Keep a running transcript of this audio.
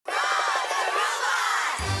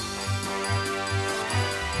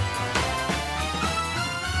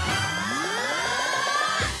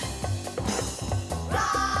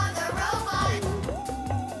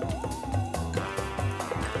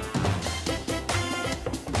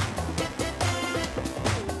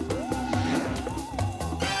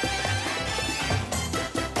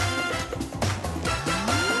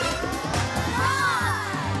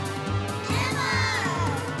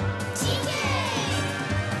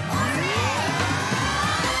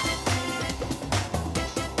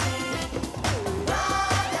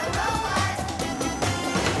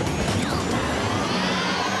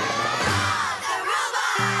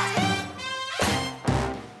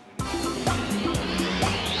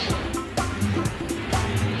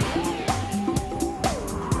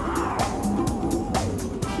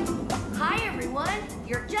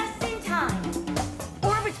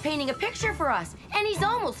for us, and he's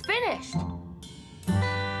almost finished.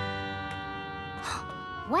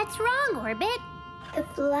 What's wrong, Orbit? The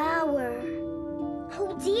flower.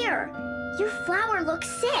 Oh dear, your flower looks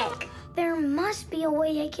sick. There must be a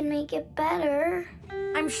way I can make it better.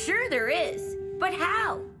 I'm sure there is, but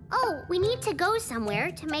how? Oh, we need to go somewhere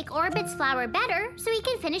to make Orbit's flower better so he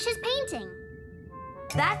can finish his painting.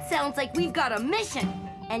 That sounds like we've got a mission.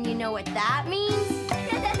 And you know what that means?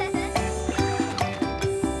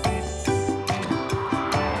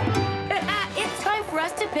 It's time for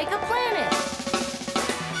us to pick a planet.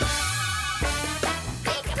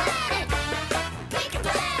 Pick a planet! Pick a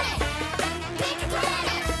planet! Pick a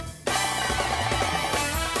planet!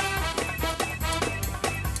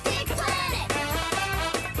 Pick a planet!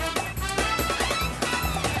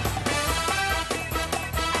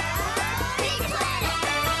 Pick a planet!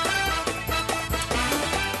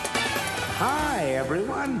 Hi,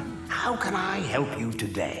 everyone. How can I help you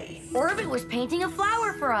today? Orbit was painting a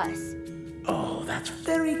flower for us. Oh, that's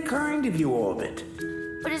very kind of you, Orbit.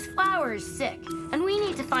 But his flower is sick, and we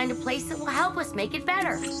need to find a place that will help us make it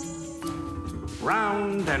better.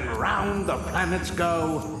 Round and round the planets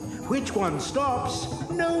go. Which one stops,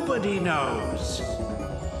 nobody knows.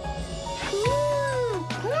 Ooh,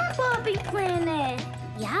 corn poppy planet.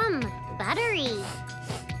 Yum, buttery.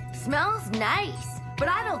 Smells nice, but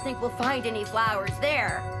I don't think we'll find any flowers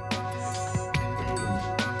there.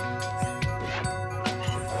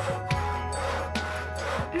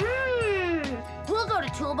 We'll go to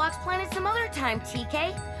Toolbox Planet some other time,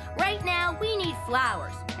 TK. Right now, we need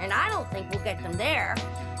flowers, and I don't think we'll get them there.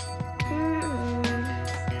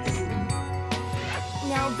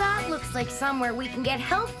 Now that looks like somewhere we can get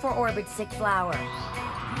help for Orbit's sick flower.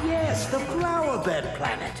 Yes, the flower bed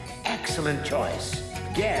planet. Excellent choice.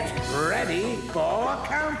 Get ready for a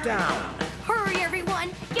countdown. Hurry,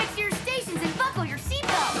 everyone! Get to your stations and buckle your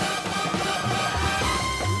seatbelts!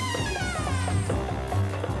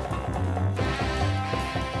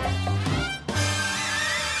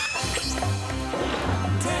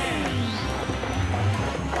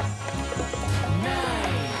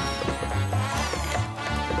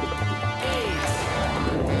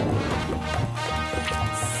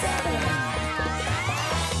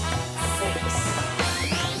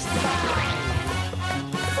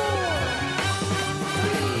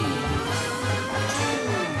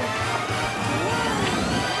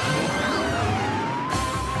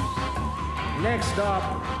 Next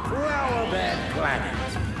stop, flower bed planet.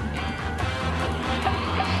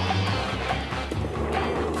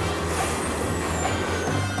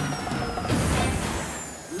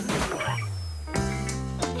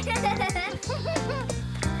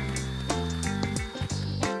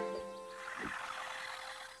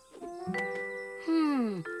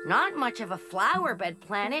 Not much of a flower bed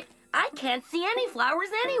planet. I can't see any flowers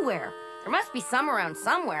anywhere. There must be some around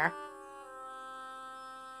somewhere.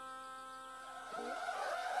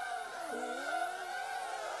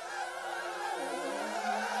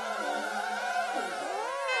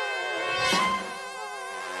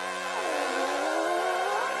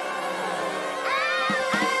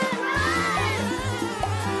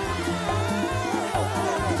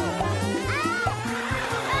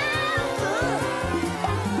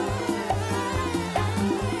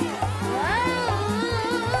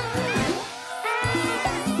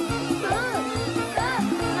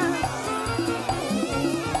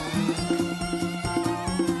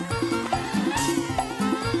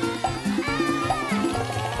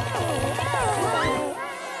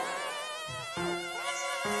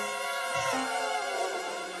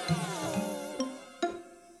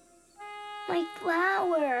 My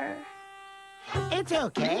flower. It's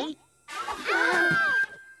okay.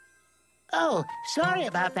 Oh, sorry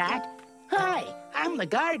about that. Hi, I'm the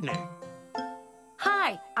gardener.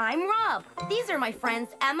 Hi, I'm Rob. These are my friends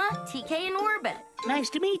Emma, TK, and Orbit. Nice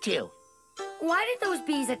to meet you. Why did those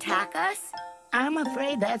bees attack us? I'm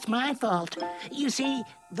afraid that's my fault. You see,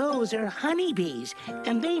 those are honeybees,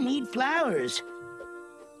 and they need flowers.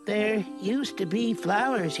 There used to be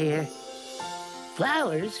flowers here.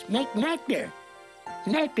 Flowers make nectar.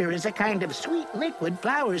 Nectar is a kind of sweet liquid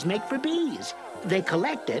flowers make for bees. They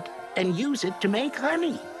collect it and use it to make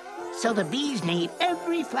honey. So the bees need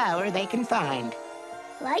every flower they can find.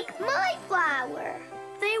 Like my flower.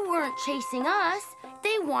 They weren't chasing us.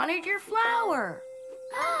 They wanted your flower.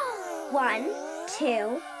 1,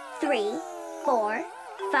 2, 3, 4,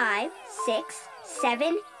 5, 6, 7,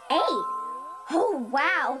 8. Oh,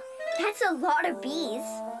 wow. That's a lot of bees.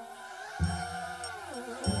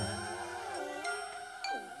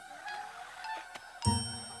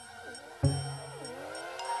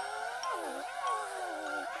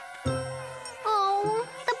 Oh,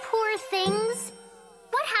 the poor things.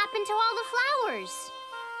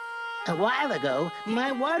 A while ago,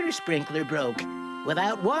 my water sprinkler broke.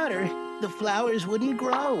 Without water, the flowers wouldn't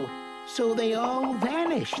grow, so they all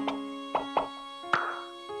vanished.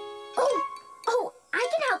 Oh, I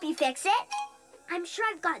can help you fix it. I'm sure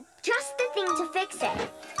I've got just the thing to fix it.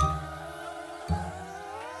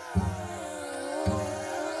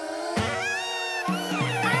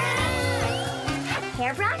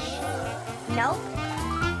 Hairbrush? Nope.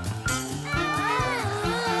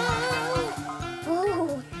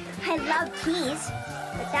 Ooh, I love keys,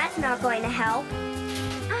 but that's not going to help.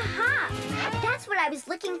 Aha! That's what I was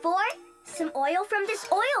looking for. Some oil from this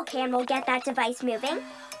oil can will get that device moving.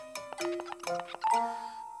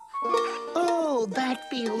 Oh, that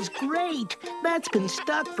feels great. That's been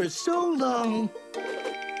stuck for so long.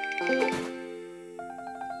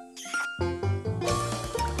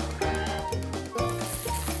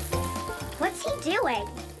 What's he doing?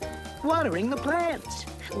 Watering the plants.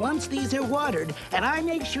 Once these are watered, and I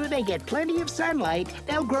make sure they get plenty of sunlight,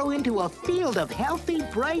 they'll grow into a field of healthy,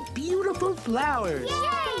 bright, beautiful flowers.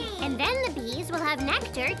 Yay! And then the bees will have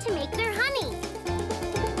nectar to make their honey.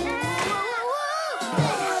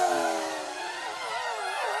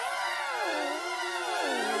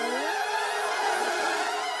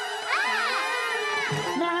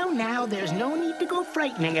 Now, there's no need to go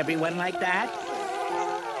frightening everyone like that.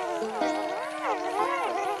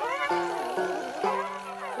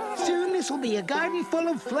 Soon this will be a garden full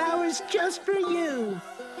of flowers just for you.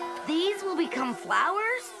 These will become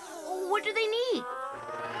flowers? What do they need?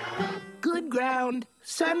 Good ground,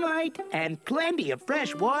 sunlight, and plenty of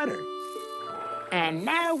fresh water. And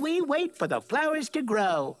now we wait for the flowers to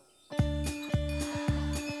grow.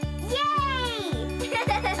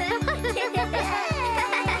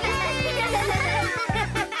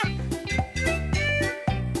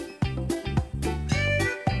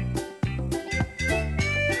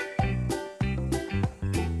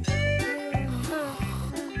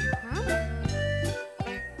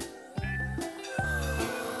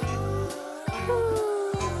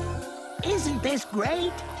 Isn't this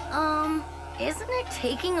great? Isn't it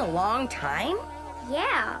taking a long time?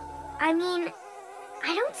 Yeah. I mean,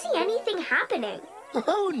 I don't see anything happening.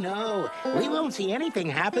 Oh, no. We won't see anything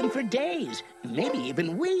happen for days, maybe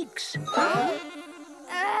even weeks. Well,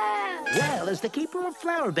 as the keeper of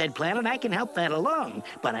Flower Bed Planet, I can help that along,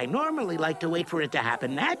 but I normally like to wait for it to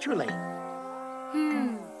happen naturally.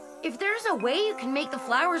 If there's a way you can make the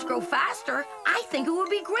flowers grow faster, I think it would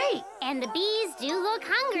be great. And the bees do look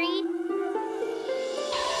hungry.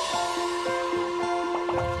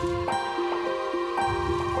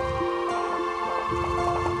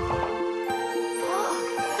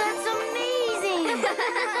 That's amazing!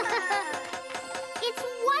 It's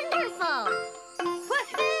wonderful!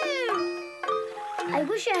 Woohoo! I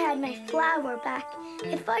wish I had my flower back.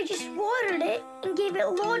 If I just watered it and gave it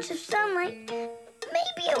lots of sunlight,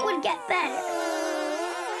 maybe it would get better.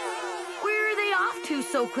 Where are they off to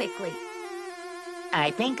so quickly?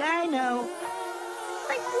 I think I know.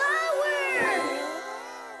 My flower!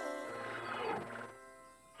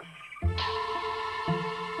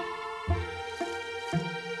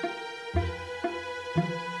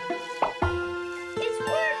 It's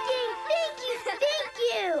working! Thank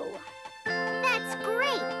you! That's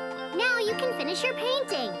great! Now you can finish your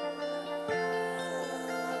painting.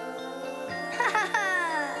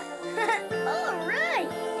 All right!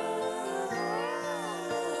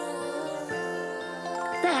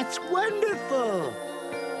 That's wonderful!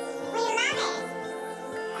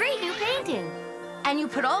 Great new painting. And you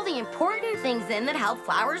put all the important things in that help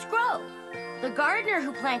flowers grow. The gardener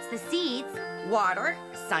who plants the seeds, water,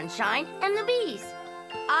 sunshine, and the bees.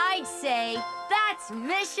 I'd say that's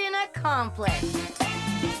mission accomplished.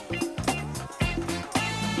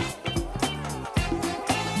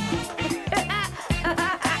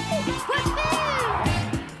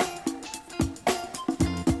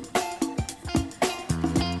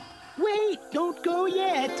 Wait, don't go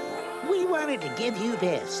yet. We wanted to give you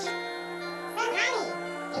this.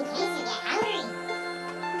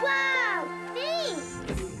 Wow!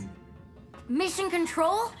 Thanks! Mission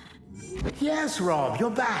Control? Yes, Rob, you're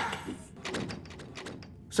back.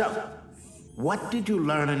 So, what did you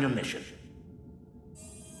learn on your mission?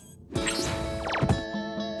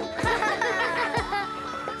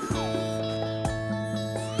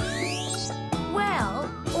 Well,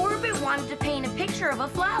 Orbit wanted to paint a picture of a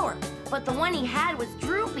flower, but the one he had was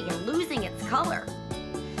droopy and losing its color.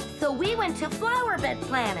 So we went to Flower Bed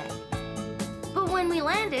Planet. But when we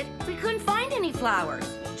landed, we couldn't find any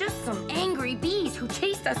flowers, just some angry bees who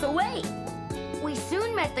chased us away. We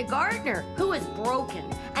soon met the gardener, who was broken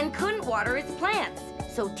and couldn't water his plants,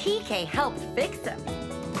 so TK helped fix him.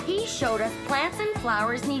 He showed us plants and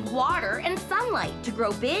flowers need water and sunlight to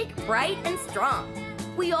grow big, bright, and strong.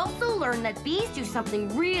 We also learned that bees do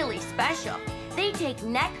something really special. They take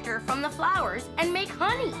nectar from the flowers and make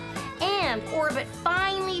honey. And Orbit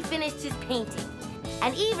finally finished his painting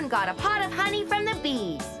and even got a pot of honey from the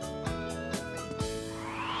bees.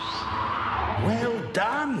 Well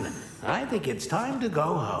done. I think it's time to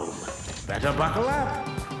go home. Better buckle up.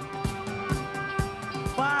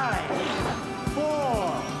 5,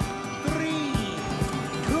 4, 3,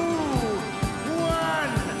 2, 1,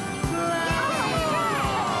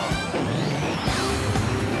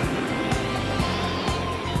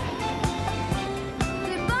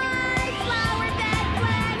 Goodbye, Flower Bed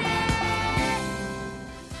Planet!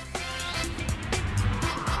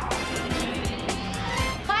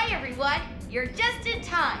 Hi, everyone. You're just in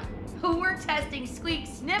time. We're testing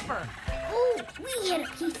Squeak's sniffer. Oh, we had a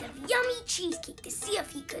piece of yummy cheesecake to see if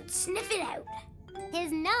he could sniff it out.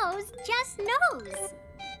 His nose just knows.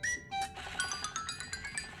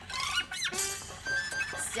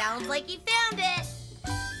 Sounds like he found it.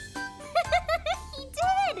 He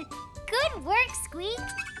did! Good work, Squeak.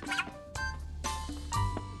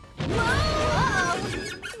 Whoa!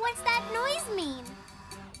 What's that noise mean?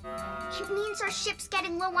 It means our ship's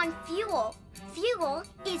getting low on fuel. Fuel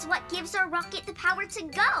is what gives our rocket the power to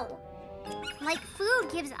go. Like food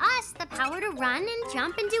gives us the power to run and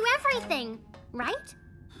jump and do everything, right?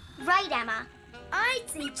 Right, Emma. I'd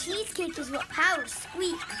say cheesecake is what powers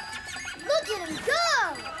Squeak. Look at him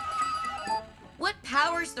go! What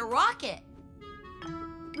powers the rocket?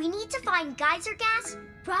 We need to find geyser gas,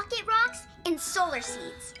 rocket rocks, and solar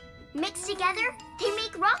seeds. Mixed together, they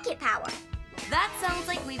make rocket power. That sounds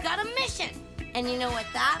like we've got a mission. And you know what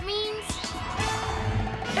that means?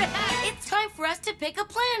 It's time for us to pick a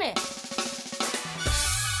planet.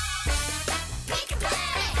 Pick a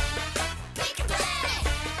planet. Pick a planet.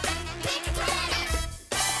 Pick a planet.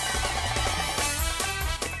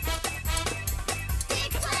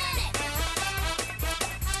 Pick a planet. Pick a planet.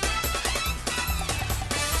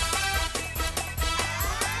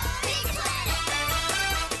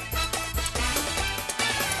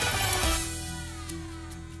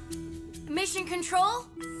 Mission control?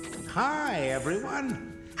 Hi, everyone.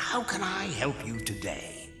 How can I help you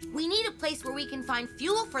today? We need a place where we can find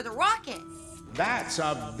fuel for the rocket. That's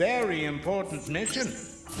a very important mission.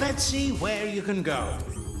 Let's see where you can go.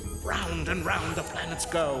 Round and round the planets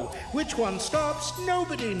go. Which one stops,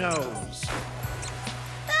 nobody knows.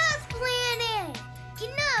 Earth planet! You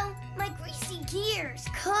know, my greasy gears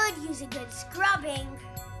could use a good scrubbing.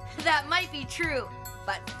 That might be true.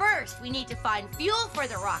 But first, we need to find fuel for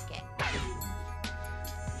the rocket.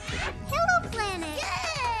 Hello, planet!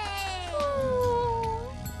 Yay!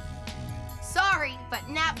 Sorry, but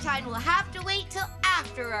nap time will have to wait till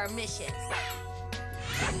after our mission.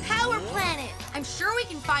 Power planet! I'm sure we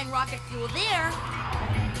can find rocket fuel there.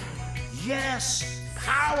 Yes,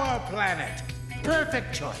 Power Planet.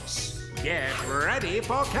 Perfect choice. Get ready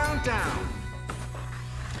for countdown.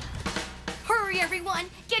 Hurry, everyone!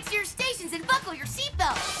 Get to your stations and buckle your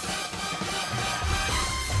seatbelts!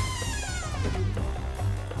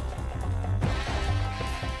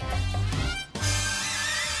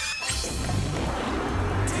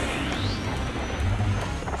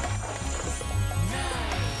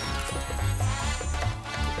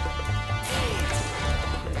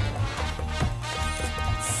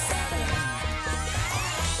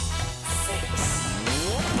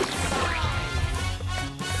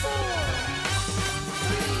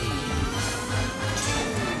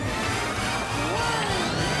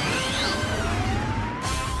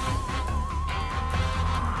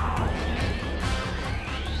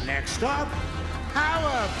 Next up,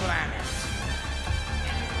 Power Planet.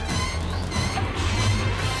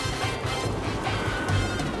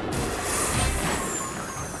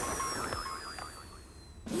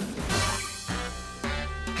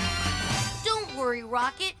 Don't worry,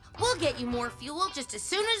 Rocket. We'll get you more fuel just as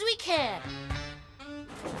soon as we can.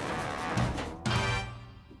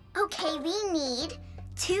 Okay, we need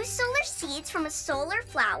 2 solar seeds from a solar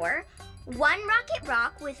flower, 1 rocket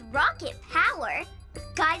rock with rocket power,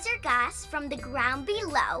 geyser gas from the ground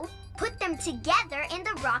below. Put them together and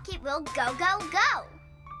the rocket will go, go, go.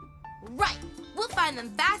 Right. We'll find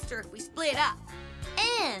them faster if we split up.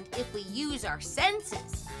 And if we use our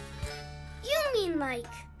senses. You mean like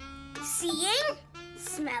seeing,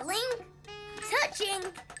 smelling, touching,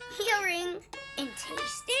 hearing, and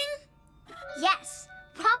tasting? Yes,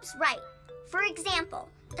 Rob's right. For example,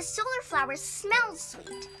 a solar flower smells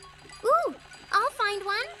sweet. Ooh, I'll find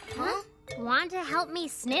one. Huh? Want to help me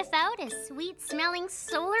sniff out a sweet-smelling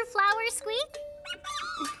solar flower, Squeak?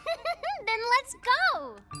 Then let's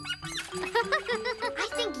go. I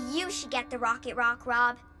think you should get the rocket rock,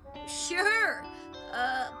 Rob. Sure.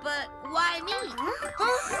 But why me?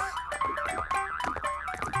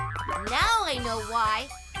 Now I know why.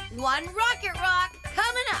 One rocket rock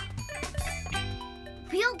coming up.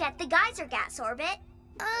 We'll get the geyser gas orbit.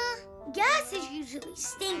 Gas is usually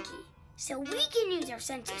stinky, so we can use our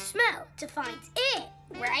sense of smell to find it,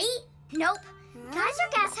 right? Nope. Geyser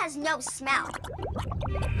gas has no smell.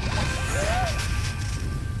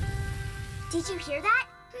 Did you hear that?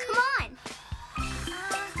 Come on.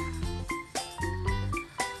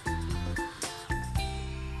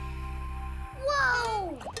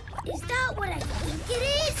 Whoa! Is that what I think it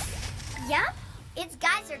is? Yep, it's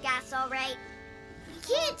geyser gas, all right. We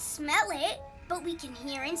can't smell it, but we can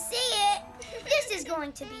hear and see it. This is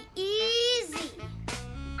going to be easy.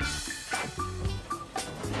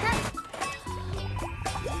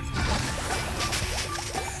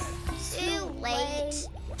 Too late.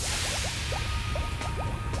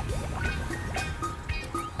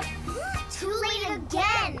 Too late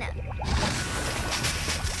again.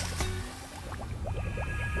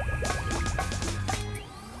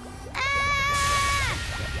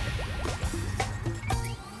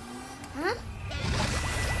 Huh?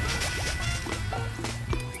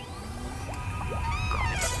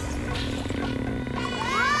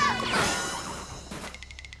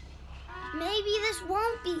 Maybe this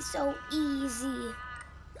won't be so easy.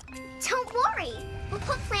 Don't worry. We'll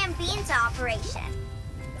put Plan B into operation.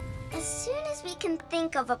 As soon as we can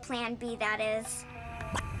think of a Plan B, that is.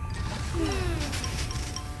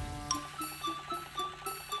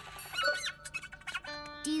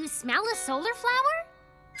 Do you smell a solar flower?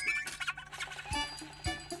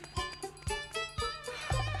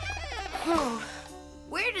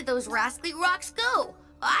 Where did those rascally rocks go?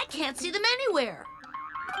 I can't see them anywhere.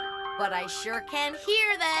 But I sure can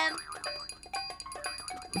hear them.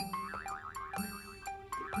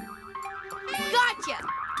 Gotcha!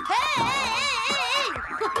 Hey!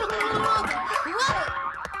 Whoa!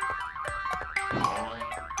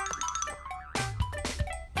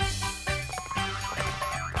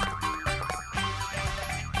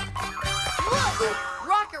 Whoa!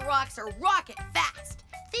 Rocket rocks are rocket fast.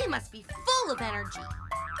 They must be full of energy.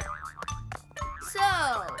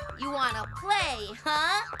 So, you want to play,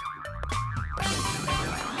 huh?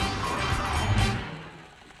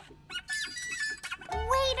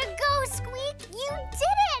 Way to go, Squeak! You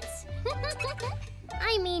did it!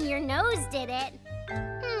 I mean, your nose did it.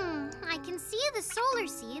 I can see the solar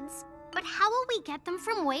seeds, but how will we get them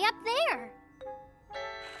from way up there?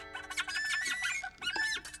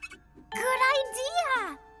 Good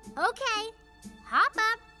idea! Okay, hop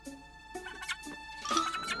up.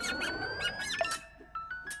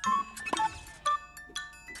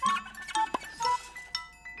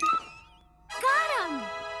 Got 'em!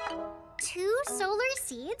 2 solar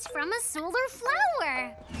seeds from a solar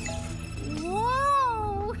flower.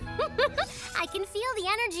 Whoa! I can feel the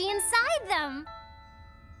energy inside them.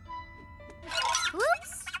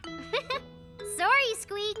 Oops! Sorry,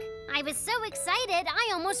 Squeak. I was so excited,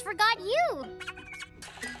 I almost forgot you.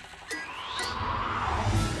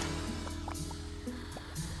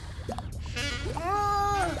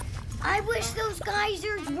 I wish those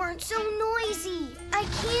geysers weren't so noisy. I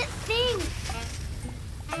can't think.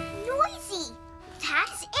 Noisy.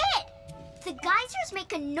 That's it. The geysers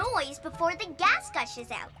make a noise before the gas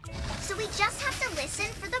gushes out. So we just have to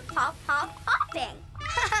listen for the pop, pop, popping.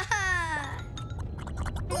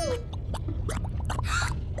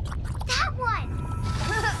 That one.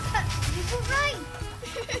 You were right.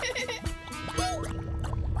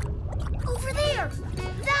 Over there.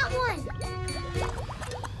 That one.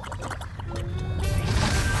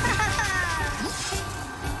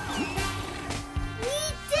 We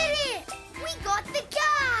did it! We got the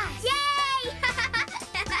gas! Yay!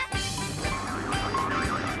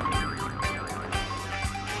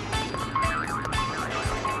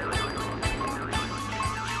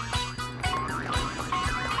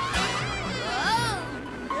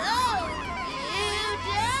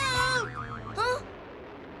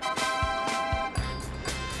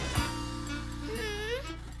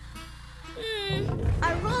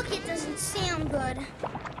 Our rocket doesn't sound good.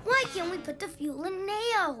 Why can't we put the fuel in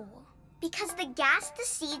now? Because the gas, the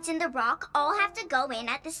seeds, and the rock all have to go in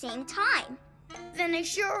at the same time. Then I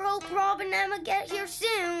sure hope Rob and Emma get here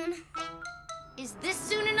soon. Is this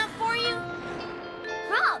soon enough for you?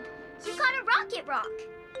 Rob, you got a rocket rock.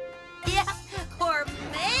 Yeah, or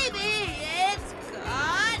maybe it's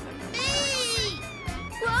got me.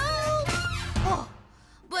 Whoa! Oh,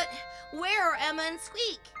 but where are Emma and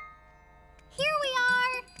Squeak? Here we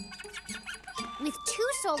are.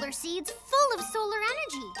 solar seeds full of solar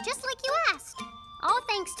energy, just like you asked. All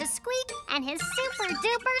thanks to Squeak and his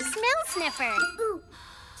super-duper smell sniffer. Ooh.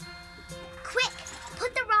 Quick,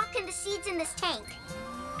 put the rock and the seeds in this tank.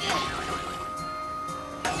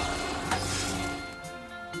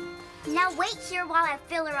 Now wait here while I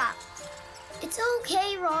fill her up. It's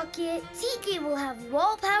okay, Rocket. Tiki will have you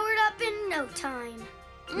all powered up in no time.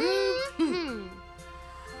 Mm-hmm.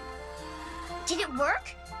 Did it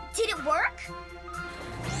work? Did it work?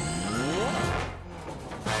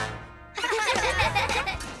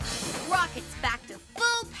 Rocket's back to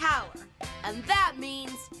full power, and that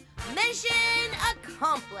means mission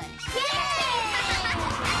accomplished.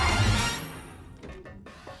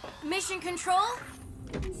 Mission Control?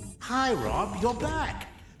 Hi, Rob, you're back.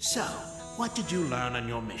 So, what did you learn on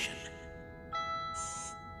your mission?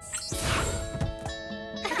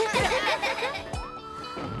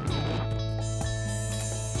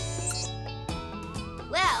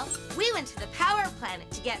 Well, we went to the power planet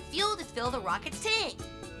to get fuel to fill the rocket's tank.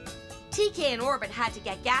 TK and Orbit had to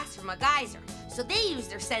get gas from a geyser, so they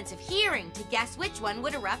used their sense of hearing to guess which one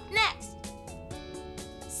would erupt next.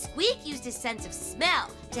 Squeak used his sense of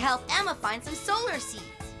smell to help Emma find some solar seeds.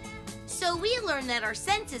 So we learned that our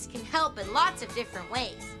senses can help in lots of different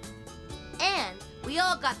ways. And we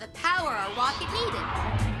all got the power our rocket needed.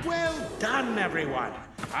 Well done, everyone.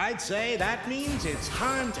 I'd say that means it's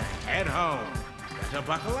time to head home. Better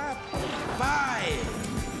buckle up. 5,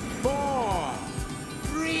 4,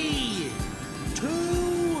 3, 2, 1.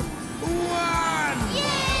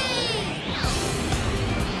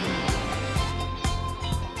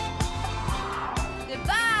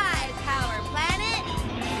 Goodbye, Power Planet.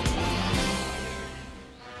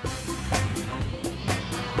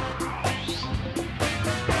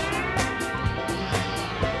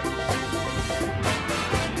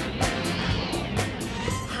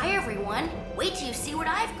 Hi, everyone. Wait till you see what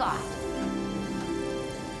I've got.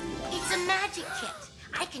 It's a magic kit.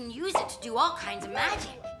 I can use it to do all kinds of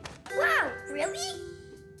magic. Wow, really?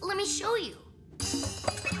 Let me show you.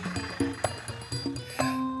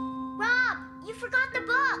 Rob, you forgot the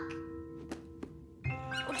book.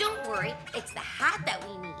 Oh, don't worry. It's the hat that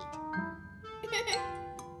we need.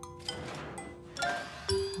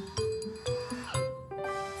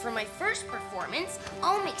 For my first performance,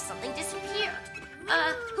 I'll make something disappear.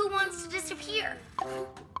 Who wants to disappear?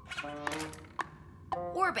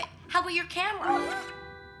 Orbit, how about your camera?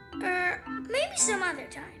 Maybe some other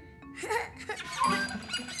time.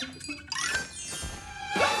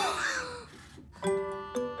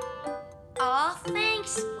 Aw,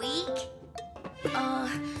 thanks, Squeak.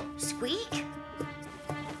 Squeak?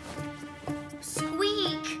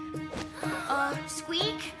 Squeak.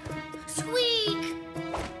 Squeak? Squeak!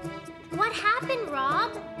 What happened,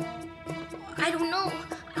 Rob? I don't know.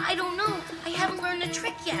 I haven't learned the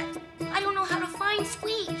trick yet. I don't know how to find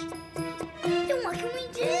Squeak. Then what can we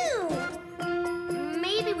do?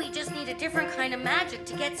 Maybe we just need a different kind of magic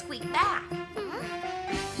to get Squeak back.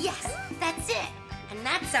 Yes, that's it. And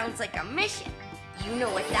that sounds like a mission. You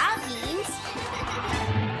know what that means.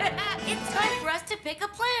 It's time for us to pick a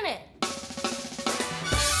planet.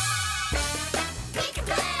 Pick a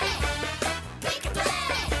planet! Pick a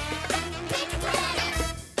planet! Pick a planet!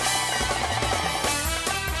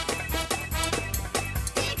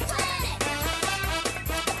 Pick a planet!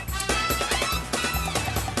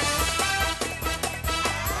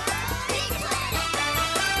 Pick a planet!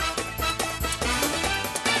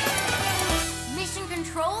 Mission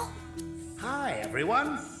Control? Hi,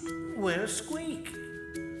 everyone. Where's Squeak?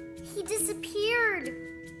 He disappeared.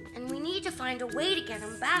 And we need to find a way to get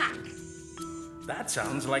him back. That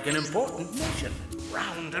sounds like an important mission.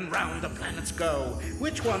 Round and round the planets go.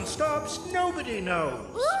 Which one stops, nobody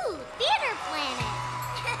knows. Ooh, theater planet.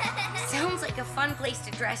 Sounds like a fun place to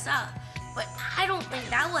dress up, but I don't think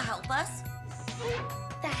that will help us.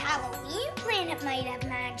 The Halloween planet might have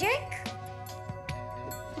magic.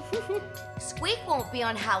 Squeak won't be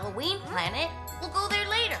on Halloween Planet. We'll go there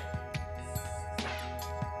later.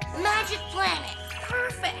 Magic Planet.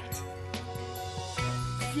 Perfect.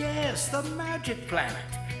 Yes, the Magic Planet.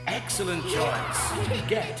 Excellent choice.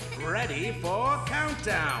 Get ready for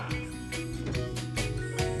countdown.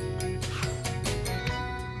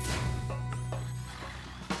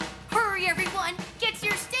 Hurry, everyone. Get to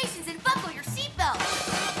your stations and buckle your seatbelts.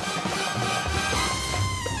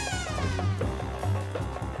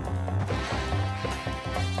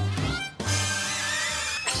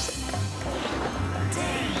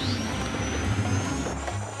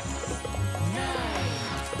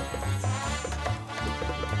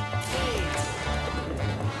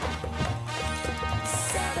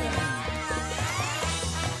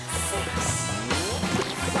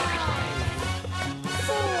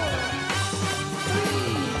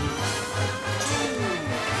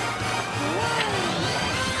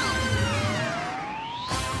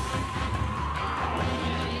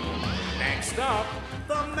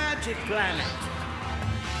 Magic Planet.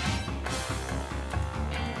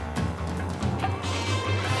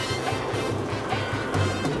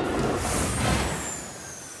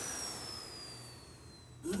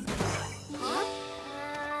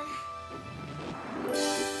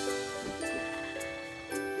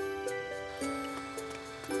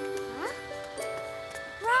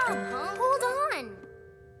 Hold on.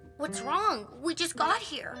 What's wrong? We just got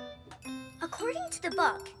here. According to the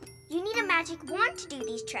book, you need a magic wand to do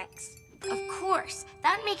these tricks. Of course,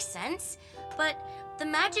 that makes sense. But the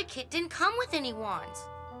magic kit didn't come with any wands.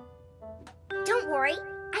 Don't worry,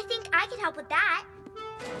 I think I can help with that.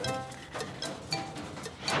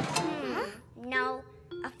 No,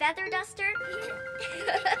 a feather duster?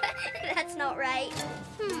 That's not right.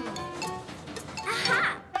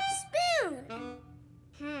 Aha! Spoon!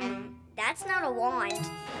 That's not a wand.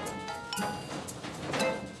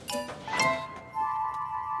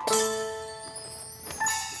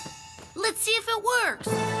 Let's see if it works.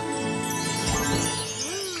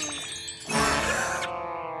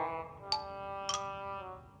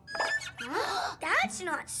 That's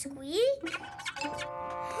not Squeak.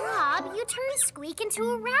 Rob, you turned Squeak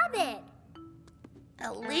into a rabbit.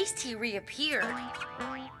 At least he reappeared.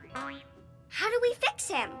 How do we fix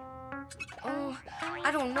him? Oh,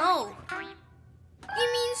 I don't know. You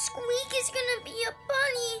mean Squeak is gonna be a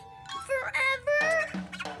bunny forever?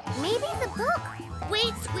 Maybe the book.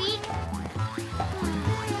 Wait, Squeak.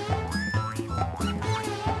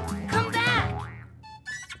 Come back.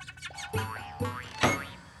 Squeak!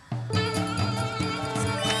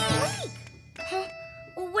 Huh?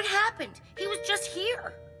 Well, what happened? He was just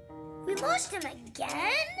here. We lost him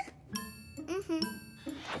again?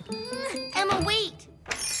 Emma, wait.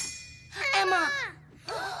 Emma.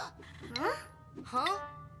 Huh?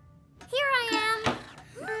 Here I am.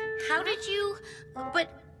 How did you...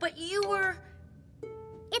 But you were...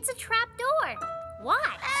 It's a trap door.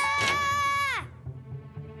 Watch.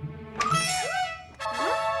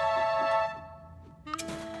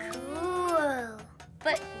 Cool.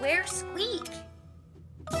 But where's Squeak?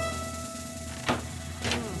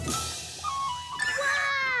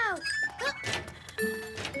 Wow!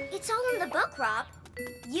 It's all in the book, Rob.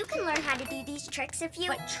 You can learn how to do these tricks if you...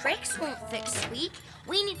 But tricks won't fix Squeak.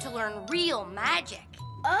 We need to learn real magic.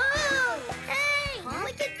 Oh, hey,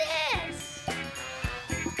 look at this.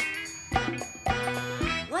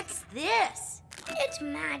 What's this? It's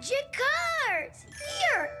magic cards.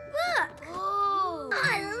 Here, look. Oh.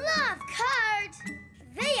 I love cards.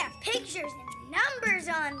 They have pictures and numbers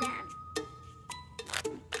on them.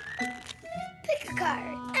 Pick a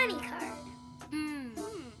card, any card.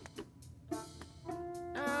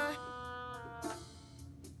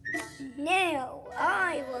 Now,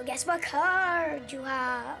 I will guess what card you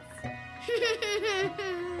have.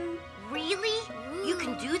 Really? You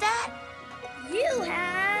can do that? You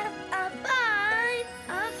have a 5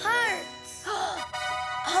 of hearts. Oh,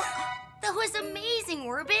 that was amazing,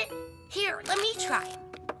 Orbit. Here, let me try.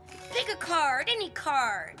 Pick a card, any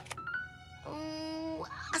card. Oh,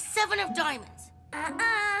 a 7 of diamonds.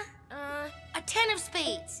 A 10 of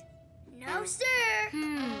spades. No, sir.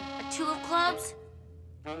 A 2 of clubs.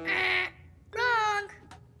 Wrong.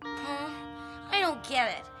 I don't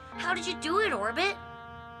get it. How did you do it, Orbit?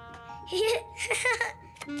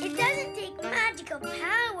 It doesn't take magical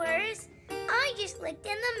powers. I just looked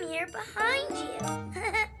in the mirror behind you.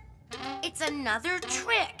 It's another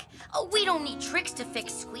trick. Oh, we don't need tricks to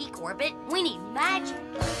fix Squeak, Orbit. We need magic.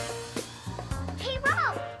 Hey,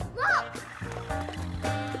 Rob, look!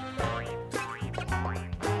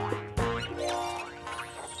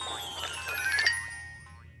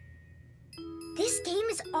 This game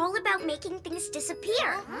is all about making things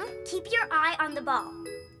disappear. Keep your eye on the ball.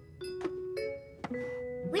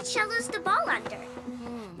 Which shell is the ball under?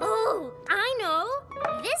 Oh, I know.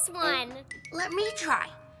 This one. Let me try.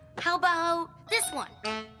 How about this one?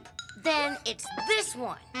 Then it's this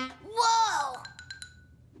one. Whoa!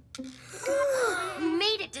 You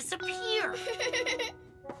made it disappear.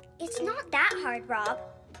 It's not that hard, Rob.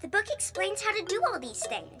 The book explains how to do all these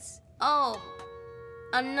things. Oh,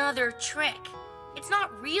 another trick. It's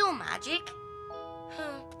not real magic.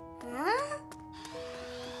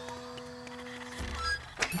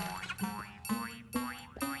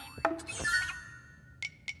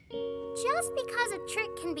 Just because a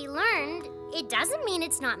trick can be learned, it doesn't mean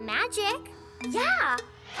it's not magic. Yeah.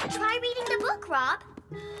 Try reading the book, Rob.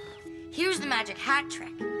 Here's the magic hat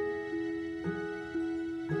trick.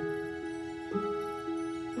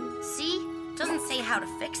 See? Doesn't say how to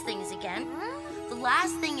fix things again. The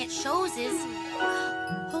last thing it shows is...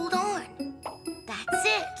 Hold on. That's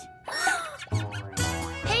it.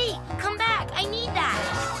 Hey, come back. I need that.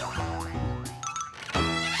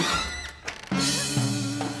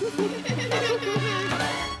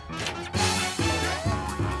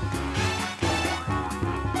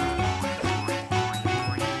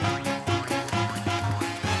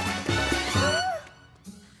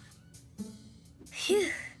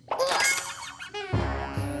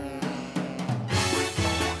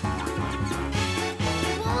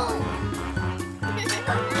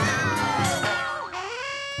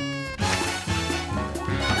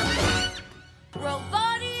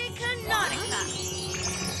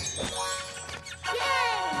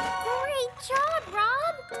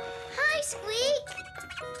 Squeak!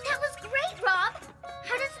 That was great, Rob.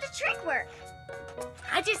 How does the trick work?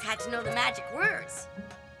 I just had to know the magic words.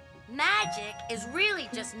 Magic is really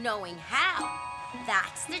just knowing how.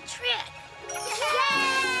 That's the trick. Yay!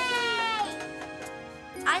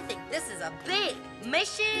 I think this is a big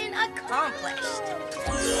mission accomplished.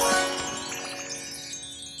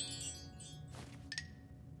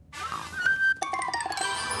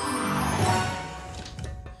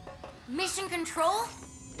 Mission control?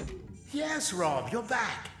 Yes, Rob, you're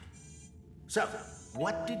back. So,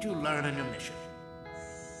 what did you learn on your mission?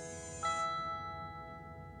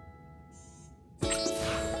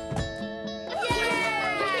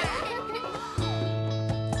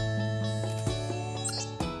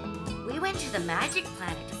 We went to the Magic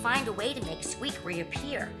Planet to find a way to make Squeak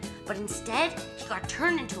reappear, but instead, he got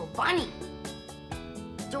turned into a bunny.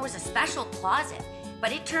 There was a special closet,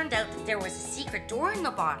 but it turned out that there was a secret door in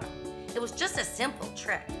the bottom. It was just a simple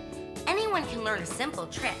trick. Anyone can learn a simple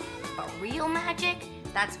trick, but real magic,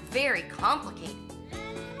 that's very complicated.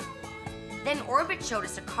 Then Orbit showed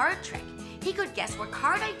us a card trick. He could guess what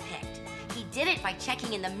card I picked. He did it by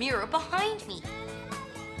checking in the mirror behind me.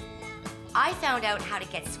 I found out how to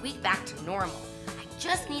get Squeak back to normal. I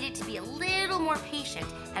just needed to be a little more patient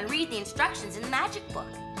and read the instructions in the magic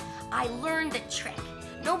book. I learned the trick.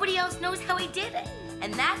 Nobody else knows how he did it,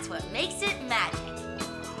 and that's what makes it magic.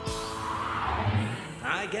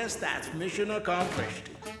 I guess that's mission accomplished.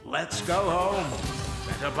 Let's go home.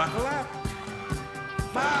 Better buckle up.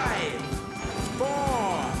 5,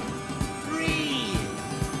 4, 3,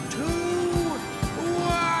 2,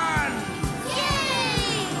 1. Yay!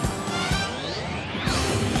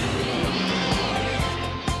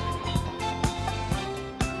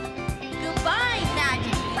 Goodbye,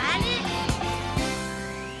 Magic Planet.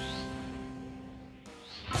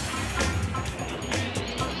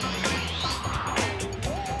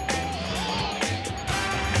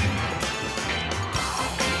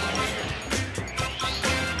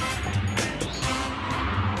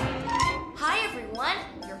 Hi, everyone.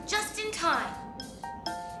 You're just in time.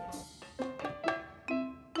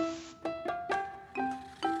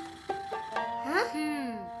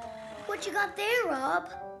 What you got there, Rob?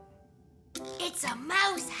 It's a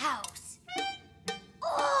mouse house.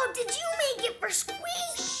 Oh, did you make it for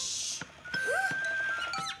Squeak?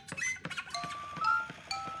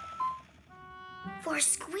 For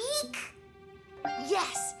Squeak?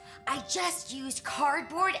 Yes, I just used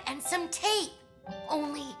cardboard and some tape.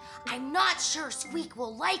 Only I'm not sure Squeak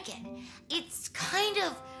will like it. It's kind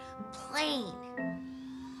of plain.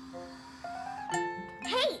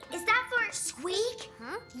 Hey, is that for... Squeak?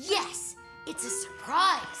 Huh? Yes, it's a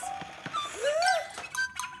surprise.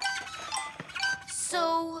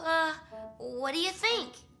 So, what do you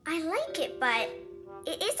think? I like it, but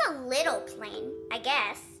it is a little plain, I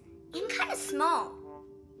guess. And kind of small.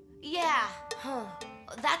 Yeah,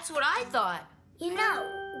 that's what I thought. You know,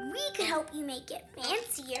 we could help you make it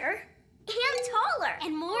fancier. And taller.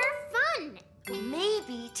 And more fun.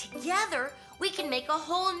 Maybe together we can make a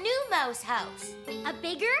whole new mouse house. A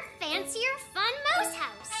bigger, fancier, fun mouse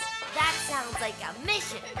house. That sounds like a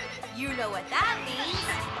mission. You know what that means.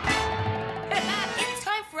 It's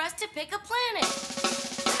time for us to pick a planet.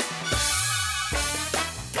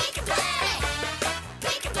 Pick a planet!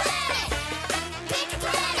 Pick a planet! Pick a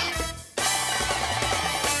planet!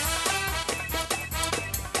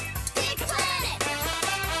 Pick a planet!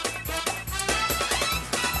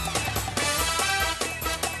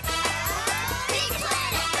 Pick a planet!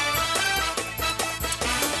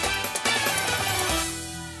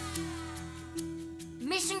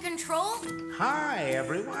 Mission control? Hi,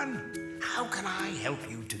 everyone. How can I help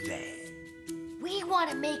you today? We want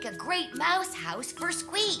to make a great mouse house for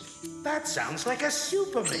Squeak. That sounds like a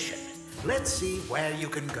super mission. Let's see where you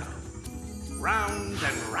can go. Round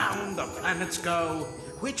and round the planets go.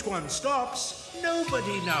 Which one stops,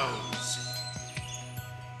 nobody knows.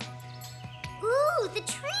 Ooh, the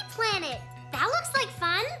tree planet. That looks like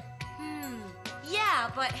fun. Yeah,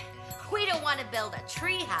 but we don't want to build a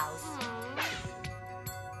tree house.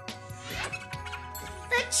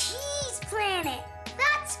 The cheese planet.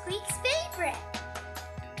 That's Squeak's favorite.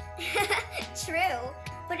 True.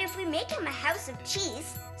 But if we make him a house of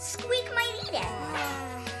cheese, Squeak might eat it.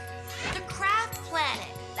 The craft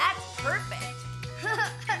planet. That's perfect.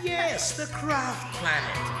 Yes, the craft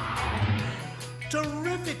planet.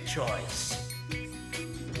 Terrific choice.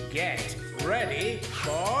 Get ready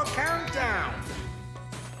for countdown.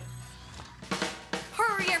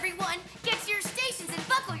 Hurry, everyone. Get to your stations and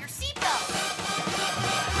buckle your seatbelts.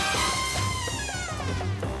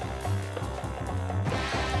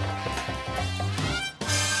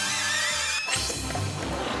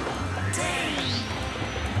 10,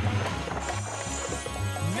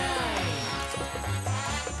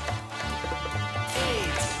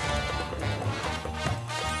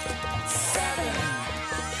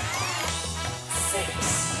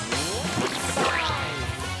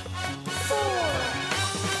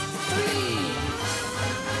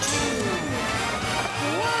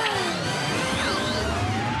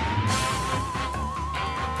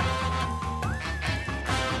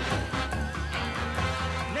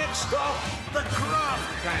 Stop the craft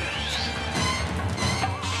cannons!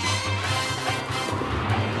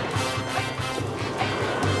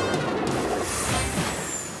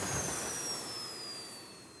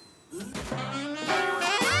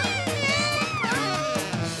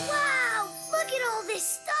 Wow! Look at all this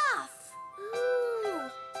stuff! Ooh!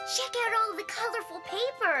 Check out all the colorful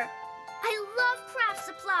paper! I love craft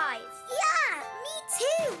supplies! Yeah, me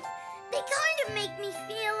too. They kind of make me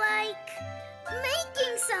feel like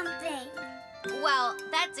making something. Well,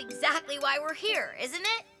 that's exactly why we're here, isn't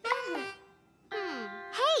it?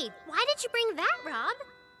 Hey, why did you bring that, Rob?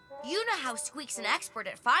 You know how Squeak's an expert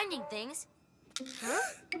at finding things. Huh?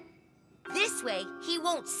 This way, he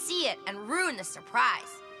won't see it and ruin the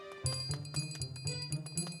surprise.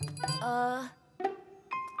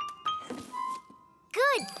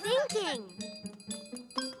 Good thinking.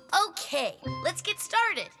 Okay, let's get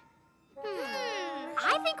started.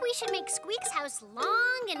 I think we should make Squeak's house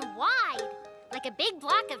long and wide, like a big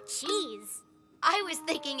block of cheese. I was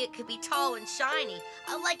thinking it could be tall and shiny,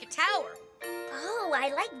 like a tower. Oh, I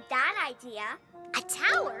like that idea. A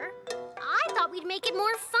tower? I thought we'd make it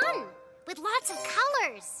more fun, with lots of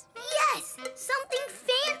colors. Yes, something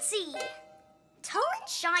fancy. Tall and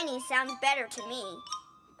shiny sounds better to me.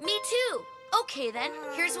 Me too. Okay then,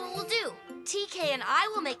 here's what we'll do. TK and I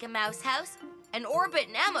will make a mouse house, and Orbit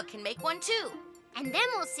and Emma can make one too. And then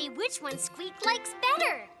we'll see which one Squeak likes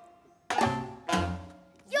better.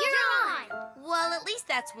 You're on! Well, at least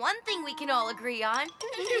that's one thing we can all agree on.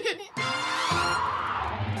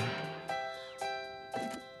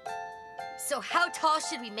 So how tall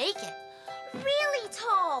should we make it? Really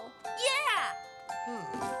tall. Yeah!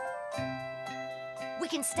 We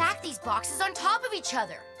can stack these boxes on top of each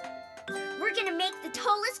other. We're gonna make the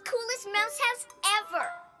tallest, coolest mouse house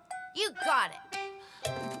ever. You got it.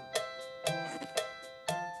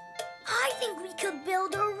 I think we could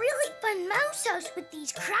build a really fun mouse house with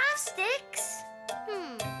these craft sticks.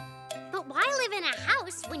 But why live in a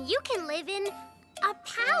house when you can live in a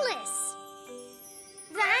palace?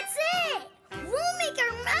 That's it! We'll make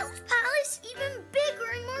our mouse palace even bigger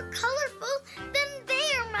and more colorful than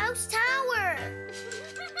their mouse tower.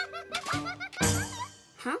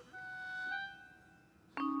 Huh?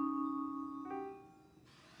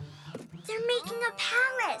 They're making a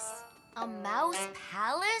palace. A mouse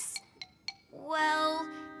palace? Well,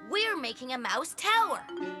 we're making a mouse tower.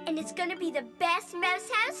 And it's gonna be the best mouse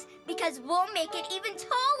house because we'll make it even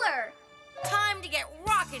taller. Time to get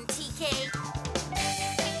rockin', TK.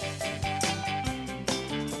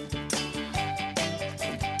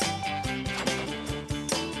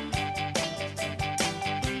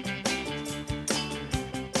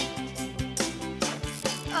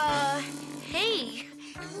 Hey,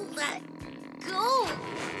 let go.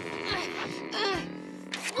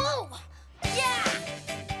 Whoa! Yeah!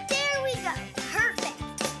 There we go. Perfect.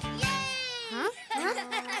 Huh?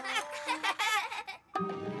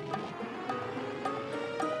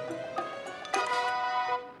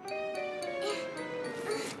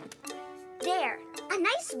 There, a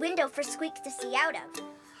nice window for Squeak to see out of.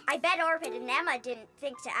 I bet Orbit and Emma didn't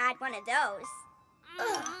think to add one of those.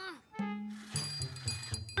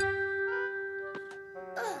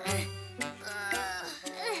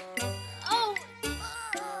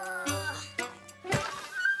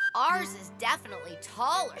 Ours is definitely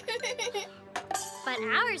taller. But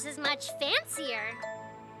ours is much fancier.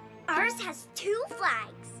 Ours has 2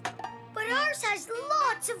 flags. But ours has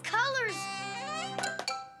lots of colors.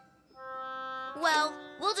 Well,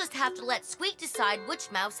 we'll just have to let Squeak decide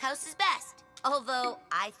which mouse house is best. Although,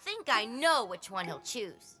 I think I know which one he'll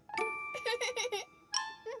choose.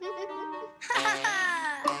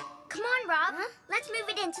 Come on, Rob. Let's move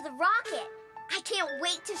it into the rocket. I can't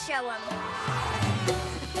wait to show him.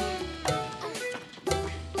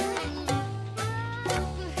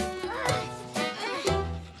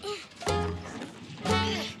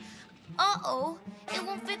 Uh-oh, it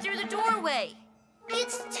won't fit through the doorway.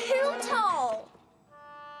 It's too tall.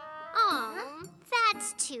 Aw,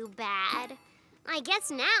 that's too bad. I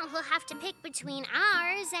guess now he'll have to pick between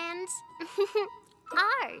ours and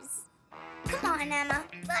ours. Come on, Emma.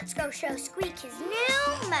 Let's go show Squeak his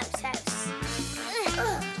new mouse house.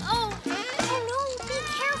 Oh no, be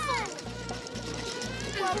careful.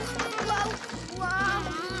 Whoa, whoa, whoa.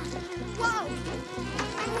 Whoa.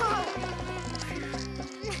 Whoa.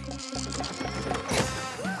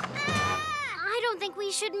 I don't think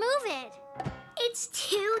we should move it. It's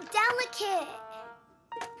too delicate.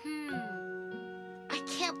 I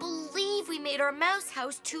can't believe we made our mouse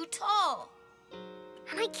house too tall.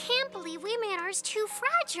 And I can't believe we made ours too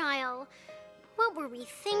fragile. What were we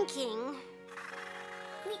thinking?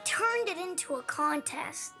 We turned it into a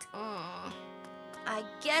contest. I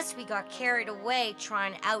guess we got carried away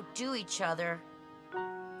trying to outdo each other.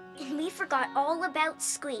 And we forgot all about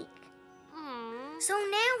Squeak. So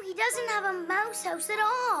now he doesn't have a mouse house at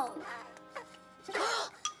all.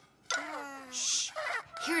 Shh!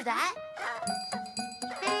 Hear that?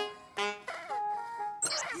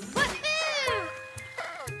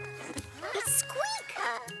 It's Squeak.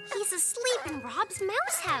 He's asleep in Rob's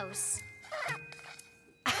mouse house.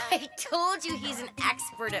 I told you he's an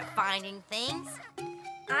expert at finding things.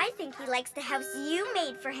 I think he likes the house you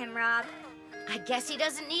made for him, Rob. I guess he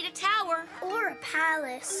doesn't need a tower. Or a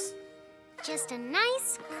palace. Just a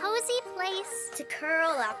nice, cozy place. To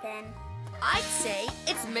curl up in. I'd say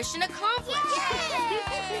it's mission accomplished.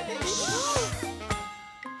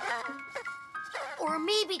 Or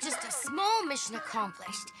maybe just a small mission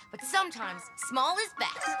accomplished. But sometimes small is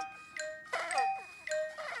best.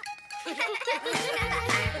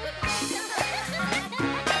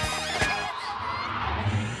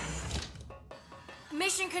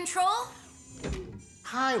 Mission control?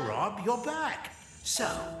 Hi, Rob, you're back. So,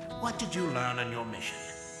 what did you learn on your mission?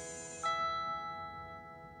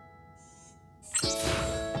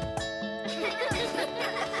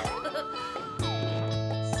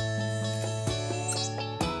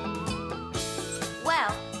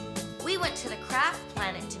 Well, we went to the craft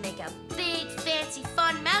planet to make a big, fancy,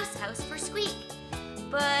 fun mouse house for Squeak.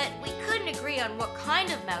 But we couldn't agree on what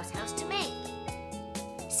kind of mouse house to make.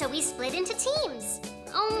 So we split into teams.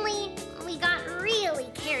 Only we got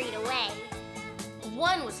really carried away.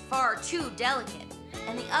 One was far too delicate,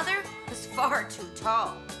 and the other was far too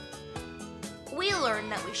tall. We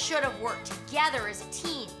learned that we should have worked together as a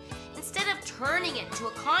team instead of turning it into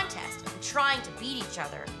a contest and trying to beat each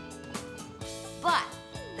other. But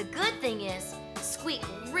the good thing is, Squeak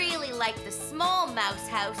really liked the small mouse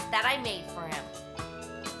house that I made for him.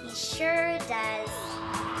 He sure does.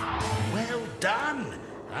 Well done.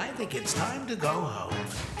 I think it's time to go home.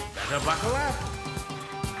 Better buckle up.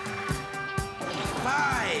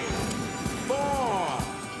 5, 4,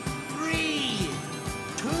 3,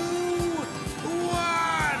 2, 1.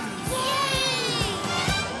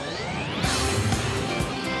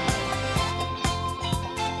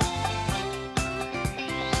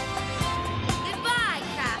 Goodbye,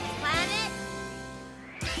 Craft Planet.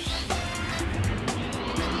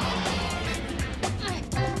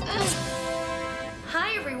 Hi,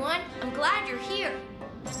 everyone. I'm glad you're here.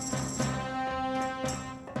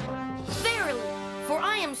 Verily, for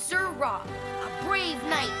I am Sir Rob, a brave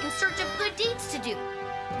knight in search of good deeds to do.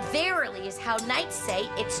 Verily is how knights say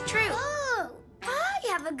it's true. Oh, I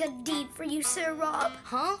have a good deed for you, Sir Rob.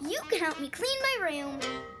 Huh? You can help me clean my room.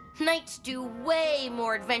 Knights do way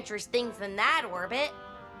more adventurous things than that, Orbit.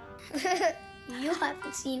 You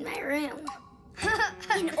haven't seen my room.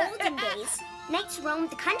 In olden days, knights roamed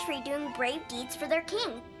the country doing brave deeds for their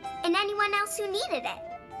king and anyone else who needed it.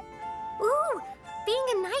 Ooh, being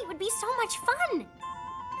a knight would be so much fun.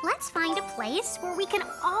 Let's find a place where we can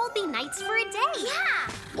all be knights for a day. Yeah!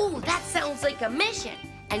 Oh, that sounds like a mission.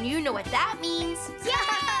 And you know what that means.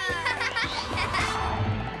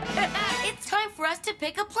 It's time for us to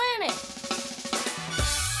pick a planet.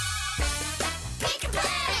 Pick a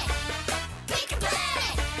planet! Pick a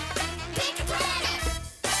planet! Pick a planet!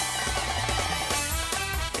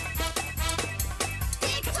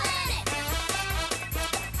 Pick a planet! Pick a planet!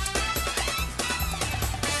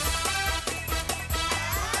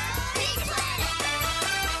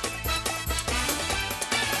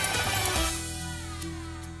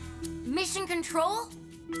 Mission control?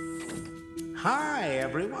 Hi,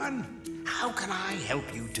 everyone. How can I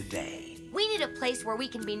help you today? We need a place where we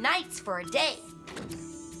can be knights for a day.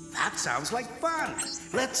 That sounds like fun.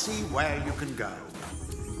 Let's see where you can go.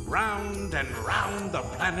 Round and round the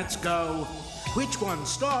planets go. Which one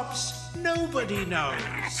stops, nobody knows.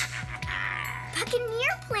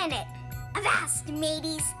 Buccaneer Planet! Avast,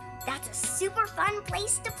 mateys! That's a super fun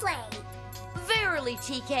place to play. Verily,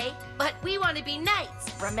 TK, but we want to be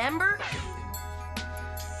knights, remember?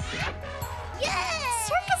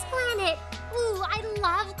 Circus Planet! Ooh, I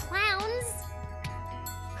love clowns.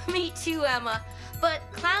 Me too, Emma. But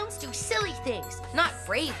clowns do silly things, not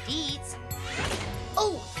brave deeds.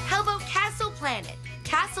 Oh, how about Castle Planet?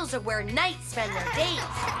 Castles are where knights spend their days.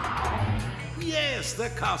 Yes, the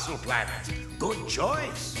Castle Planet. Good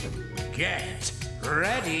choice. Get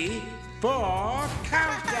ready for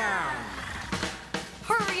countdown.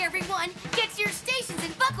 Hurry, everyone! Get to your stations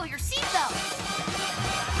and buckle your seatbelts!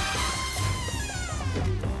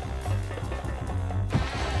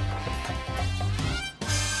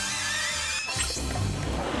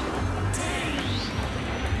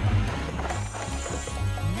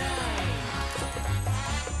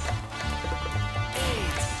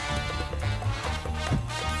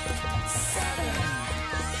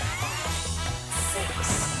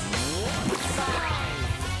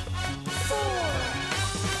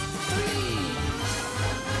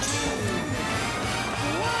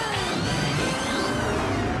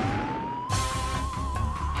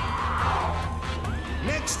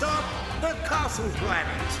 Castle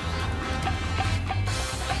Planet.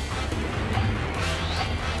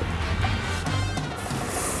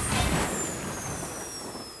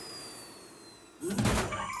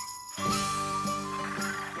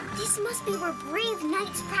 This must be where brave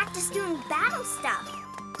knights practice doing battle stuff.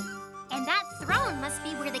 And that throne must be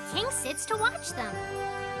where the king sits to watch them.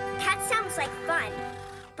 That sounds like fun.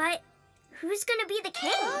 But who's gonna be the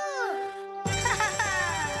king?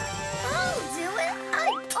 I'll do it. I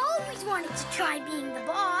always wanted to try being the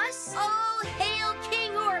boss. All hail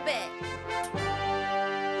King Orbit!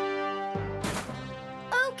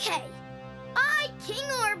 Okay. I,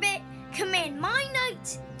 King Orbit, command my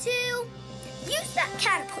knights to use that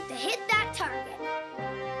catapult to hit that target.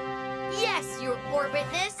 Yes, your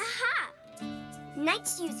Orbitness. Aha!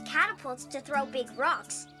 Knights use catapults to throw big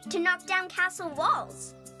rocks, to knock down castle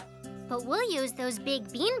walls. But we'll use those big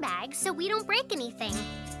beanbags so we don't break anything.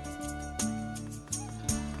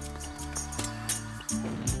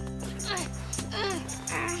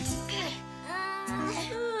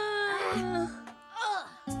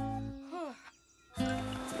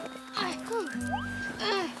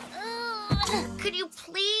 Could you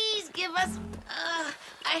please give us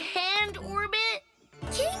a hand, Orbit?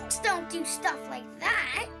 Kings don't do stuff like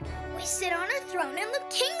that. We sit on a throne and look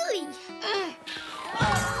kingly.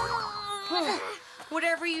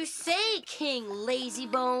 Whatever you say, King Lazy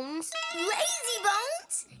Bones. Lazy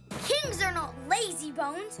bones? Kings are not lazy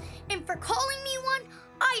bones. And for calling me one,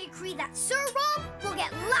 I decree that Sir Rob will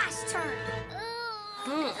get last turn.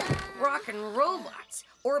 Rockin' robots.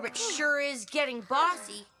 Orbit sure is getting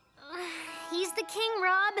bossy. He's the king,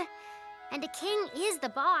 Rob. And a king is the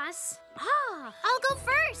boss. I'll go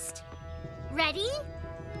first. Ready?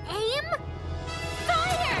 Aim?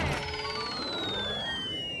 Fire!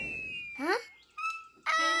 Huh?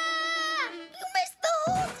 Ah! You missed the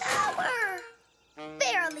whole tower!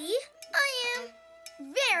 Barely. I am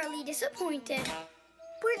verily disappointed.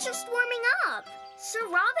 We're just warming up. Sir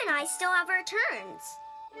Rob and I still have our turns.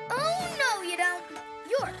 Oh, no, you don't.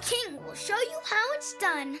 Your king will show you how it's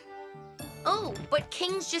done. Oh, but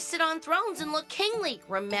kings just sit on thrones and look kingly,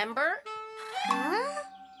 remember? Huh?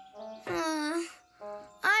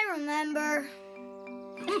 I remember.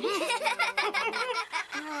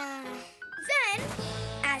 Then,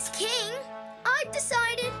 as king, I've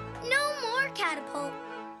decided no more catapult.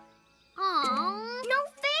 Aww. No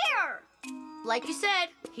fair! Like you said,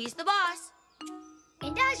 he's the boss.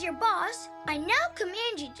 And as your boss, I now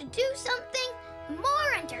command you to do something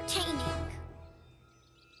more entertaining.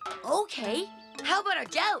 Okay, how about a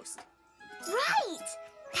joust? Right!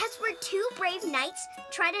 That's where two brave knights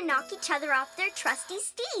try to knock each other off their trusty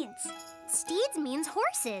steeds. Steeds means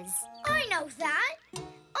horses. I know that.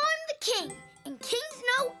 I'm the king, and kings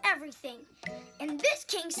know everything. And this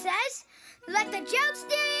king says, let the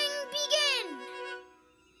jousting begin.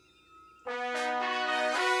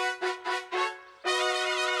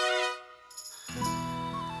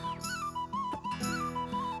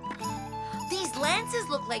 These lances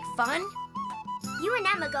look like fun. You and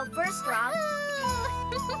Emma go first, Rob.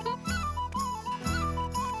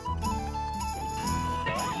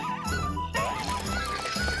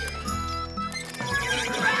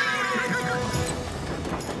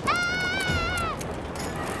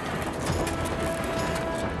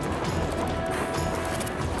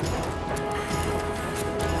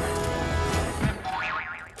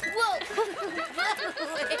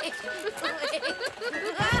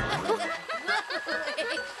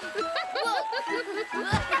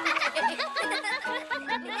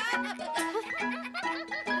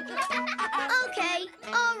 Okay,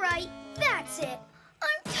 all right, that's it.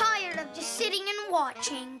 I'm tired of just sitting and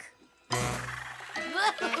watching. I'm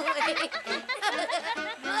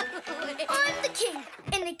the king,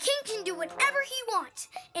 and the king can do whatever he wants.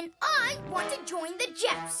 And I want to join the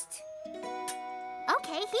joust.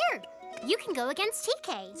 Okay, here. You can go against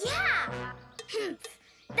TK. Yeah!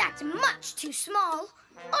 That's much too small.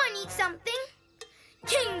 I need something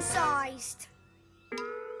king-sized.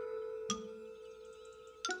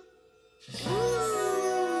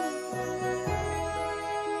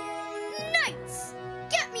 Knights,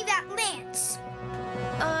 get me that lance.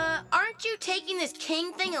 Aren't you taking this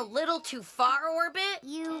king thing a little too far, Orbit?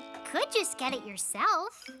 You could just get it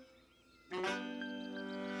yourself.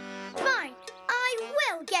 Fine, I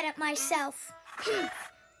will get it myself.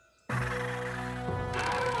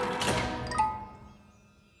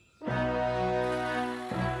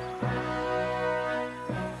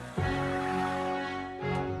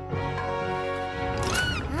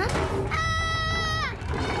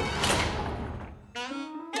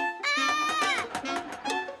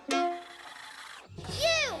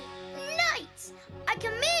 You, knights! I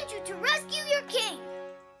command you to rescue your king.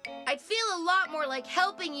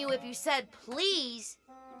 you if you said please.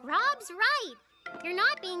 Rob's right. You're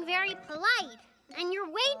not being very polite, and you're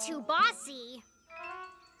way too bossy.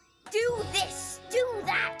 Do this, do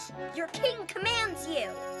that. Your king commands you.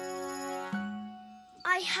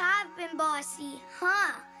 I have been bossy,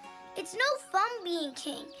 huh? It's no fun being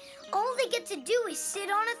king. All they get to do is sit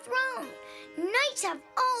on a throne. Knights have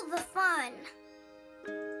all the fun.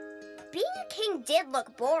 Being a king did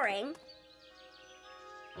look boring.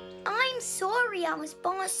 I'm sorry I was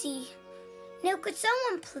bossy. Now, could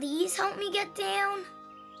someone please help me get down?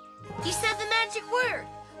 You said the magic word.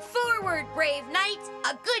 Forward, brave knights.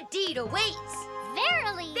 A good deed awaits.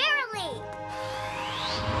 Verily! Verily!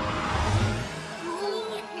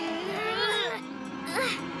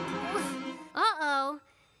 Uh-oh.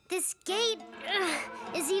 This gate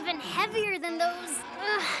is even heavier than those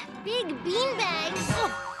big beanbags.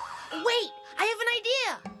 Wait, I have an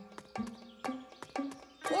idea.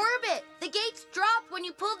 Orbit, the gates drop when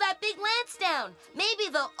you pull that big lance down. Maybe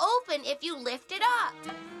they'll open if you lift it up.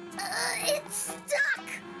 It's stuck.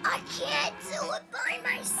 I can't do it by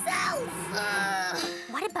myself.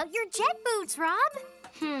 What about your jet boots, Rob?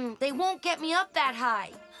 They won't get me up that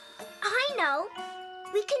high. I know.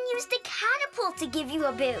 We can use the catapult to give you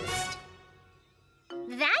a boost.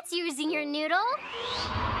 That's using your noodle.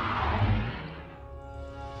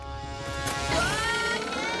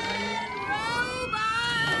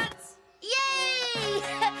 Robots! Yay!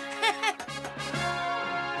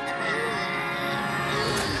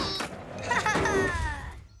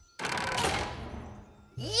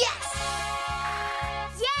 Yes!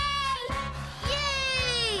 Yay!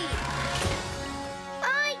 Yay!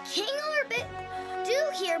 I, King Orbit, do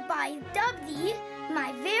hereby dub thee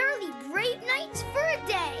my verily brave knights for a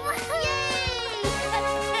day.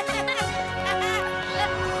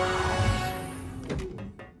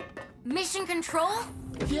 Mission control?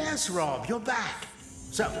 Yes, Rob, you're back.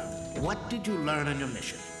 So, what did you learn on your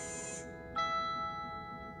mission?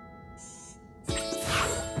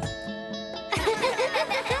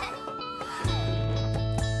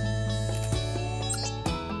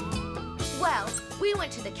 Well, we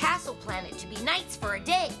went to the castle planet to be knights for a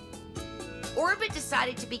day. Orbit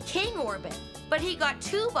decided to be King Orbit, but he got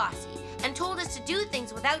too bossy and told us to do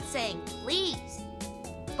things without saying please.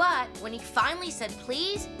 But when he finally said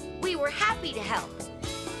please, we were happy to help.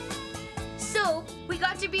 So we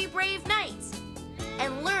got to be brave knights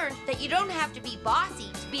and learned that you don't have to be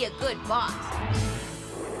bossy to be a good boss.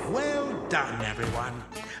 Well done, everyone.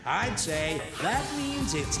 I'd say that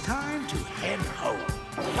means it's time to head home.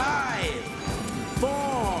 5,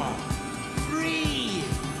 4, 3,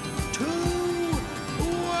 2, 1.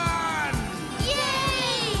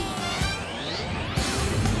 Yay!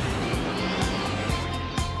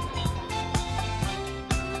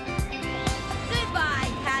 Goodbye,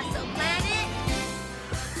 Castle Planet.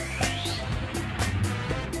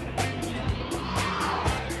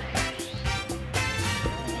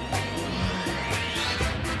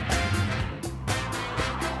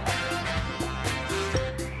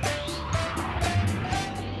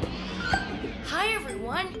 Hi,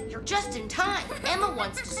 everyone. You're just in time. Emma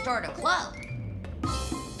wants to start a club.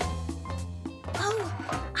 Oh,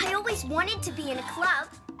 I always wanted to be in a club.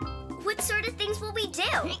 What sort of things will we do?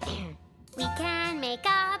 We can make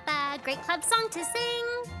up a great club song to sing.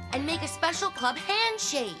 And make a special club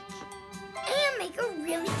handshake. And make a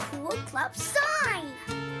really cool club sign.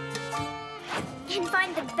 And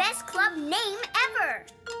find the best club name ever.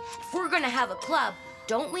 If we're gonna have a club,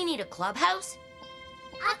 don't we need a clubhouse?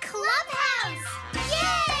 A clubhouse!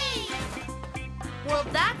 Yay! Well,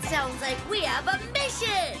 that sounds like we have a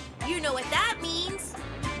mission! You know what that means.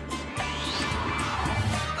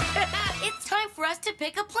 It's time for us to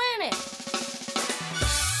pick a planet.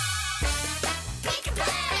 Pick a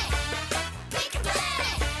planet! Pick a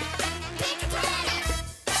planet! Pick a planet!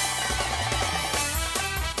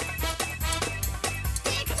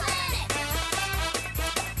 Pick a planet!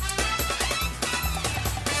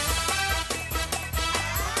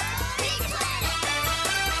 Pick a planet!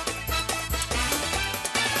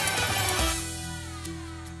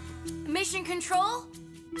 Mission control?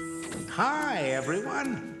 Hi,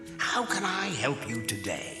 everyone. How can I help you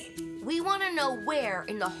today? We want to know where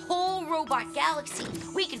in the whole robot galaxy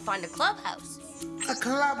we can find a clubhouse. A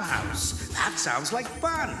clubhouse. That sounds like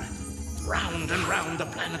fun. Round and round the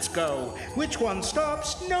planets go. Which one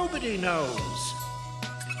stops, nobody knows.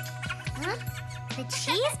 Huh? The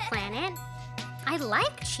cheese planet? I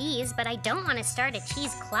like cheese, but I don't want to start a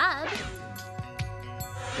cheese club.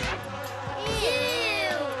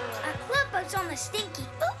 Ew! A clubhouse on the stinky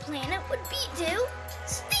food planet would be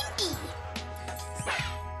stinky.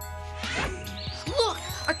 Look,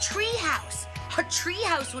 a tree house. A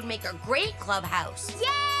treehouse would make a great clubhouse. Yay!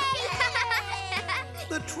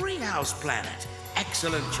 The Treehouse Planet.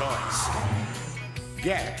 Excellent choice.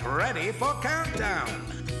 Get ready for countdown.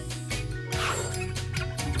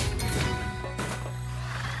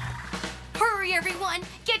 Hurry, everyone!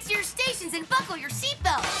 Get to your stations and buckle your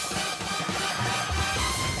seatbelts.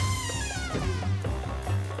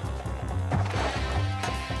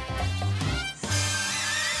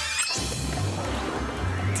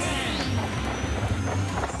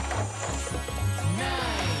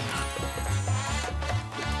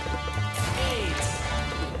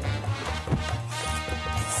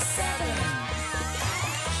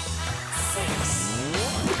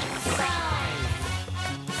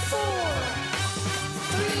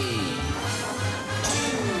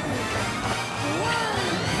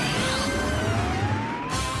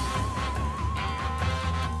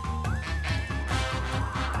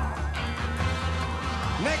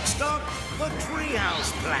 Next up, the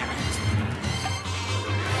Treehouse Planet.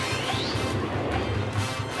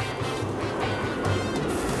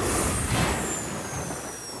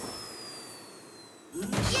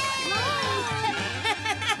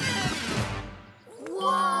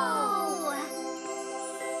 Whoa!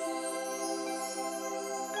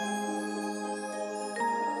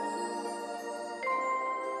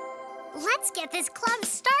 Let's get this club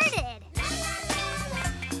started.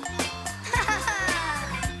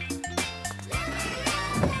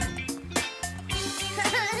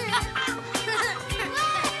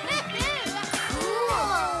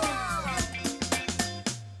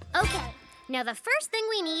 Okay, now the first thing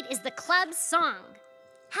we need is the club song.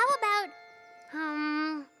 How about,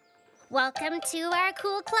 welcome to our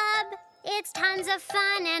cool club. It's tons of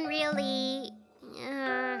fun and really,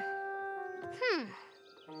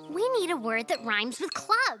 we need a word that rhymes with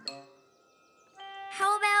club.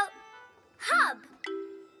 How about hub?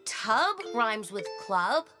 Tub rhymes with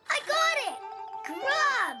club. I got it!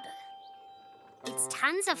 Grub! It's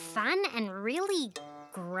tons of fun and really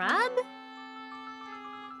grub?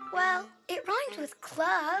 Well, it rhymes with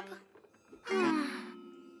club.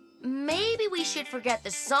 Maybe we should forget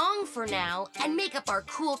the song for now and make up our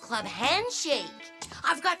cool club handshake.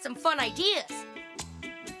 I've got some fun ideas.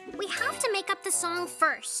 We have to make up the song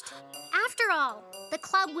first. After all, the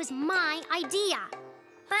club was my idea.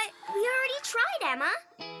 But we already tried, Emma.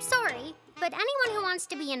 Sorry, but anyone who wants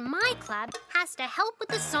to be in my club has to help with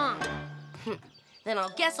the song. Then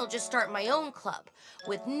I'll guess I'll just start my own club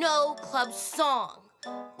with no club song.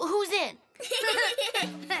 Well, who's in?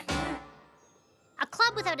 A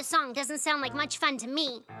club without a song doesn't sound like much fun to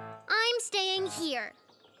me. I'm staying here.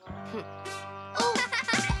 Oh,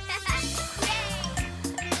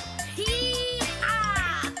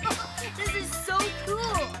 Hee-haw! This is so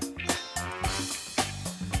cool.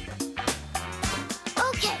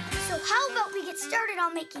 Okay, so how about we get started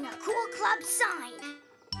on making a cool club sign?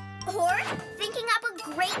 Or thinking up a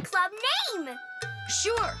great club name.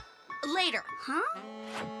 sure. Later. Huh?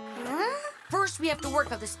 First, we have to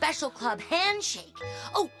work out the special club handshake.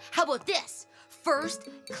 Oh, how about this? First,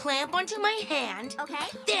 clamp onto my hand. Okay.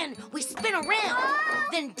 Then we spin around.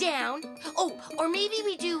 Then down. Oh, or maybe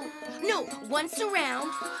we do, no, once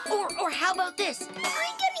around. Or how about this?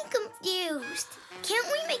 I'm getting confused. Can't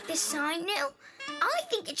we make this sign now? I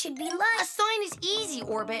think it should be A like... sign is easy,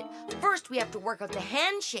 Orbit. First, we have to work out the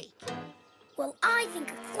handshake. Well, I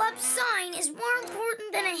think a club sign is more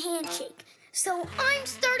important than a handshake. So I'm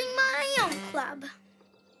starting my own club.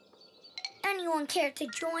 Anyone care to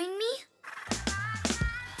join me?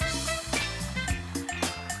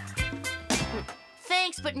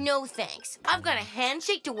 Thanks, but no thanks. I've got a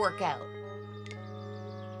handshake to work out.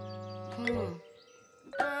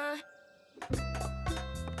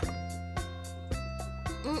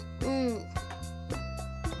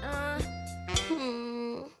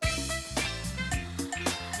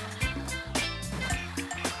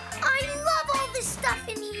 I love all this stuff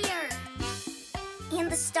in here. And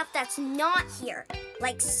the stuff that's not here,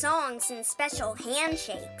 like songs and special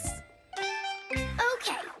handshakes.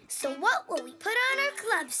 Okay, so what will we put on our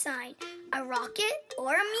club sign? A rocket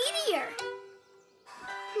or a meteor?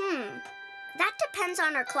 That depends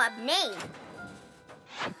on our club name.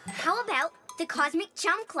 How about the Cosmic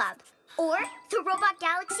Chum Club or the Robot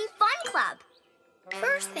Galaxy Fun Club?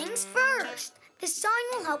 First things first. The sign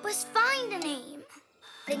will help us find a name.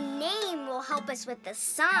 The name will help us with the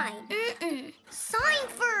sign. Sign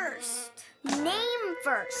first. Name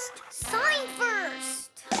first. Sign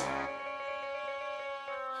first.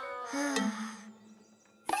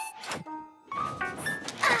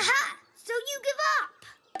 Aha! So you give up?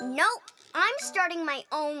 Nope, I'm starting my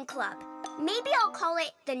own club. Maybe I'll call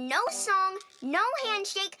it the No Song, No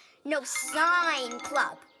Handshake, no sign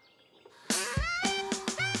club.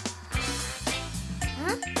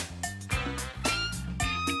 Huh?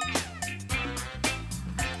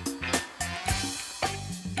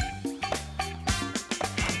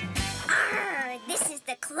 This is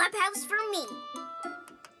the clubhouse for me.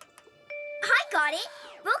 I got it.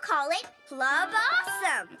 We'll call it Club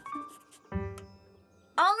Awesome.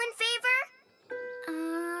 All in favor?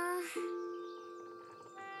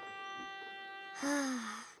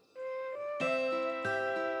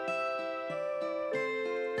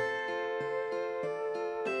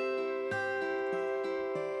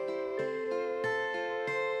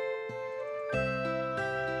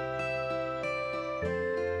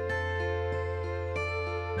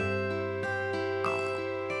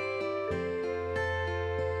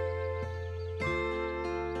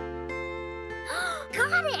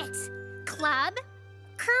 Got it! Club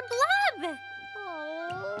Kerblub!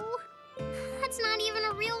 Oh, that's not even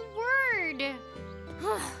a real word.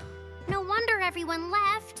 No wonder everyone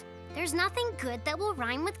left. There's nothing good that will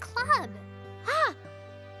rhyme with club. Ah!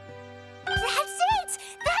 That's it!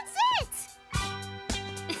 That's it!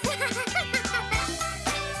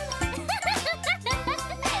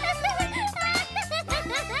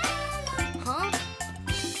 Huh?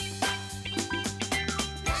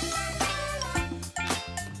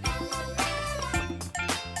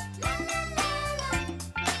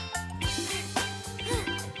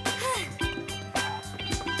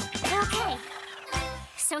 Okay,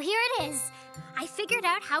 so here it is. I figured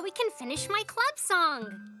out how we can finish my club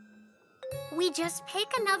song. We just pick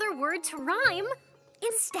another word to rhyme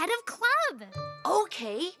instead of club.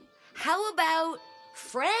 Okay. How about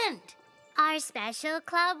friend? Our special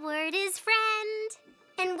club word is friend.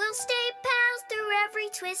 And we'll stay pals through every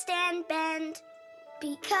twist and bend.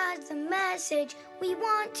 Because the message we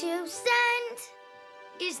want to send.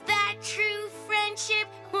 Is that true? Friendship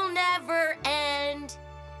will never end.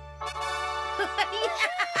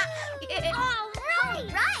 Yeah. All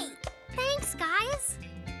right! Thanks, guys.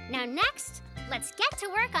 Now next, let's get to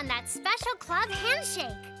work on that special club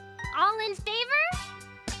handshake. All in favor?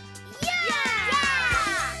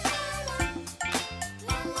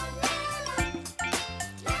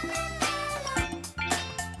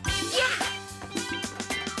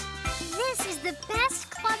 This is the best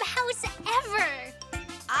clubhouse ever!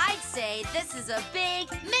 I'd say this is a big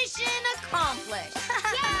mission accomplished.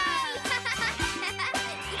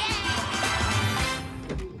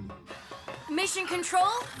 Mission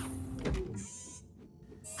control?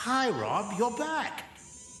 Hi, Rob, you're back.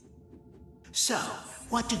 So,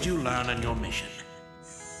 what did you learn on your mission?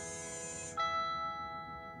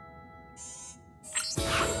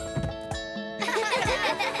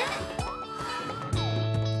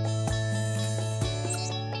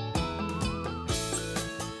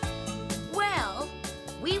 Well,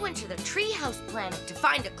 we went to the Treehouse planet to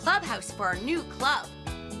find a clubhouse for our new club.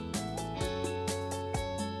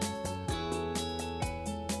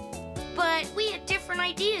 But we had different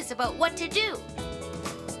ideas about what to do.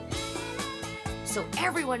 So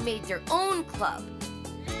everyone made their own club.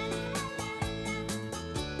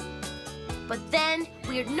 But then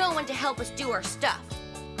we had no one to help us do our stuff.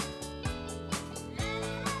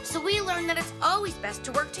 So we learned that it's always best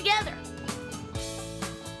to work together.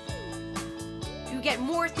 You get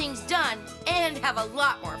more things done and have a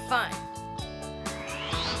lot more fun.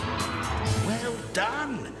 Well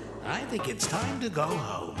done. I think it's time to go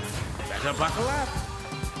home. Better buckle up.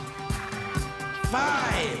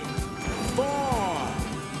 5, 4,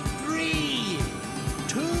 3,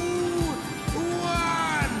 2, 1.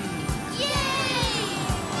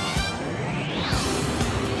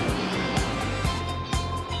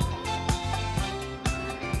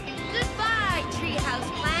 Goodbye, Treehouse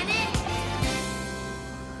Planet.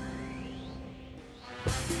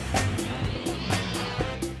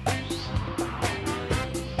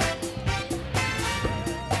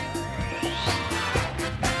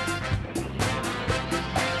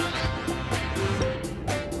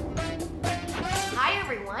 Hi,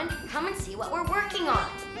 everyone. Come and see what we're working on.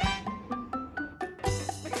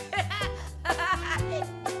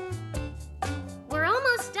 We're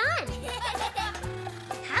almost done.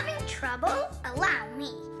 Having trouble? Allow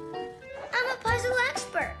me. I'm a puzzle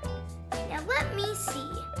expert. Now let me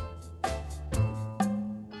see.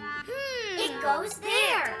 It goes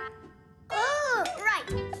there. Oh, right.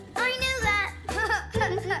 I knew that.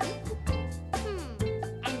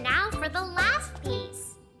 And now for the last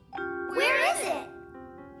piece. Where is it?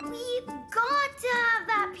 We've got to have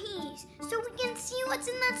that piece so we can see what's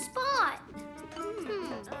in that spot.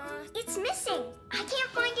 It's missing. I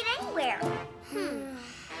can't find it anywhere.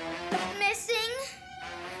 Missing?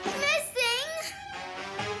 Missing?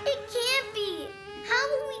 It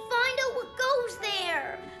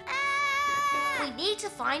need to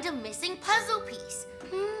find a missing puzzle piece.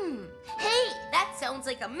 Hey, that sounds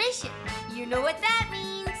like a mission. You know what that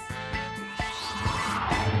means.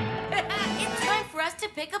 It's time for us to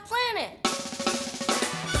pick a planet.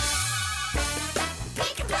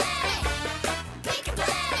 Pick a planet! Pick a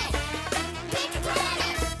planet! Pick a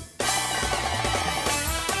planet!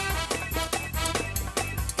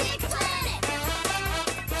 Pick a planet!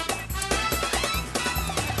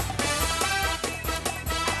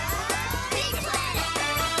 Pick a planet!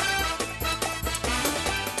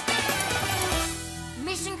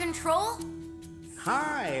 Mission control?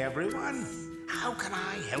 Hi, everyone. How can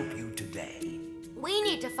I help you today? We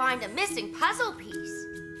need to find a missing puzzle piece.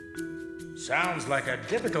 Sounds like a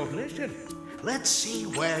difficult mission. Let's see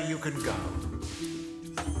where you can go.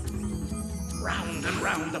 Round and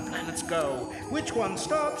round the planets go. Which one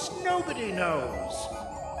stops, nobody knows.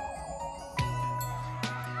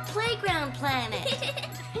 Playground planet.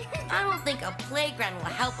 I don't think a playground will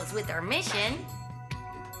help us with our mission.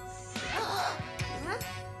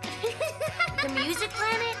 The music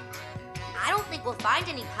planet? I don't think we'll find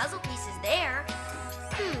any puzzle pieces there.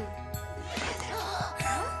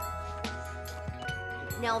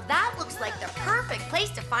 Now that looks like the perfect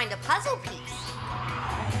place to find a puzzle piece.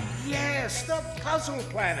 Yes, the puzzle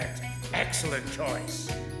planet. Excellent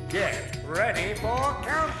choice. Get ready for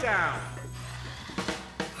countdown.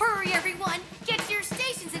 Hurry, everyone! Get to your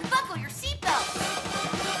stations and buckle your seatbelts.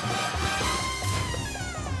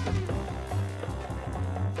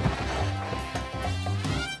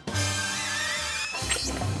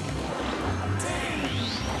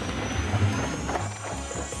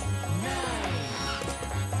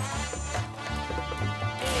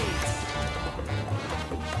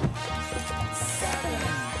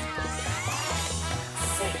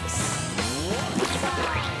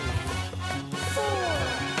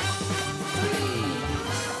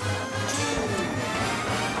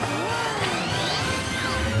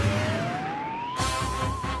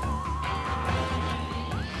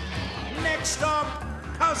 Next stop,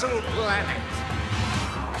 Puzzle Planet.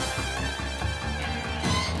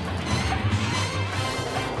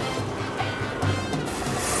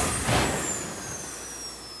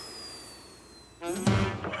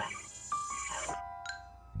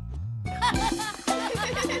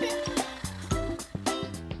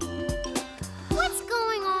 What's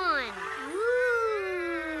going on?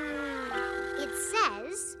 It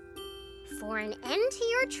says, for an end to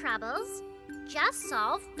your troubles, just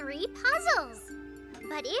solve 3 puzzles.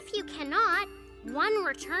 But if you cannot, one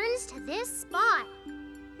returns to this spot.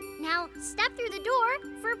 Now step through the door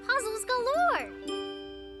for puzzles galore.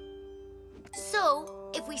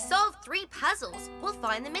 So, if we solve 3 puzzles, we'll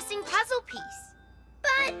find the missing puzzle piece.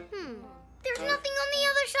 But there's nothing on the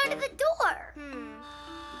other side of the door.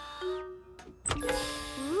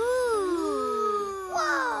 Ooh.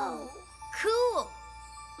 Whoa! Cool.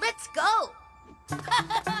 Let's go.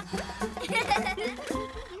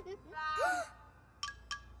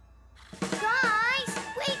 Guys,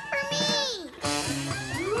 wait for me!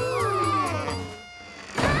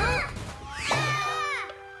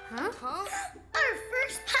 Huh? Our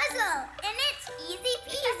first puzzle, and it's easy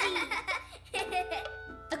peasy.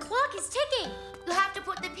 The clock is ticking. You have to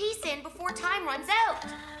put the piece in before time runs out.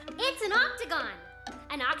 It's an octagon.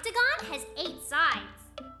 An octagon has 8 sides.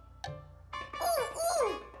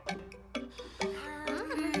 Ooh!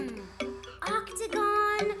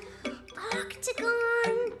 Octagon,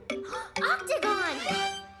 octagon, octagon.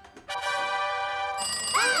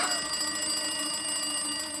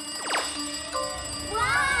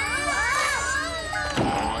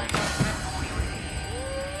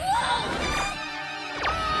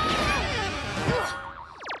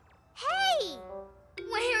 Hey!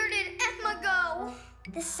 Where did Emma go?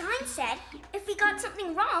 The sign said if we got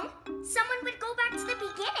something wrong, someone would go back to the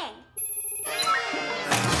beginning.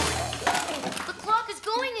 The clock is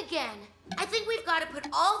going again. I think we've got to put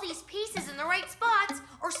all these pieces in the right spots,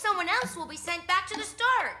 or someone else will be sent back to the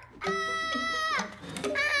start.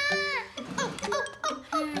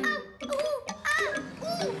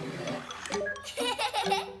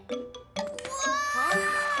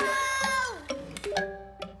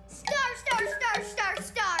 Star, star, star, star,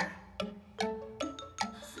 star.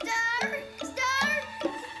 Star, star,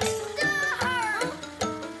 star.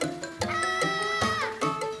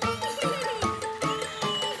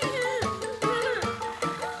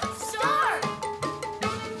 Star!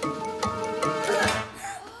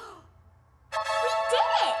 We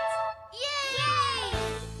did it! Yay!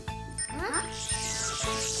 Huh?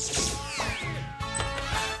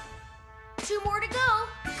 2 more to go.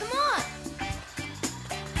 Come on.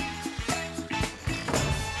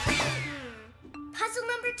 Puzzle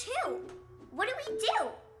number 2. what do we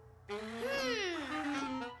do?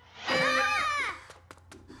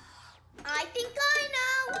 I think I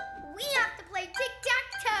know. We have to play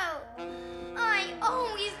tic-tac-toe. I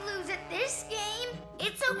always lose at this game.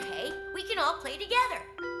 It's okay. We can all play together.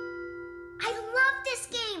 I love this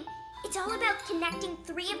game. It's all about connecting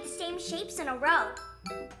 3 of the same shapes in a row.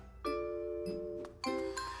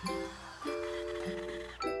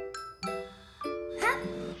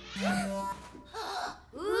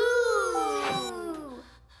 Ooh!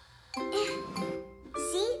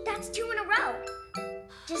 See, that's 2 in a row.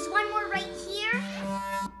 Just one more right here.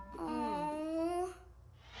 Oh.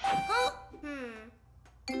 Huh?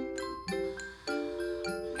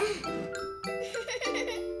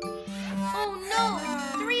 Oh no!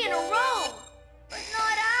 3 in a row! But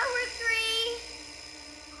not our 3.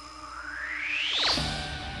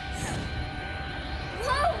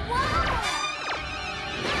 Whoa!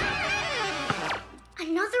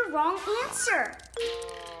 Another wrong answer.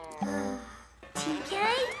 TK?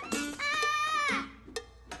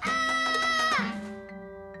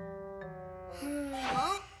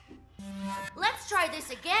 Huh? Let's try this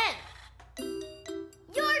again.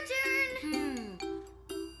 Your turn.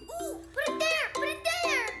 Ooh, put it there. Put it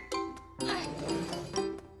there.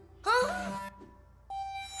 Huh?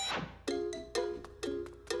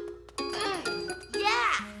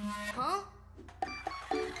 Yeah! Huh?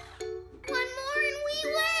 One more and we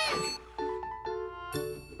win.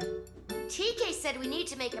 TK said we need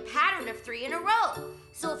to make a pattern of 3 in a row.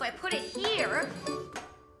 So if I put it here,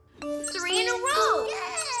 3 in a row. Yay!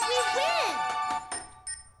 We win!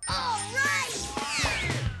 All right.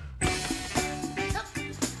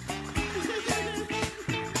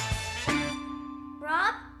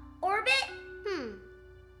 Rob? Orbit?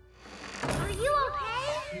 Are you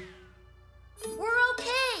okay? We're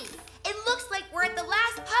okay. It looks like we're at the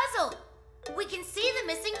last puzzle. We can see the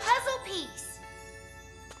missing puzzle piece.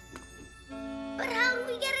 But how do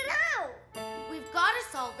we get it out? We've got to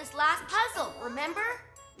solve this last puzzle, remember?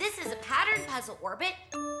 This is a pattern puzzle, Orbit.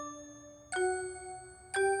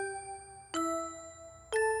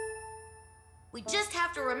 We just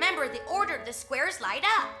have to remember the order the squares light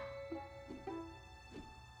up.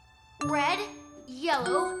 Red,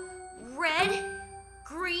 yellow, red,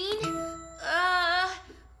 green,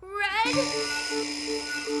 red.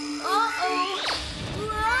 Uh-oh.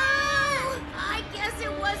 Whoa! I guess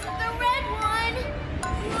it wasn't the red one.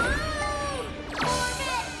 Whoa!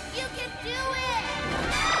 Orbit, you can do it!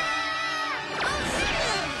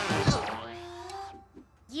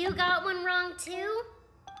 You got one wrong too?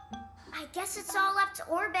 I guess it's all up to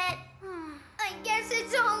Orbit. I guess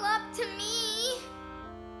it's all up to me.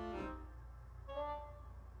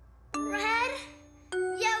 Red,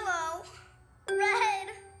 yellow, red,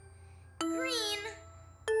 green,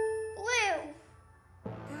 blue.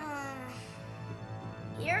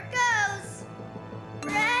 Here goes.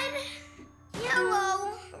 Red,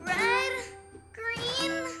 yellow, red,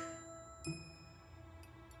 green.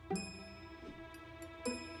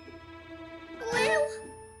 Blue.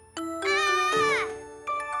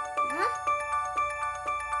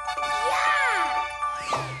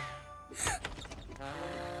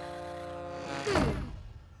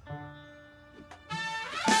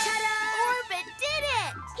 Orbit did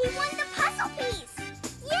it! He won the puzzle piece!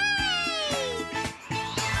 Yay!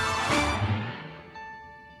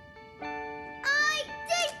 I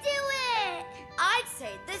did do it! I'd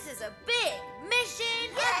say this is a big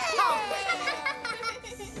mission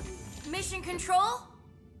accomplished. Mission Control?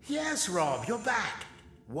 Yes, Rob, you're back.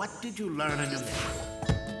 What did you learn in your mission?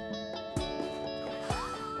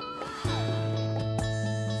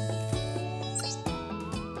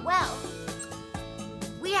 Well,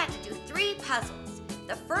 we had to do 3 puzzles.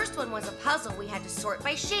 The first one was a puzzle we had to sort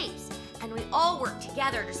by shapes, and we all worked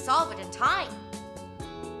together to solve it in time.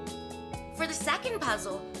 For the second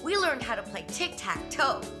puzzle, we learned how to play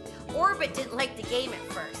tic-tac-toe. Orbit didn't like the game at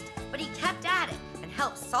first, but he kept at it and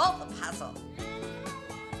helped solve the puzzle.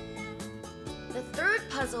 The third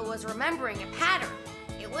puzzle was remembering a pattern.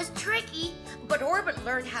 It was tricky, but Orbit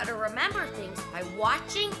learned how to remember things by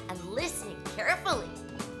watching and listening carefully.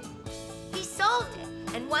 He solved it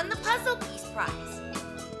and won the puzzle piece prize.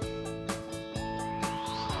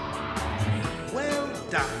 Well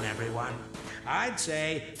done, everyone. I'd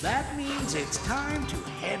say that means it's time to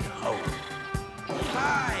head home.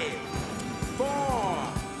 5,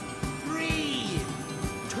 4, 3,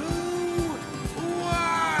 2, 1.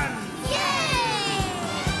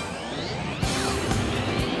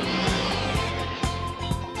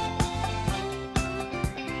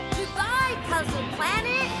 Goodbye, Puzzle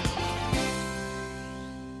Planet!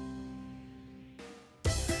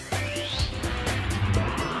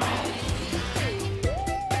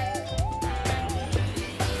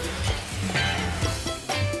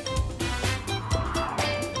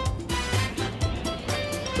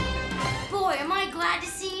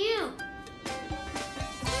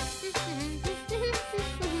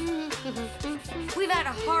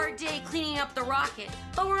 hard day cleaning up the rocket,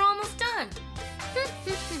 but we're almost done.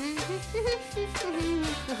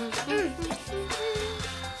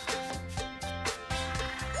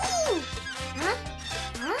 Ooh! Huh?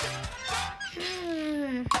 Huh?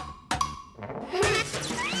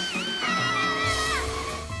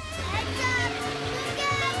 Heads up! Look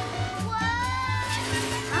out! Whoa!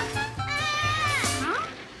 Huh? Huh?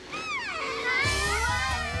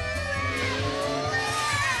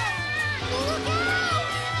 Look out!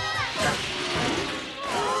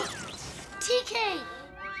 TK!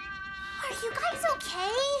 Are you guys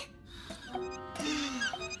okay?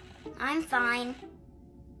 I'm fine.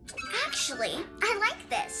 Actually, I like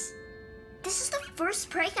this. This is the first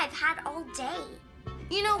break I've had all day.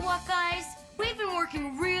 You know what, guys? We've been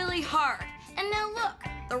working really hard. And now look,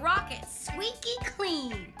 the rocket's squeaky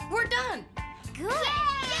clean. We're done. Good.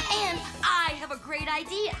 And I have a great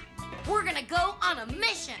idea. We're gonna go on a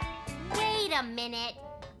mission. Wait a minute.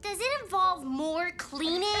 Does it involve more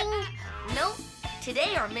cleaning? Nope.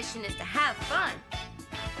 Today our mission is to have fun.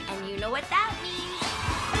 And you know what that means.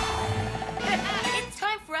 It's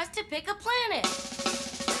time for us to pick a planet.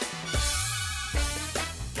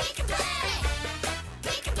 Pick a planet!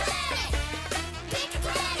 Pick a planet! Pick a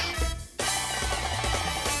planet!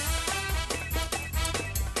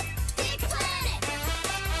 Pick a planet!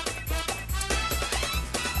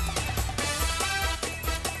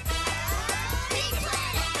 Pick a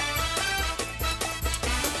planet!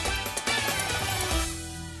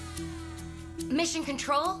 Mission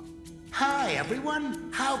Control, Hi,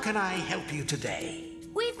 everyone. How can I help you today?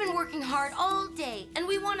 we've been working hard all day, and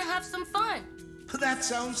we want to have some fun. That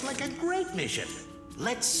sounds like a great mission.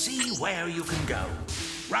 Let's see where you can go.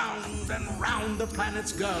 Round and round the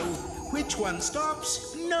planets go. Which one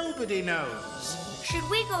stops, nobody knows. Should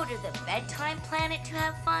we go to the bedtime planet to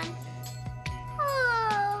have fun?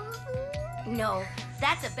 No,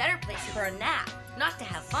 that's a better place for a nap, not to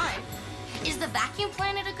have fun. Is the vacuum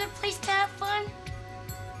planet a good place to have fun?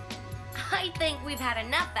 I think we've had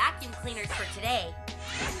enough vacuum cleaners for today.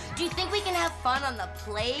 Do you think we can have fun on the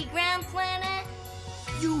playground planet?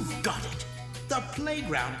 You've got it. The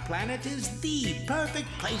playground planet is the perfect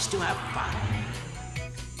place to have fun.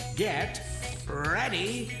 Get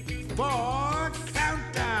ready for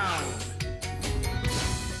countdown.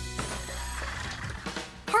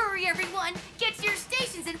 Hurry, everyone! Get to your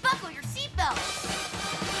stations and buckle your seatbelts!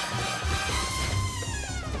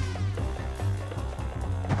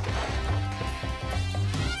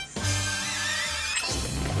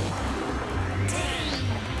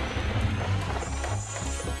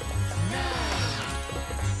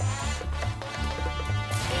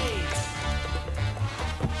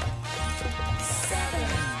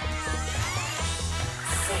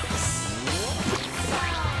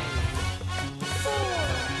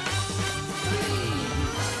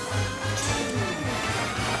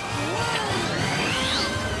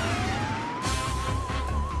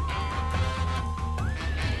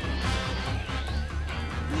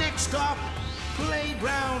 Next stop,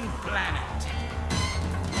 Playground Planet.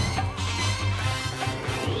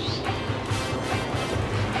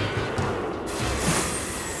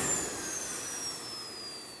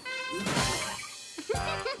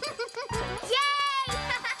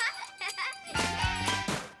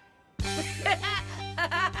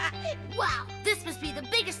 Wow, this must be the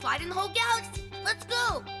biggest slide in the whole galaxy. Let's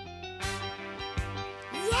go!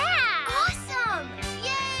 Yeah! Awesome!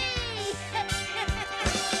 Yay!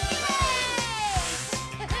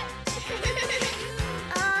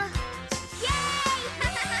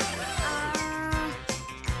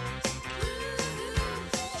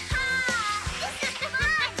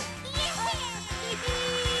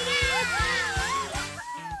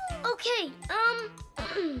 Okay,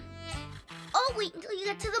 I'll wait until you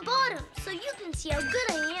get to the bottom so you can see how good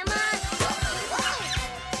I am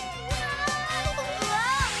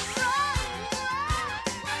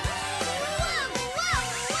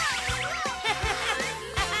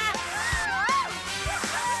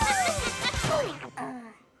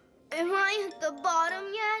Am I at the bottom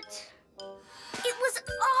yet? It was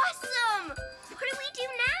awesome! What do we do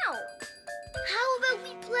now? How about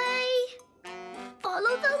we play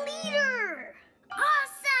Follow the Leader?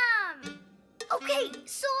 Awesome! Okay,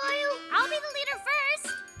 so I'll be the leader first.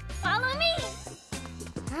 Follow me.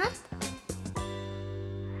 Huh?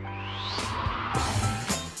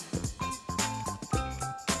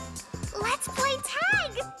 Let's play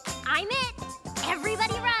tag. I'm it.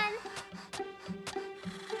 Everybody run.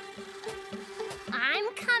 I'm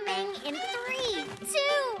coming in 3, 2,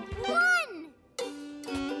 1.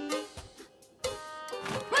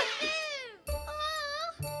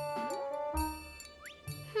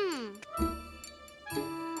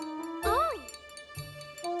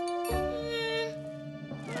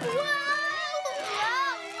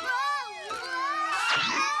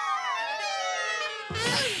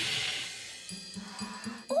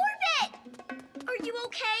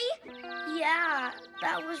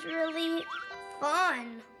 that was really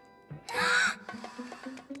fun.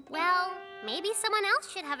 Well, maybe someone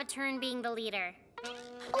else should have a turn being the leader.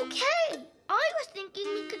 Okay, I was thinking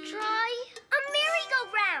we could try A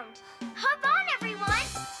merry-go-round. Hop on, everyone.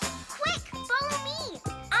 Quick, follow me.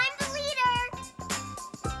 I'm the leader.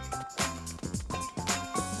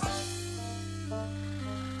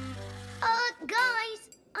 Guys,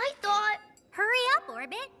 I thought, Hurry up,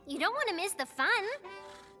 Orbit. You don't want to miss the fun.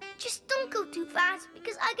 just don't go too fast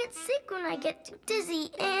because I get sick when I get too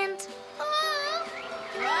dizzy and...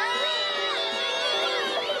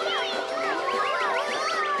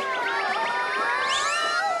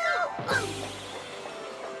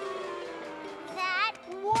 That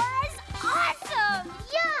was awesome.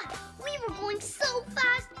 Yeah, we were going so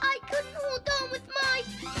fast I couldn't hold on with my...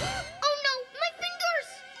 Oh no, my fingers!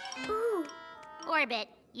 Ooh. Orbit,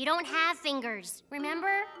 you don't have fingers,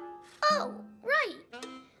 remember? Oh, right.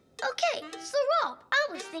 Okay, so Rob,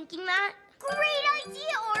 I was thinking that... Great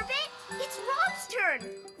idea, Orbit. It's Rob's turn.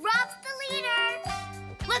 Rob's the leader.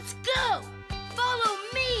 Let's go! Follow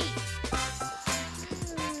me!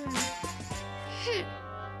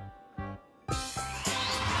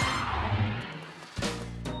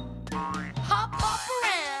 Hop, hop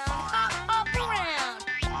around, hop, hop around.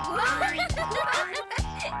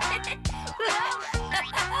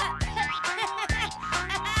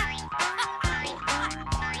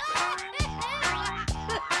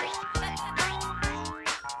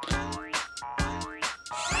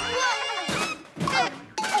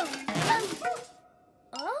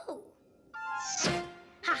 Oh.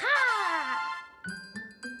 Ha-ha!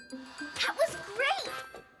 That was great.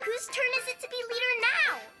 Whose turn is it to be leader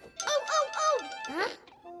now? Oh! Huh?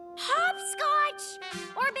 Hopscotch!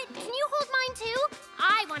 Orbit, can you hold mine too?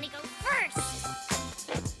 I want to go first.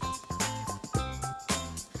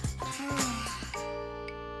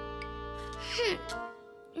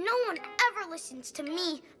 No one ever listens to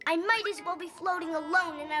me. I might as well be floating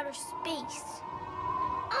alone in outer space.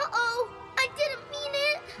 Uh-oh! I didn't mean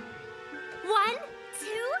it! 1, 2,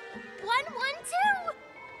 1, 1, 2.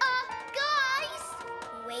 Guys!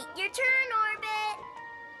 Wait your turn, Orbit.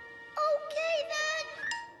 Okay, then.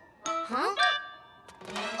 Huh?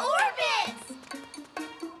 Orbit!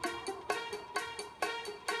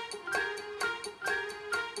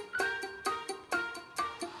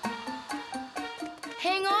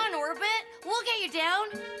 Hang on, Orbit. We'll get you down.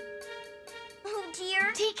 Oh,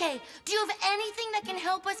 dear. TK, do you have anything that can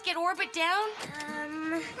help us get Orbit down?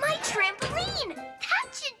 My trampoline.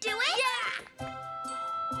 That should do it. Yeah!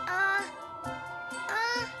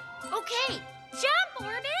 Okay. Jump,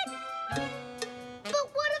 Orbit! But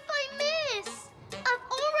what if I miss? I've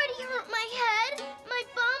already hurt my head, my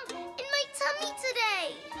bum, and my tummy today.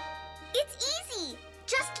 It's easy.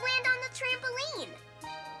 Just land on the trampoline.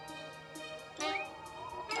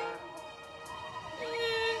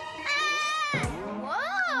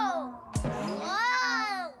 Whoa!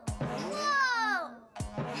 Whoa! Whoa!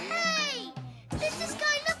 Hey! This is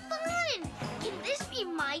kind of fun! Can this be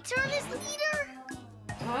my turn as leader?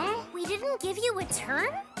 Huh? We didn't give you a turn?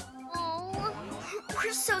 Oh.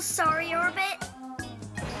 We're so sorry, Orbit.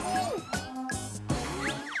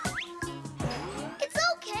 It's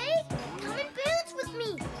okay! Come and bounce with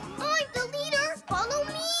me! I'm the leader! Follow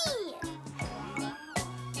me!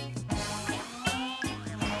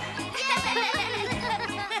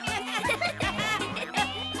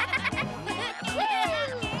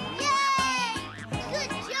 Yay!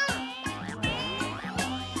 Good jump!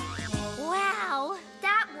 Wow.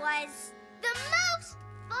 That was The most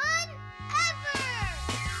fun ever!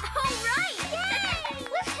 all right.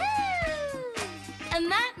 Woohoo! And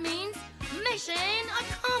that means mission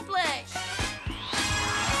accomplished!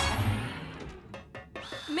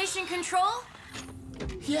 Mission control?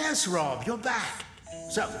 Yes, Rob, you're back.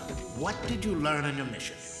 So, what did you learn on your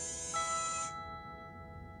mission?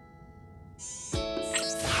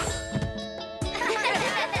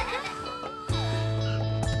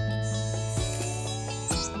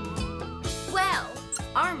 Well,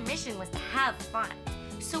 our mission was to have fun.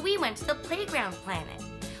 So we went to the playground planet.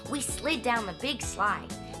 We slid down the big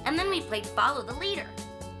slide, and then we played follow the leader.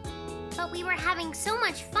 But we were having so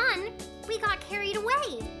much fun, we got carried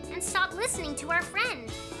away and stopped listening to our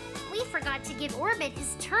friend. We forgot to give Orbit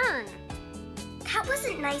his turn. That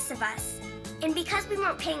wasn't nice of us. And because we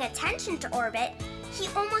weren't paying attention to Orbit, he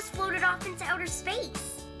almost floated off into outer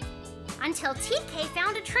space. Until TK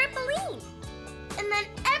found a trampoline. And then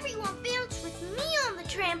everyone bounced with me on the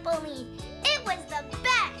trampoline. It was the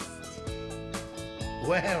best!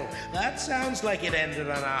 Well, that sounds like it ended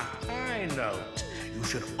on a high note. You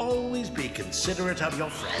should always be considerate of your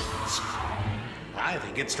friends. I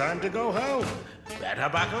think it's time to go home. Better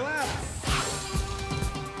buckle up.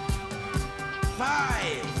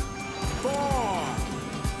 5, 4,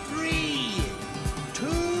 3, 2,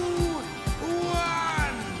 1.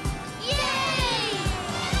 Yay!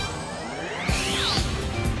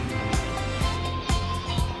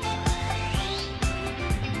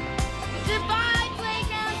 Goodbye,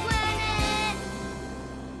 Playground Planet!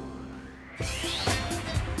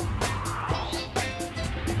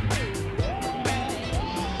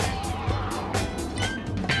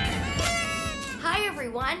 Hi,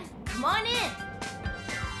 everyone. Come on in.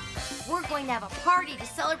 We're going to have a party to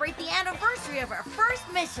celebrate the anniversary of our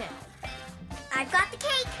first mission. I've got the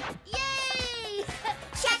cake. Yay!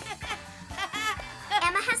 Check.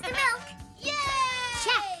 Emma has the milk. Yay!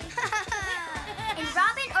 Check. And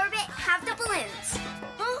Rob and Orbit have the balloons.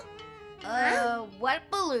 What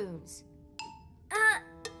balloons?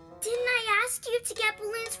 Didn't I ask you to get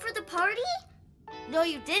balloons for the party? No,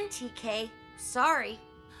 you didn't, TK. Sorry.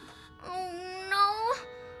 Oh, no.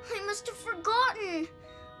 I must have forgotten.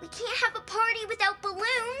 We can't have a party without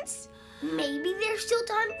balloons. Maybe there's still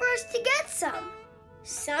time for us to get some.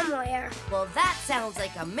 Somewhere. Well, that sounds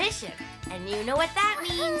like a mission. And you know what that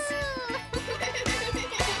means.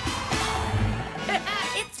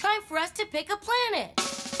 It's time for us to pick a planet.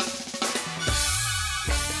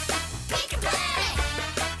 Pick a planet!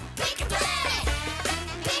 Pick a planet!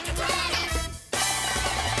 Pick a planet!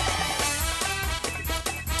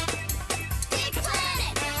 Pick a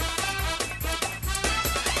planet!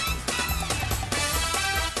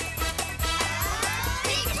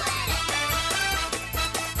 Pick a planet!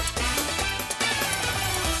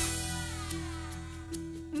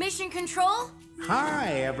 Mission Control?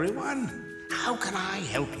 Hi, everyone. How can I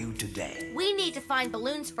help you today? We need to find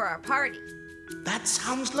balloons for our party. That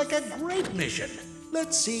sounds like a great mission.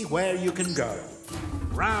 Let's see where you can go.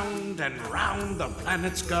 Round and round the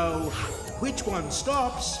planets go. Which one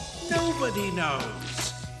stops, nobody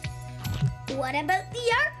knows. What about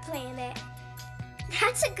the art planet?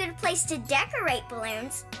 That's a good place to decorate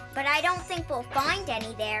balloons, but I don't think we'll find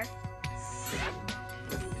any there.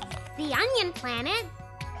 The onion planet?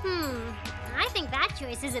 I think that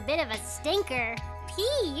choice is a bit of a stinker.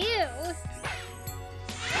 P.U.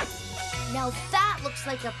 Now that looks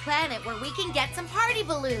like a planet where we can get some party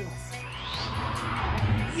balloons.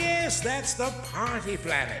 Yes, that's the party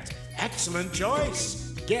planet. Excellent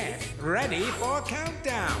choice. Get ready for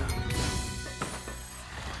countdown.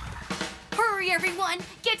 Hurry, everyone!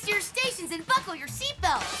 Get to your stations and buckle your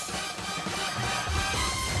seatbelts.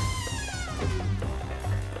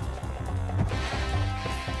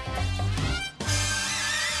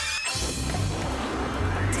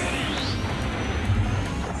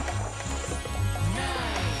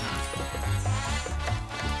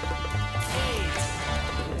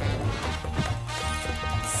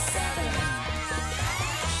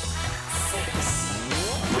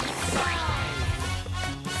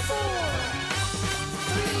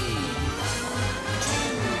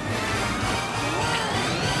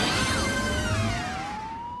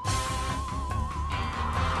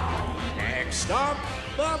 Stop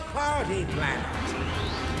the party planet.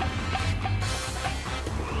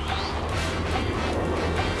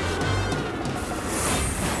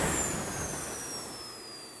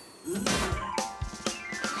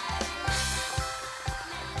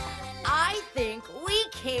 I think we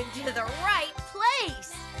came to the right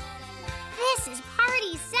place. This is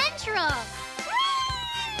Party Central.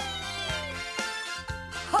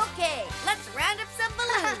 Okay, let's round up some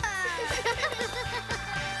balloons.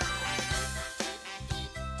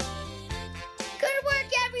 Good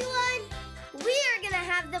work, everyone! We are gonna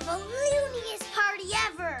have the ballooniest party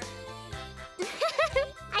ever!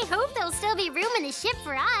 I hope there'll still be room in the ship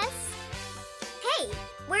for us. Hey,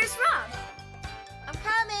 where's Rob? I'm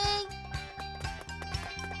coming.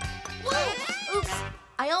 Whoa! Oops,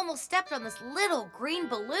 I almost stepped on this little green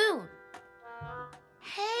balloon.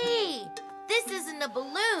 Hey, this isn't a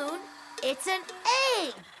balloon, it's an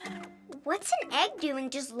egg. What's an egg doing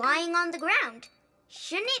just lying on the ground?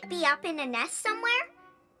 Shouldn't it be up in a nest somewhere?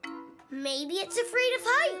 Maybe it's afraid of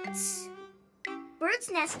heights. Birds'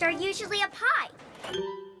 nests are usually up high.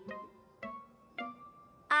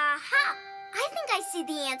 Aha! I think I see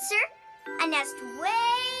the answer. A nest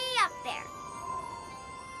way up there.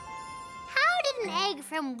 How did an egg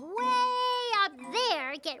from way up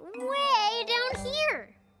there get way down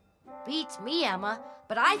here? Beats me, Emma,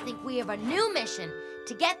 but I think we have a new mission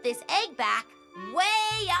to get this egg back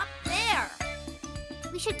way up there.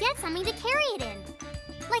 We should get something to carry it in,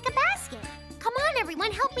 like a basket. Come on,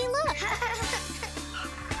 everyone, help me look.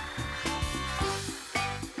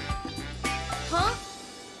 Huh?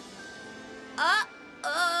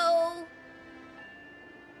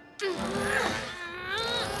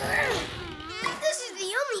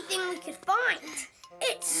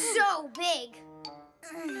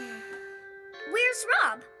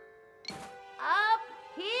 Rob? Up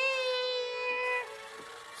here!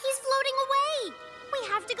 He's floating away. We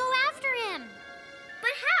have to go after him.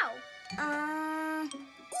 But how?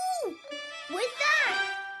 Ooh! With that!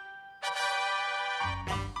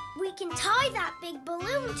 We can tie that big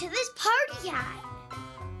balloon to this party hat.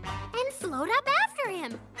 And float up after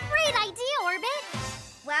him. Great idea, Orbit.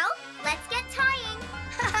 Well, let's get tying.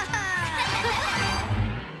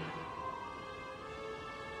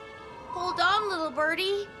 Hold on, little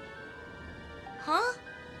birdie. Huh?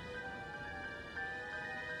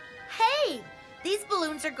 Hey! These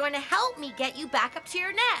balloons are going to help me get you back up to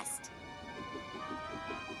your nest.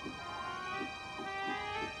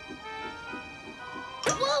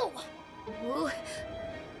 Whoa! Ooh.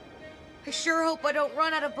 I sure hope I don't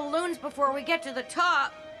run out of balloons before we get to the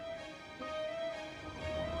top.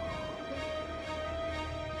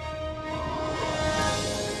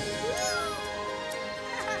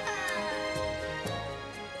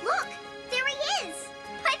 Look, there he is,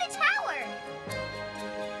 by the tower.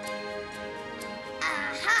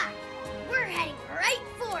 Aha! We're heading right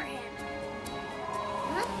for him.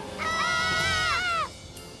 Huh? Ah!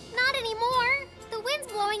 Not anymore. The wind's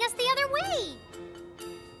blowing us the other way.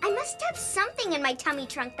 I must have something in my tummy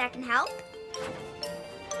trunk that can help.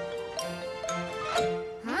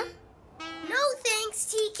 Huh? No thanks,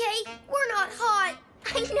 TK. We're not hot.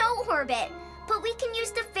 I know, Orbit, but we can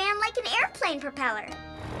use the fan like an airplane propeller.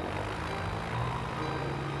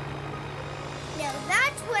 Now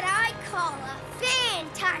that's what I call a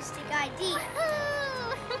fantastic idea.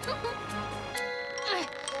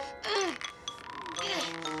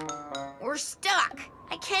 We're stuck.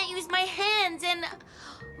 I can't use my hands and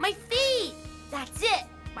my feet. That's it.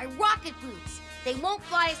 My rocket boots. They won't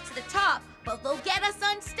fly us to the top, but they'll get us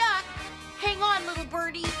unstuck. Hang on, little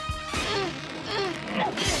birdie.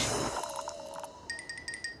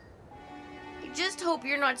 I just hope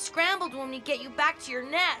you're not scrambled when we get you back to your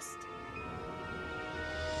nest.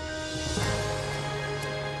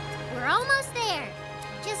 We're almost there.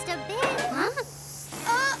 Just a bit. Huh?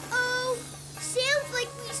 Uh-oh! Sounds like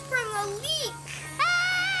we sprung a leak.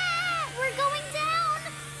 Ah! We're going down.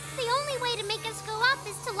 The only way to make us go up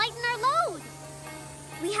is to lighten our load.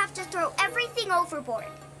 We have to throw everything overboard.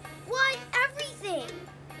 What? Everything?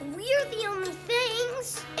 We're the only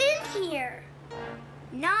things in here.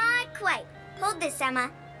 Not quite. Hold this,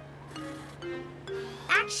 Emma.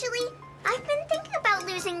 Actually, I've been thinking about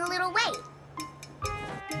losing a little weight.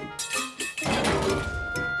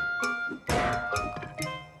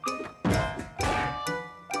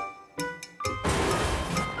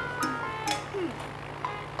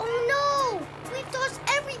 Oh no! We've lost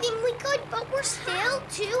everything we could, but we're still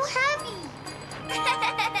too heavy.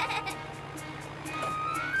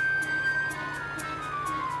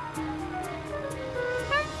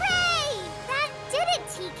 Hooray! That did it,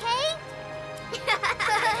 TK.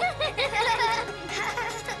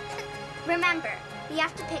 Remember, we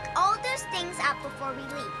have to pick all those things up before we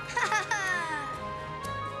leave.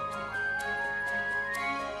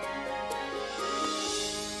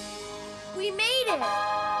 We made it.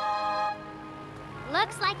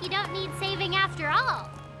 Looks like you don't need saving after all.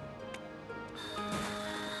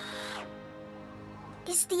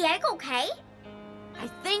 Is the egg okay? I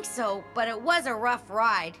think so, but it was a rough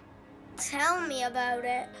ride. Tell me about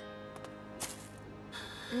it.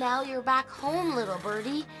 Now you're back home, little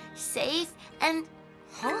birdie. Safe and...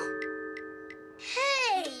 Huh?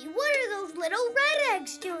 Hey, what are those little red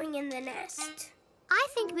eggs doing in the nest? I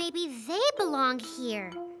think maybe they belong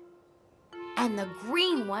here. And the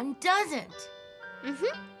green one doesn't.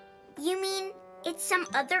 Mm-hmm. You mean it's some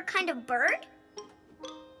other kind of bird?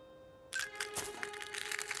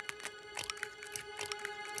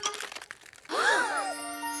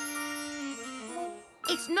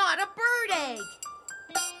 It's not a bird egg.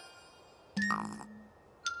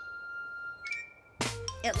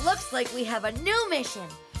 It looks like we have a new mission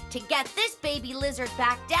to get this baby lizard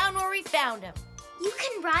back down where we found him. You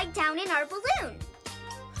can ride down in our balloon.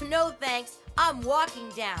 No thanks, I'm walking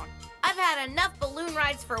down. I've had enough balloon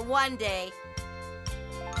rides for one day.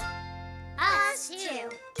 Us too.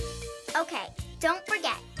 Okay, don't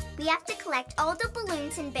forget, we have to collect all the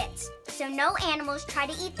balloons and bits so no animals try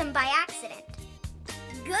to eat them by accident.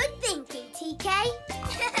 Good thinking, TK.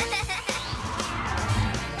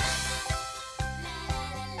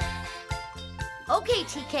 Okay,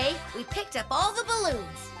 TK, we picked up all the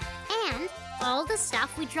balloons. And all the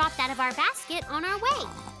stuff we dropped out of our basket on our way.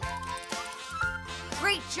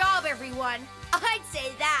 Great job, everyone. I'd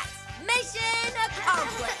say that's mission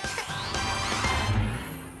accomplished.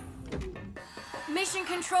 Mission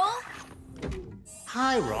Control?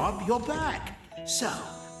 Hi, Rob, you're back. So,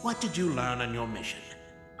 what did you learn on your mission?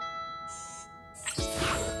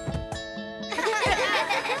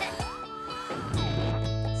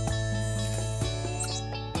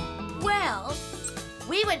 Well,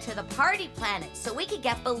 we went to the party planet so we could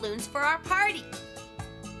get balloons for our party.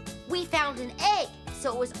 We found an egg,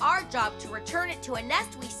 so it was our job to return it to a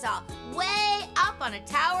nest we saw way up on a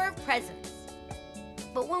tower of presents.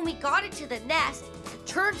 But when we got it to the nest, it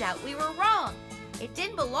turned out we were wrong. It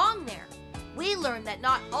didn't belong there. We learned that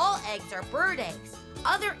not all eggs are bird eggs.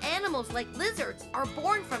 Other animals like lizards are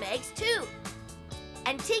born from eggs too.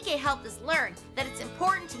 And TK helped us learn that it's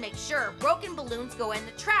important to make sure broken balloons go in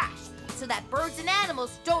the trash so that birds and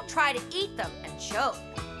animals don't try to eat them and choke.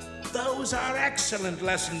 Those are excellent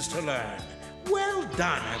lessons to learn. Well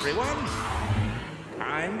done, everyone.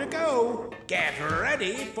 Time to go. Get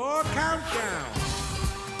ready for countdown.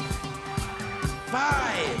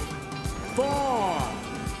 5, 4,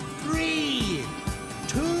 3,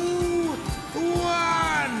 2, 1.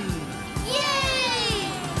 Yay!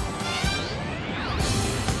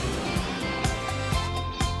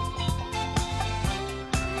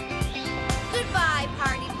 Goodbye,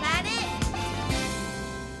 Party Planet.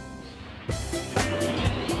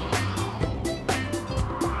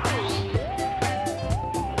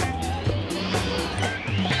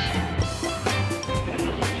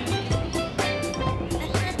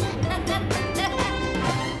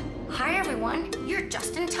 Hi, everyone. You're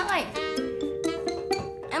just in time.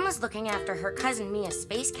 Emma's looking after her cousin Mia's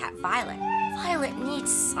space cat, Violet. Violet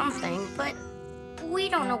needs something, but we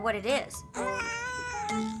don't know what it is.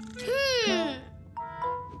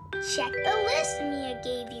 Check the list Mia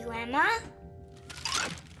gave you, Emma.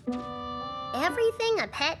 Everything a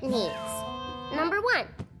pet needs. Number 1,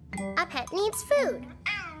 a pet needs food.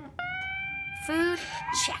 Food,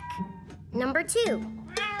 check. Number 2,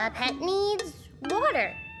 a pet needs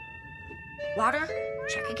water. Water,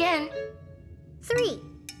 check again. 3,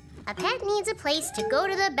 a pet needs a place to go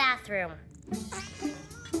to the bathroom.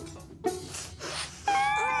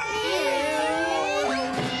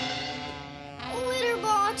 Litter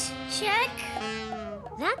box, check.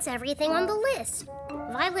 That's everything on the list.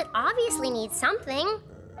 Violet obviously needs something.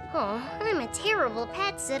 Oh, I'm a terrible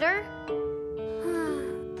pet sitter.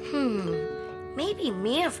 Maybe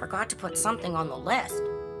Mia forgot to put something on the list.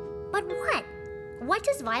 But what? What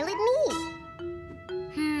does Violet need?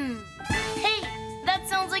 Hey, that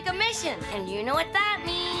sounds like a mission, and you know what that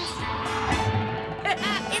means.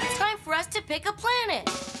 It's time for us to pick a planet.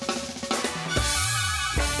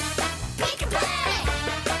 Pick a planet!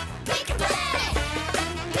 Pick a planet!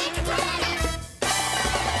 Pick a planet!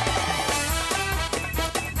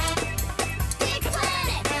 Pick a planet! Pick a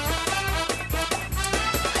planet!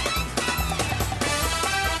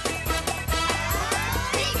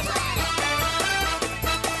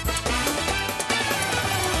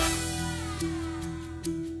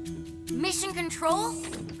 Mission Control?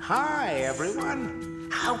 Hi, everyone.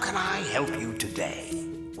 How can I help you today?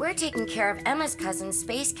 We're taking care of Emma's cousin,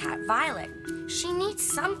 space cat, Violet. She needs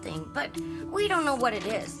something, but we don't know what it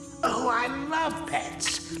is. Oh, I love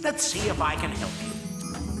pets. Let's see if I can help you.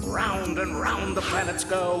 Round and round the planets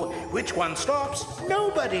go. Which one stops?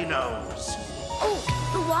 Nobody knows. Oh,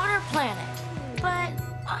 the water planet. But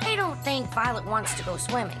I don't think Violet wants to go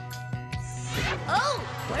swimming. Oh,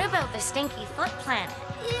 what about the stinky foot planet?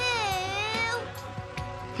 Ew.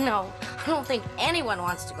 No, I don't think anyone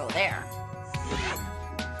wants to go there.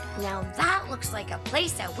 Now that looks like a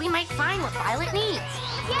place that we might find what Violet needs.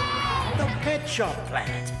 The Pet Shop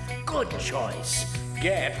Planet. Good choice.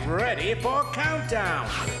 Get ready for countdown.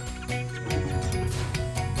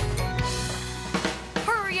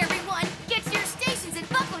 Hurry, everyone! Get to your stations and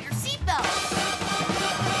buckle your seatbelts!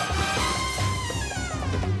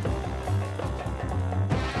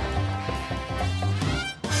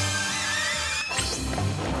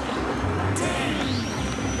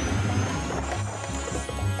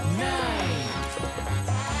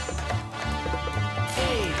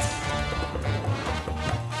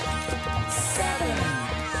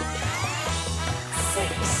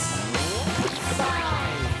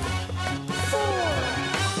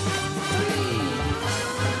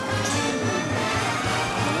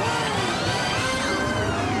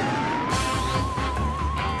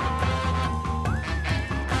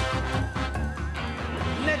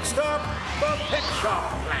 Next up, the Pet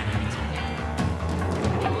Shop Planet.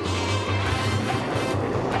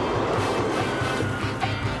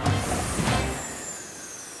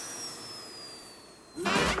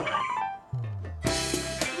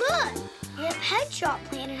 Look, the Pet Shop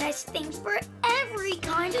Planet has things for every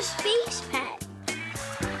kind of space pet.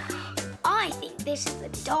 I think this is the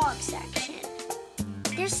dog section.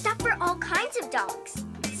 There's stuff for all kinds of dogs.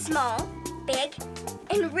 small, big,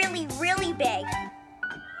 and really, really big.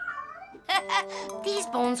 These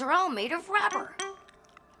bones are all made of rubber.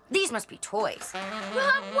 These must be toys.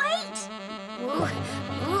 Rob, wait!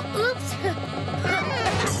 Oops.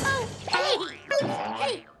 Oh, hey!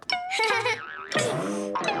 Hey!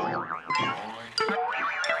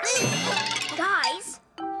 Guys,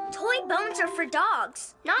 toy bones are for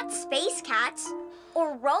dogs, not space cats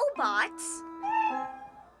or robots.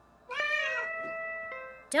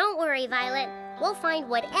 Don't worry, Violet. We'll find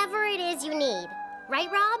whatever it is you need. Right,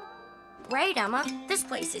 Rob? Right, Emma. This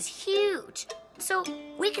place is huge. So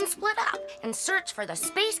we can split up and search for the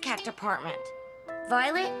space cat department.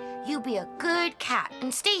 Violet, you be a good cat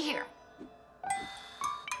and stay here.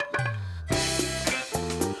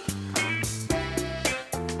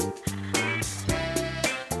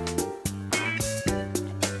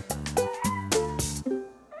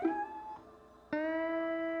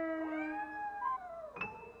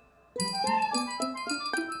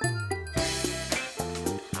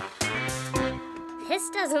 This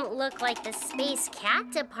doesn't look like the space cat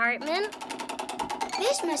department.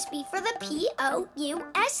 This must be for the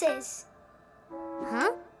POUSs.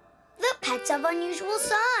 Huh? The pets of unusual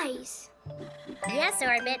size. Yes,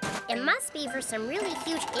 Orbit. It must be for some really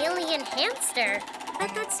huge alien hamster.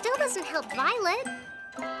 But that still doesn't help Violet.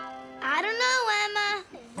 I don't know, Emma.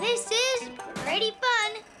 This is pretty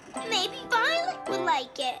fun. Maybe Violet would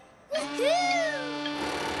like it. Woohoo!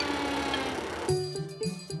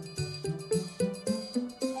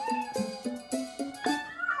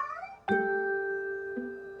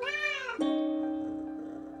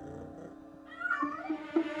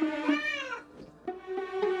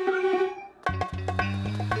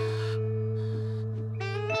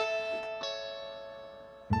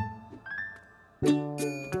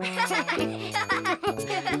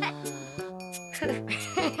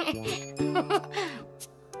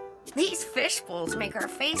 These fish bowls make our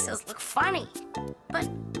faces look funny. But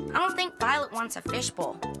I don't think Violet wants a fish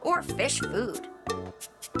bowl or fish food.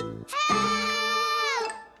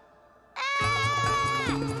 Help!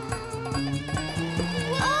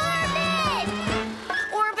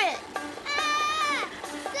 Orbit!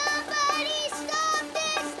 Somebody stop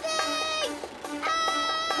this thing!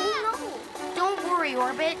 Oh, no. Don't worry,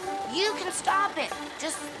 Orbit. You can stop it.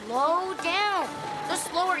 Just slow down. The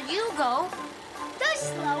slower you go, The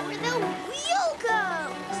slower the wheel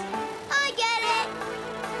goes. I get it.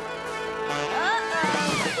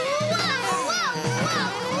 Uh-oh. Whoa, whoa,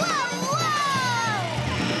 whoa, whoa, whoa.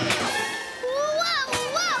 Whoa,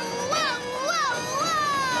 whoa, whoa, whoa,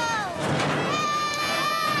 whoa.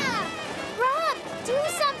 Rob, do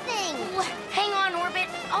something! hang on, Orbit.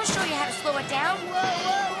 I'll show you how to slow it down. Whoa,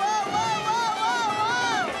 whoa, whoa, whoa, whoa, whoa,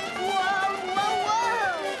 whoa. Whoa,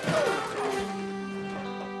 whoa,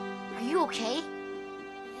 Are you okay?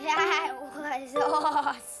 That was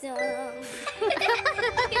awesome.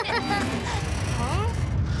 Huh?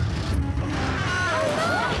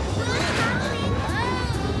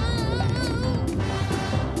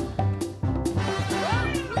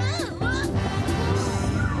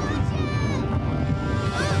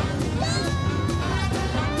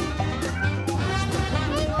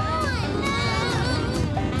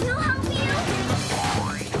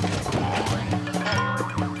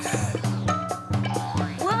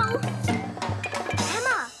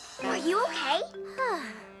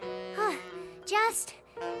 Just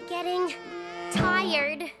getting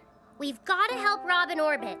tired. We've got to help Rob in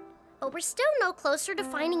orbit, but we're still no closer to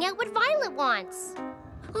finding out what Violet wants.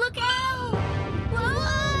 Look out!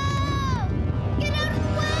 Whoa! Get out of the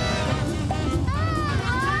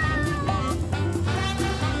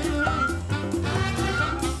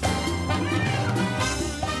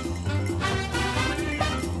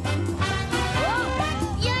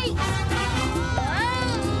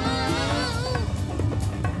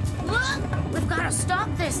We've got to stop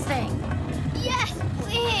this thing. Yes,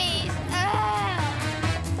 please.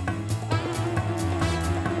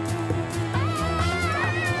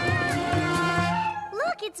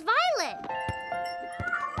 Look, it's Violet.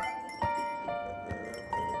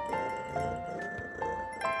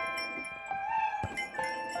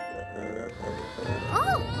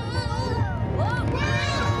 Oh!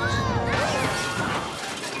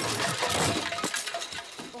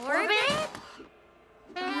 Orbit?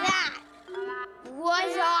 That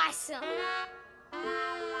was awesome.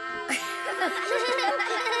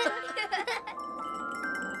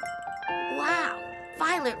 Wow,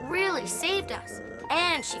 Violet really saved us.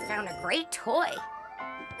 And she found a great toy.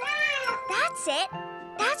 That's it.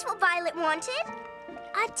 That's what Violet wanted.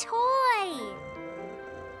 A toy.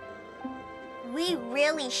 We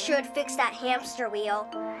really should fix that hamster wheel.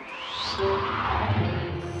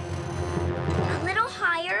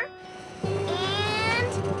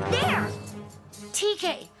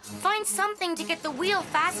 Find something to get the wheel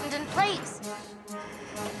fastened in place.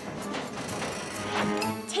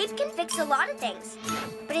 Tape can fix a lot of things,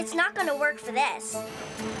 but it's not gonna work for this.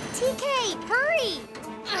 TK, hurry!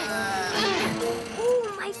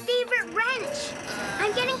 Ooh, my favorite wrench!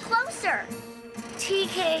 I'm getting closer.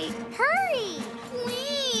 TK, Hurry!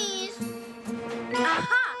 Please!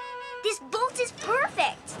 Aha! This bolt is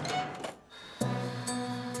perfect!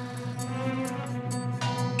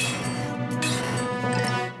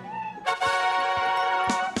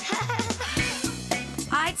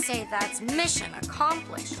 I'd say that's mission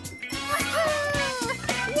accomplished.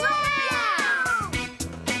 Wow!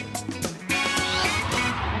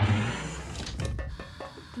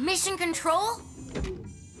 Mission control?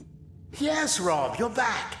 Yes, Rob, you're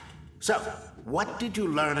back. So, what did you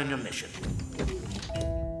learn on your mission?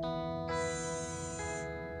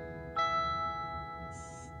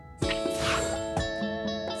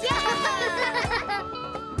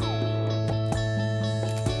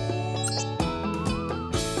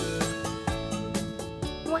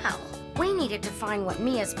 Well, we needed to find what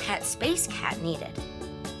Mia's pet space cat needed.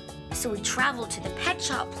 So we traveled to the pet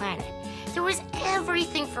shop planet. There was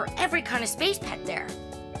everything for every kind of space pet there.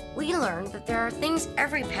 We learned that there are things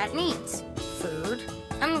every pet needs. Food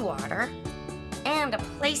and water and a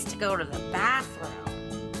place to go to the bathroom.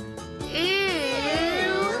 Ew!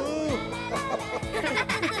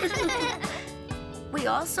 We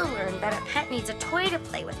also learned that a pet needs a toy to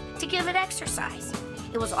play with to give it exercise.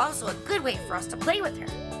 It was also a good way for us to play with her.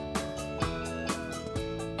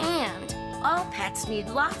 And all pets need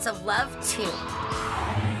lots of love, too.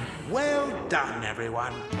 Well done,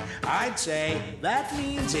 everyone. I'd say that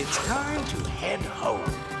means it's time to head home.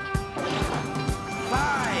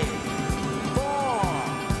 5, 4,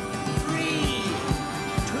 3,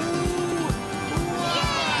 2,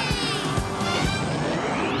 1.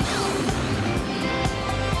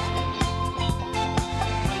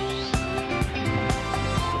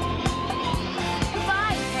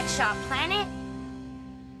 Goodbye, Pet Shop Planet.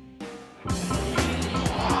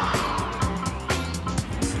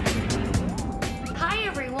 Hi,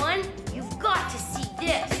 everyone. You've got to see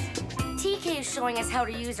this. TK is showing us how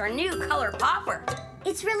to use our new color popper.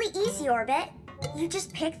 It's really easy, Orbit. You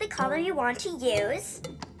just pick the color you want to use.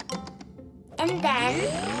 And then...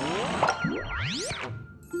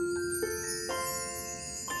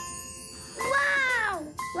 Wow!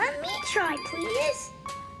 Let me try, please.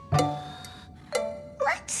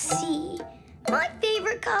 Let's see. My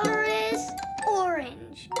favorite color is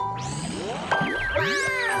orange. Wow!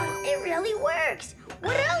 It really works.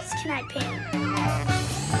 What else can I pick?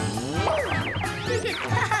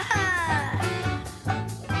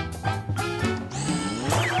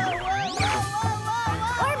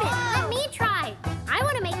 Orbit, let me try. I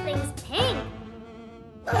want to make things pink.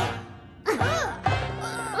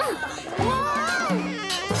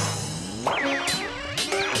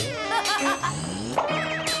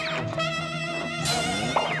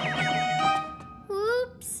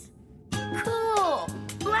 Oops. Cool.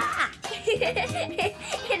 Black.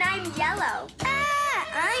 And I'm yellow.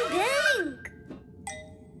 I'm pink.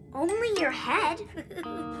 Only your head.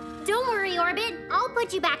 Don't worry, Orbit. I'll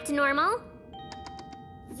put you back to normal.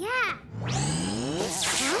 Yeah.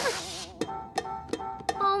 Huh?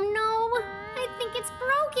 Oh no, I think it's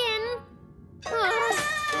broken. Ugh.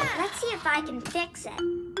 Let's see if I can fix it.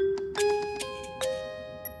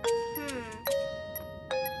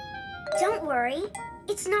 Don't worry.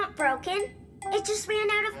 It's not broken. It just ran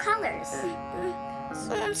out of colors.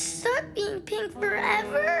 So I'm stuck being pink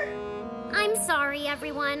forever? I'm sorry,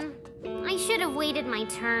 everyone. I should have waited my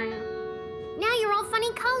turn. Now you're all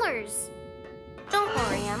funny colors. Don't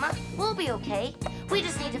worry, Emma. We'll be okay. We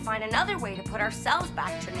just need to find another way to put ourselves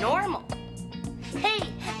back to normal. Hey,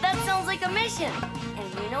 that sounds like a mission.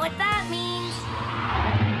 And you know what that means.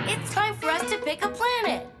 It's time for us to pick a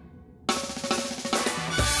planet.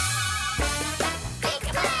 Pick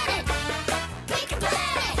a planet! Pick a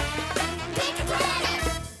planet! Pick a planet!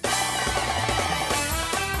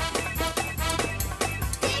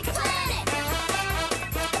 Pick a planet!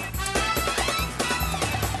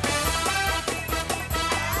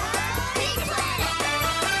 Pick a planet!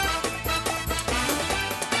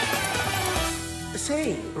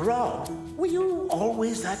 Say, Rob, were you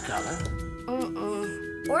always that color?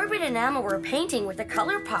 Orbit and Emma were painting with a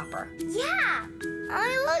color popper. Yeah.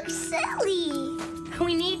 I look silly.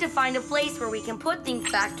 We need to find a place where we can put things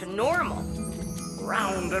back to normal.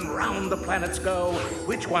 Round and round the planets go.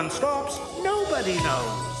 Which one stops, nobody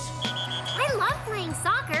knows. I love playing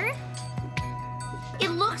soccer.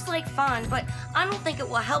 It looks like fun, but I don't think it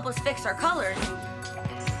will help us fix our colors.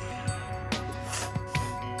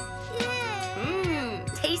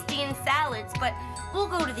 Tasty planets, but we'll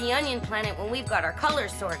go to the onion planet when we've got our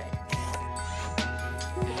colors sorted.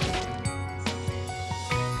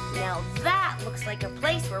 Now that looks like a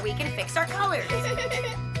place where we can fix our colors.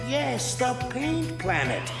 Yes, the paint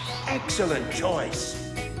planet. Excellent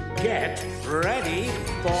choice. Get ready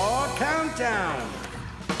for countdown.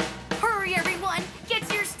 Hurry, everyone! Get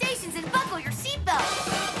to your stations and buckle your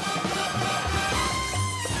seatbelts!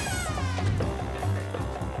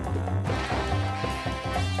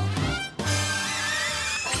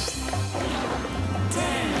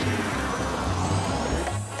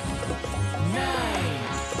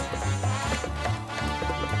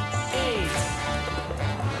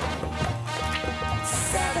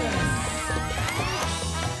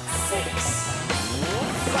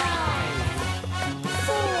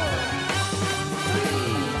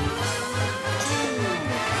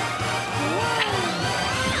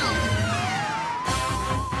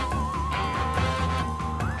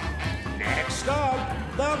 Next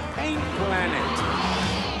up, the paint planet.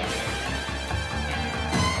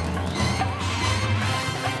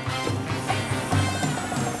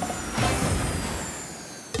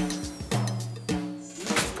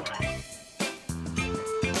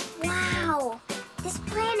 Wow, this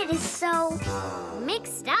planet is so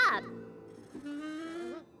Mixed up.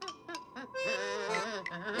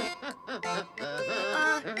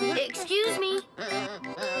 Excuse me.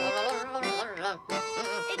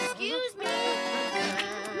 Excuse me.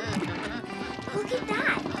 Look at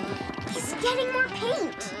that. He's getting more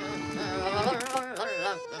paint.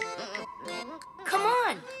 Come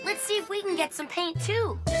on, let's see if we can get some paint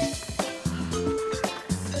too.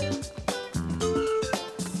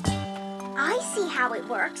 I see how it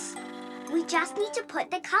works. We just need to put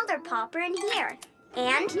the color popper in here.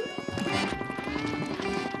 And...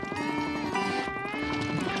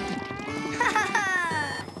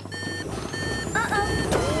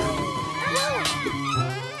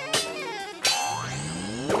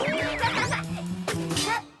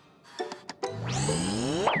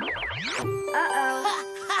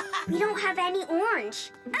 We don't have any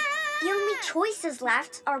orange. The only choices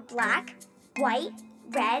left are black, white,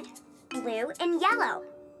 red, blue, and yellow.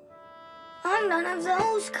 I'm none of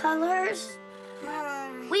those colors.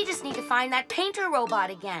 We just need to find that painter robot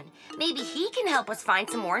again. Maybe he can help us find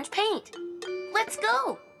some orange paint. Let's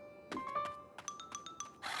go.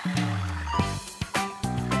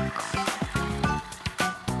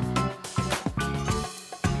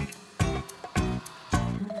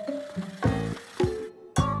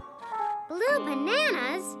 Blue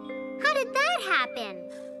bananas? How did that happen?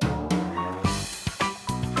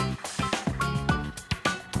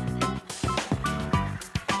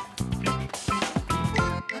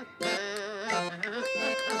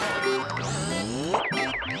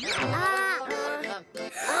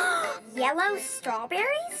 Yellow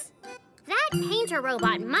strawberries? That painter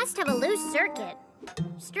robot must have a loose circuit.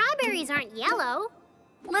 Strawberries aren't yellow.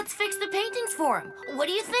 Let's fix the paintings for him. What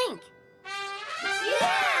do you think?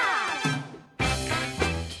 Yeah!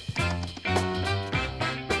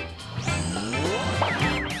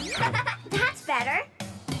 That's better.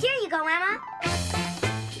 Here you go, Emma.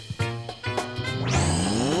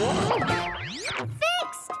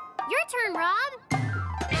 Fixed! Your turn, Rob.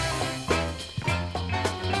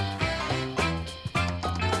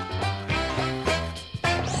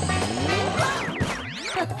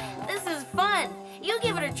 This is fun. You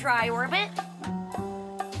give it a try, Orbit.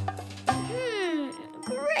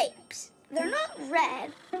 Grapes. They're not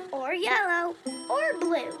red or yellow or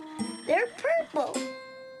blue. They're purple.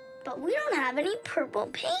 But we don't have any purple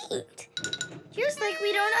paint. Just like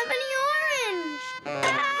we don't have any orange.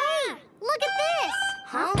 Hey, look at this!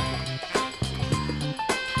 Huh?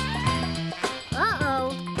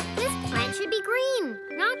 Uh-oh. This plant should be green,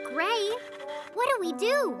 not gray. What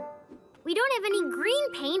do? We don't have any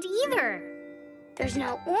green paint either. There's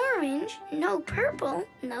no orange, no purple,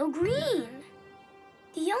 no green.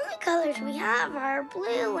 The only colors we have are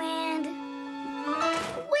blue and...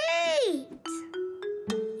 Wait!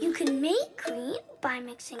 You can make green by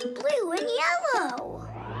mixing blue and yellow.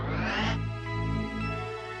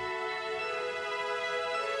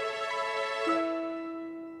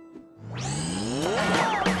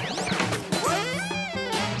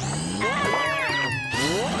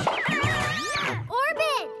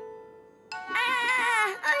 Orbit!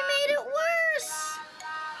 I made it worse.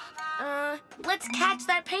 Let's catch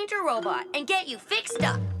that painter robot and get you fixed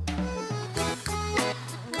up.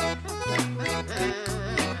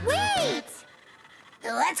 Wait!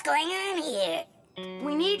 What's going on here?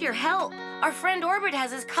 We need your help. Our friend Orbit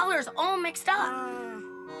has his colors all mixed up.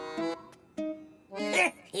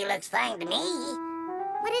 He looks fine to me.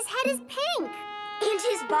 But his head is pink. And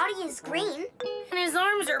his body is green. And his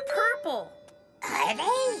arms are purple. Are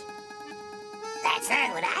they? That's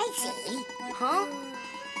not what I see. Huh?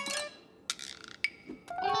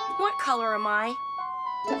 What color am I?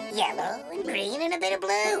 Yellow and green and a bit of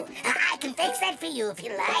blue. I can fix that for you if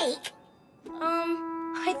you like.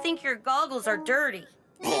 I think your goggles are dirty.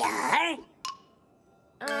 They are?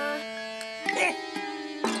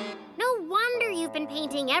 No wonder you've been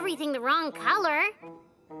painting everything the wrong color.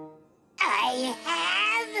 I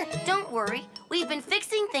have? Don't worry, we've been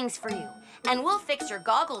fixing things for you. And we'll fix your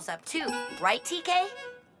goggles up too, right, TK?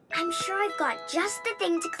 I'm sure I've got just the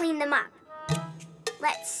thing to clean them up.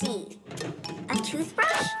 Let's see. A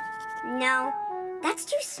toothbrush? No, that's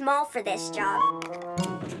too small for this job.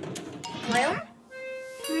 Broom?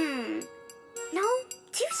 No,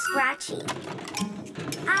 too scratchy.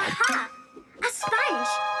 Aha! A sponge!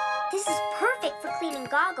 This is perfect for cleaning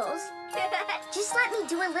goggles. Just let me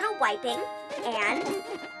do a little wiping, and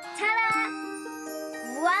ta-da!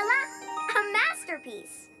 Voila! A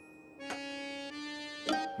masterpiece!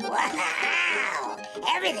 Wow!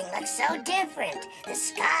 Everything looks so different. The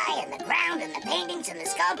sky and the ground and the paintings and the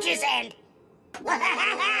sculptures and...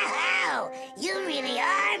 Wow! You really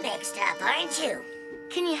are mixed up, aren't you?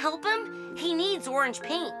 Can you help him? He needs orange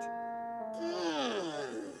paint.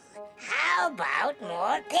 How about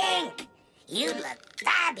more pink? You look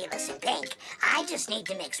fabulous in pink. I just need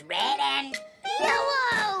to mix red and...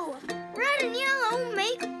 Yellow! Red and yellow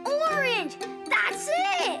make orange. That's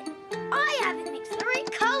it. I haven't mixed the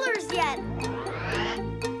right colors yet.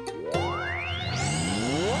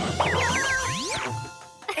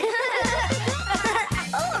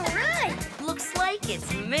 All right. Looks like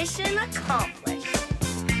it's mission accomplished.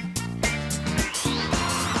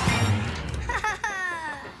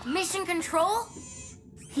 Mission control?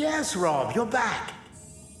 Yes, Rob, you're back.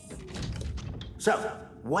 So,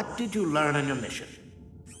 what did you learn on your mission?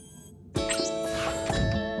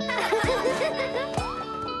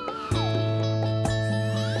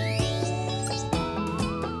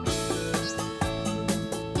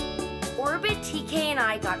 Orbit, TK, and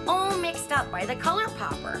I got all mixed up by the color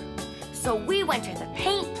popper. So we went to the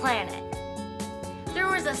paint planet. There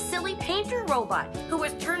was a silly painter robot who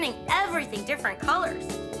was turning everything different colors.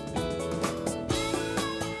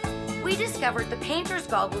 We discovered the painter's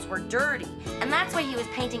goggles were dirty, and that's why he was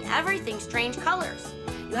painting everything strange colors.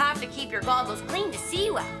 You have to keep your goggles clean to see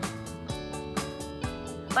well.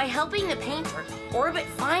 By helping the painter, Orbit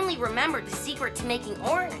finally remembered the secret to making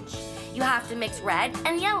orange. You have to mix red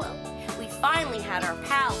and yellow. We finally had our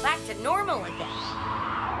pal back to normal again.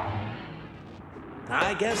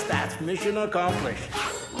 I guess that's mission accomplished.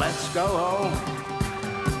 Let's go home.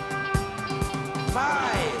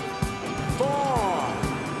 5, 4,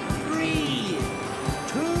 3,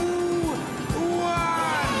 2, 1.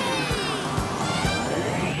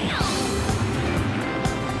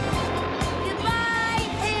 Goodbye,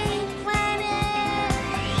 Paint Planet!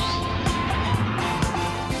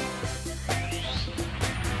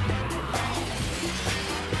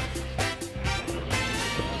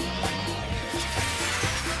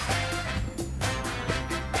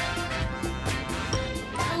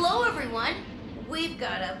 Hello, everyone. We've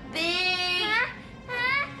got a big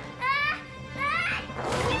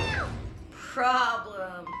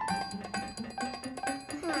problem.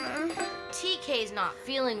 TK's not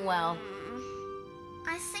feeling well.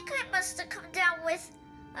 I think I must have come down with...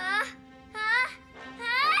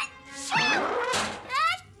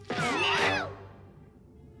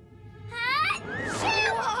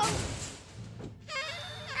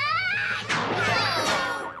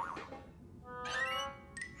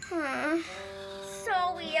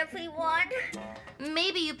 Sorry, everyone.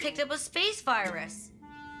 Maybe you picked up a space virus.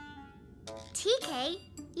 TK,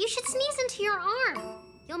 you should sneeze into your arm.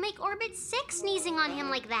 You'll make Orbit sick sneezing on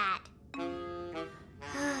him like that.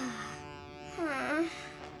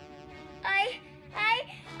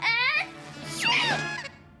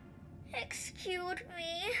 Excuse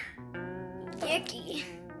me. Yicky.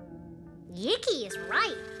 Yicky is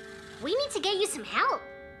right. We need to get you some help.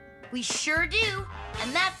 We sure do.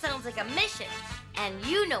 And that sounds like a mission. And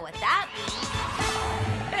you know what that means.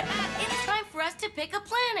 It's time for us to pick a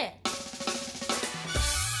planet.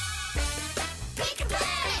 Pick a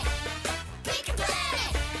planet! Pick a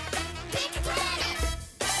planet! Pick a planet!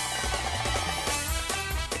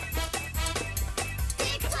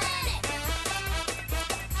 Pick a planet!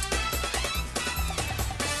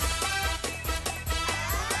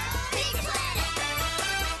 Pick a planet!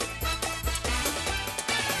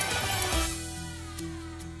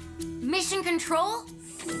 Mission control?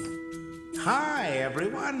 Hi,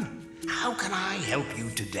 everyone. How can I help you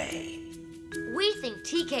today? We think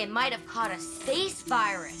TK might have caught a space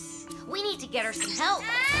virus. We need to get her some help.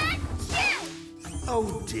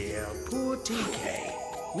 Oh dear, poor TK.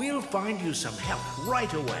 We'll find you some help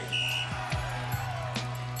right away.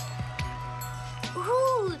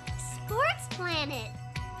 Ooh, Sports Planet.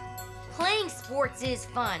 Playing sports is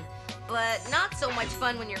fun, but not so much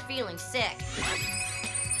fun when you're feeling sick.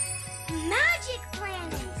 Magic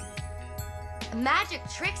Planet. Magic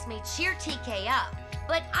tricks may cheer TK up,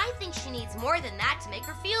 but I think she needs more than that to make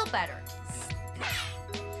her feel better.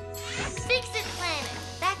 Fix-It Planet,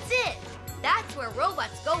 that's it. That's where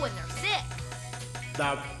robots go when they're sick.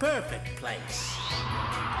 The perfect place.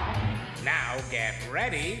 Now get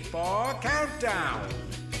ready for countdown.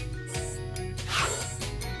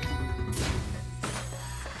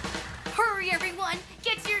 Hurry, everyone!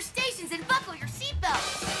 Get to your stations and buckle your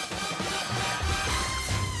seatbelts!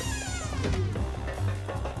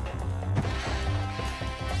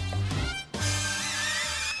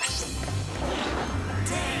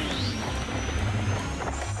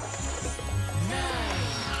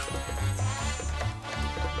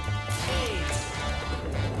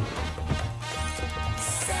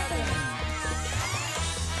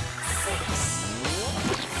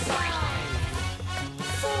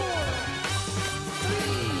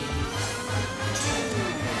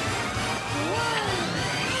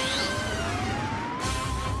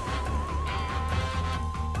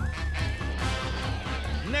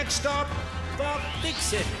 Next stop, the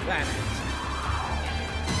Fix-It Planet.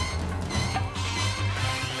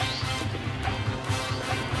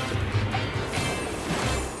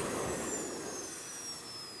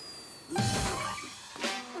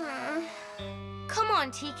 Come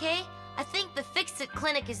on, TK. I think the Fix-It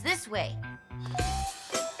clinic is this way.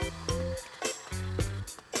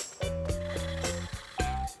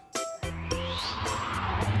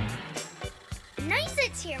 Nice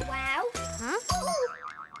it's here, Wow. Huh?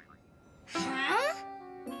 Huh?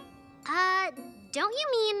 Don't you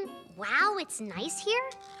mean, wow, it's nice here?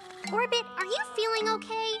 Orbit, are you feeling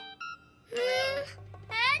okay?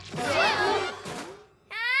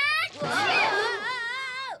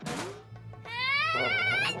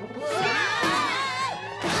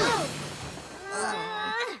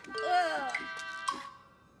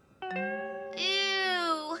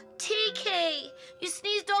 Ew, TK, you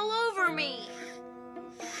sneezed all over me.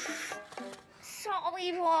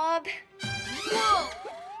 Sorry, Rob. Whoa,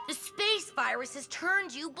 the space virus has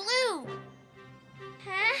turned you blue.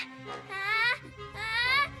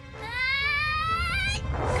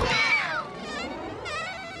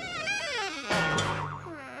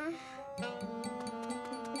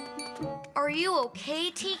 Are you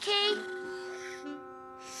okay, TK?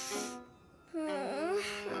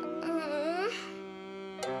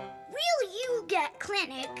 Will you get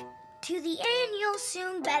clinic to the end you'll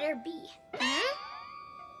soon better be?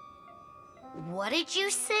 What did you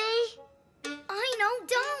say? I know,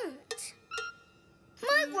 don't.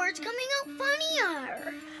 My word's coming out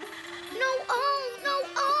funnier. No, oh, no,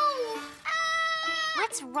 oh.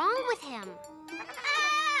 What's wrong with him?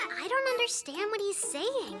 I don't understand what he's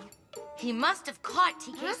saying. He must have caught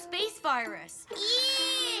TK's space virus.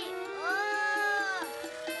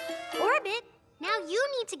 Orbit, now you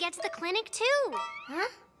need to get to the clinic too.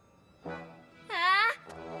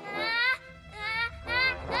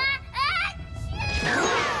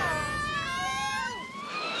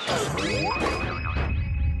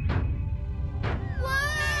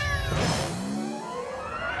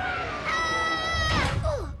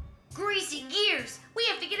 Greasy gears! We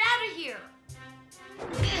have to get out of here!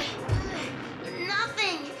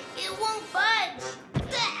 Nothing! It won't budge!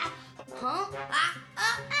 Huh?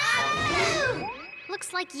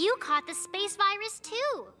 Looks like you caught the space virus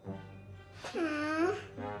too.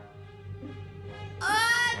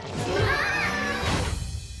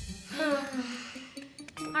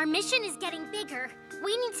 Our mission is getting bigger.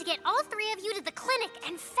 We need to get all three of you to the clinic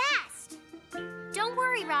and fast. Don't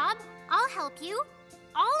worry, Rob. I'll help you.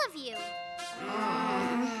 All of you.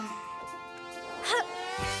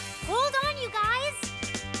 Hold on, you guys.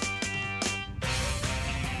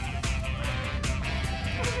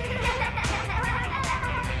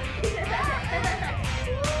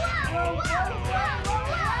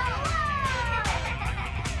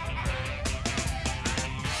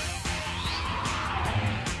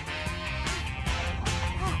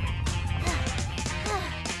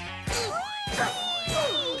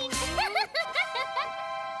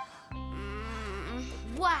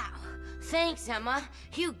 Wow! Thanks, Emma.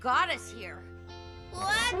 You got us here.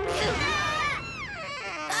 What? Good,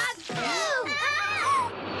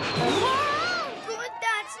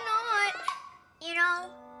 that's not. You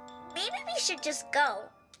know, maybe we should just go.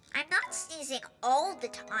 I'm not sneezing all the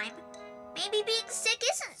time. Maybe being sick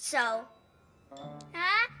isn't so.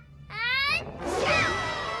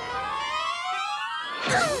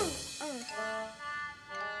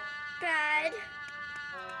 Bad.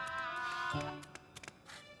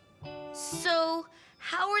 So,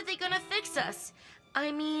 how are they gonna fix us?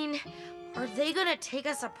 I mean, are they gonna take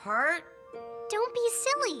us apart? Don't be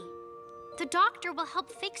silly. The doctor will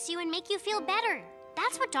help fix you and make you feel better.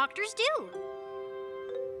 That's what doctors do.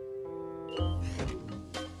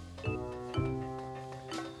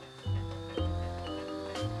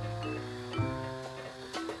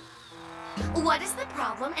 What is the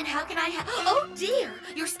problem and how can I help? Oh dear,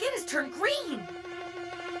 your skin has turned green.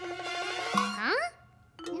 Huh?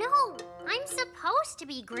 No, I'm supposed to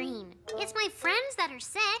be green. It's my friends that are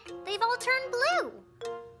sick. They've all turned blue.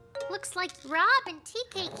 Looks like Rob and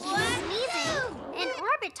TK keep sneezing, and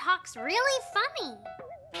Orbit talks really funny.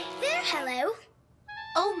 There, hello.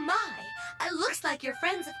 Oh my, it looks like your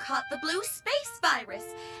friends have caught the blue space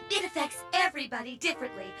virus. It affects everybody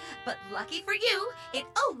differently, but lucky for you, it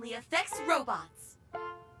only affects robots.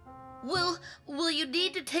 Will you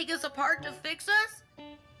need to take us apart to fix us?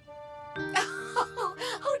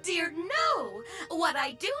 Oh dear, no! What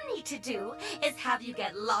I do need to do is have you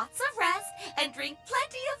get lots of rest and drink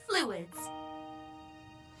plenty of fluids.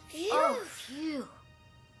 Phew. Oh, phew.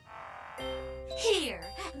 Here,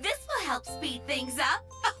 this will help speed things up,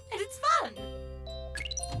 and it's fun.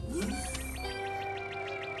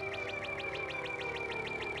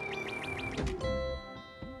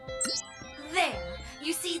 There,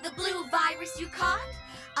 you see the blue virus you caught?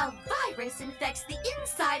 A virus infects the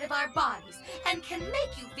inside of our bodies and can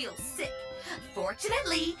make you feel sick.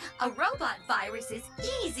 Fortunately, a robot virus is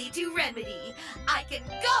easy to remedy. I can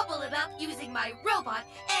gobble it up using my robot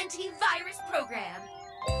antivirus program.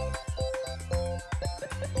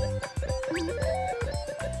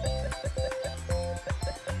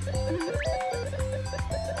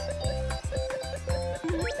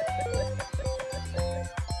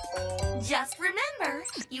 Just remember,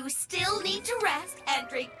 you still need to rest and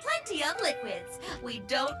drink plenty of liquids. We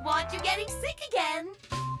don't want you getting sick again.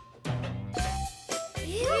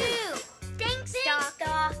 Phew. Thanks, Doc.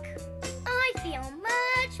 I feel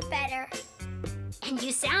much better. And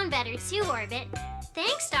you sound better too, Orbit.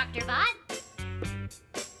 Thanks, Dr. Bot.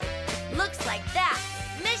 Looks like that.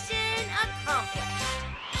 Mission accomplished.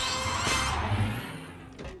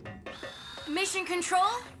 Mission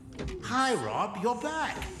Control? Hi, Rob, you're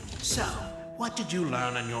back. So, what did you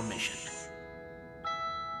learn on your mission?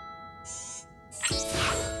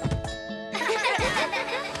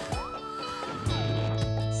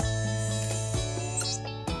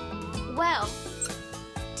 Well,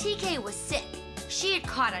 TK was sick. She had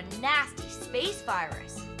caught a nasty space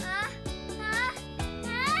virus.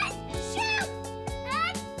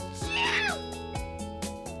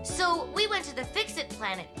 So we went to the Fix-It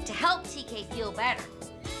planet to help TK feel better.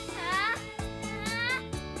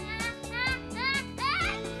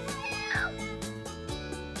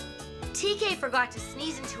 TK forgot to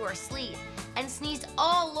sneeze into her sleeve and sneezed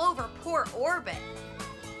all over poor Orbit.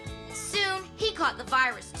 Soon, he caught the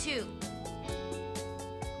virus too.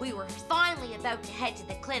 We were finally about to head to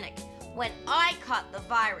the clinic when I caught the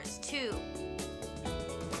virus too.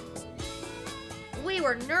 We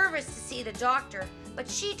were nervous to see the doctor, but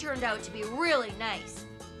she turned out to be really nice.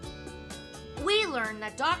 We learned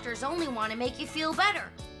that doctors only want to make you feel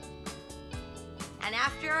better. And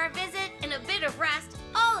after our visit and a bit of rest,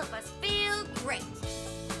 all of us feel great.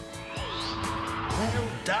 Well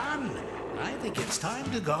done. I think it's time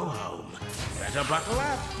to go home. Better buckle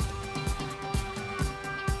up.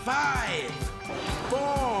 5,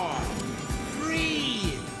 4,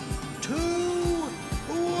 3, 2,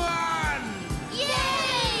 1. Yay!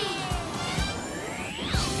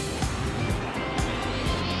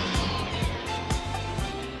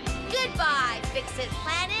 Goodbye, Fix-It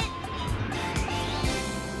Planet.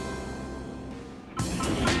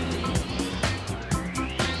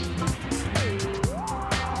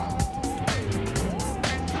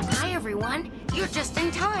 Hi, everyone. You're just in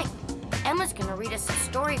time. Emma's gonna read us a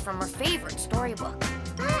story from her favorite storybook.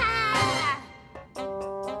 Ah!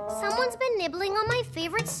 Someone's been nibbling on my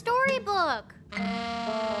favorite storybook.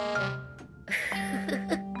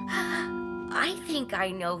 I think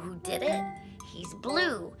I know who did it. He's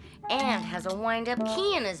blue and has a wind-up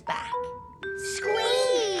key in his back.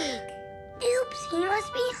 Squeak! Oops, he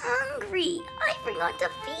must be hungry. I forgot to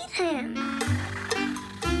feed him.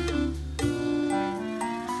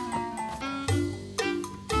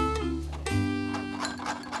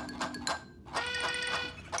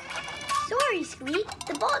 Sorry, Squeak.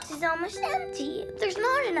 The box is almost empty. There's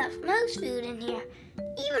not enough mouse food in here,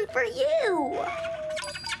 even for you.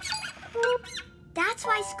 That's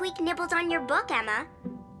why Squeak nibbled on your book, Emma.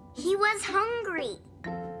 He was hungry.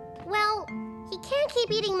 Well, he can't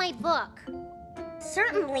keep eating my book.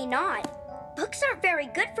 Certainly not. Books aren't very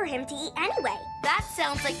good for him to eat anyway. That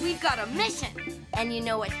sounds like we've got a mission. And you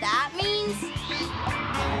know what that means?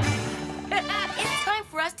 It's time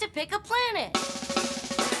for us to pick a planet.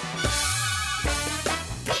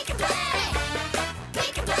 Pick a planet!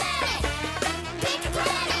 Pick a planet! Pick a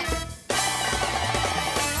planet!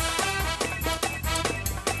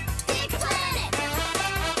 Pick a planet!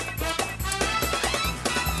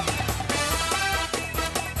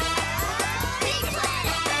 Pick a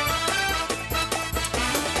planet!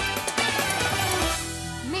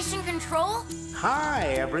 Mission Control? Hi,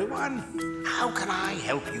 everyone. How can I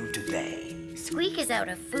help you today? Squeak is out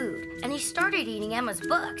of food, and he started eating Emma's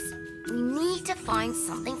books. We need to find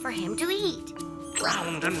something for him to eat.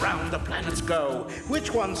 Round and round the planets go.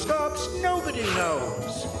 Which one stops, nobody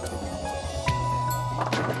knows.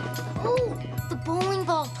 Oh, the bowling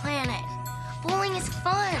ball planet. Bowling is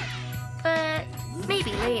fun, but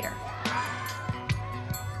maybe later.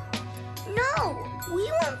 No, we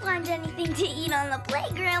won't find anything to eat on the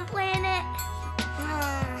playground planet.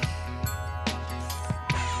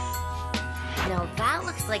 Now that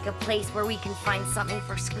looks like a place where we can find something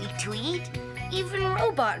for Squeak to eat. Even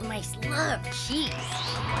robot mice love cheese.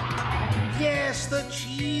 Yes, the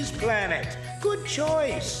cheese planet. Good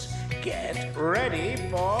choice. Get ready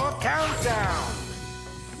for countdown.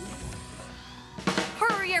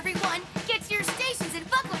 Hurry, everyone! Get to your stations and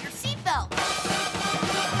buckle your seatbelt.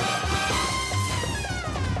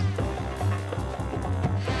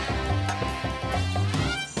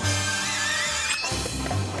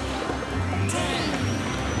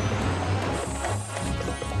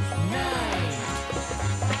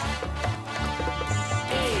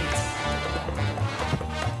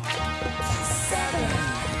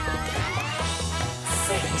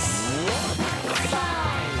 5,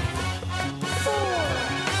 4,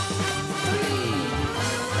 3,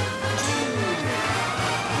 2,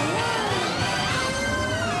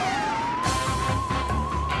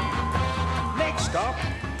 1. Next stop,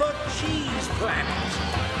 the cheese planet.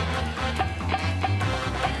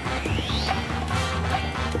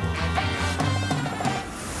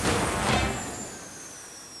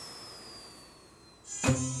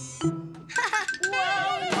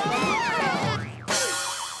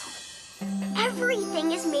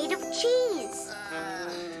 Everything is made of cheese.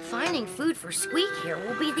 Finding food for Squeak here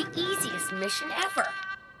will be the easiest mission ever.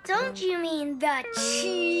 Don't you mean the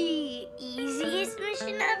easiest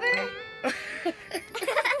mission ever?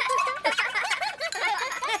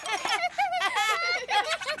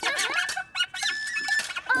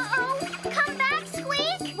 Uh-oh! Come back,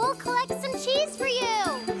 Squeak! We'll collect some cheese for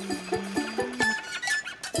you!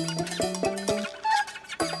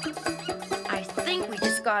 I think we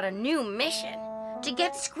just got a new mission. To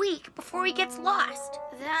get Squeak before he gets lost.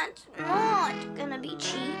 That's not gonna be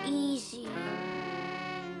easy.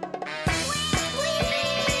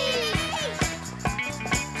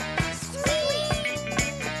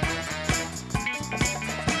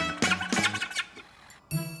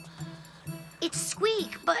 It's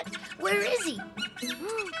Squeak, but where is he?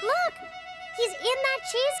 Look! He's in that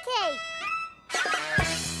cheesecake!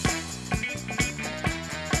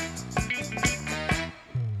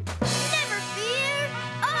 Never fear!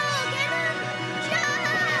 I'll get him!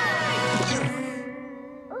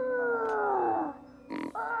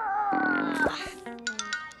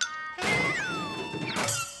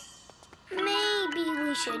 Maybe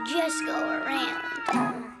we should just go around.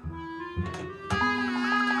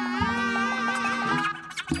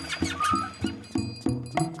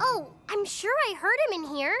 Oh, I'm sure I heard him in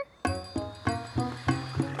here.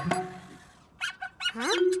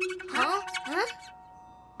 Huh?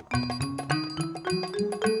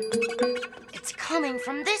 It's coming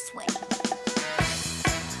from this way.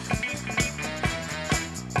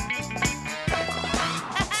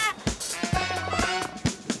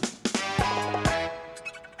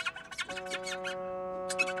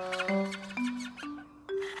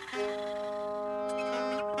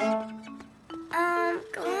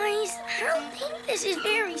 Guys, I don't think this is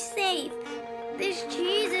very safe. This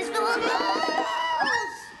cheese is full of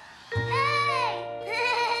holes! Hey!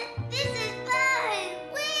 This is fun!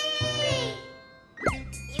 Whee!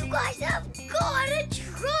 You guys have gotta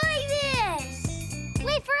try this!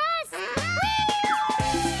 Wait for us!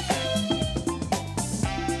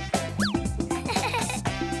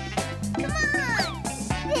 Come on!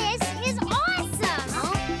 This is awesome!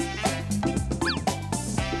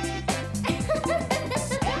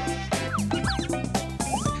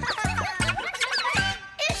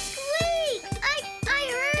 It's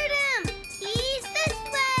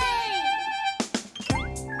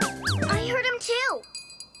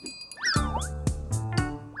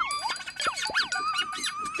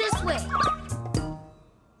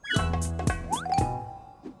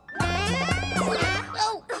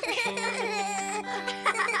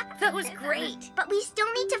great. But we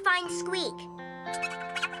still need to find Squeak.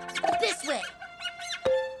 This way.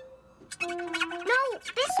 No,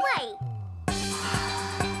 this way.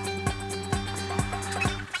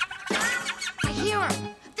 I hear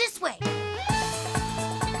him. This way.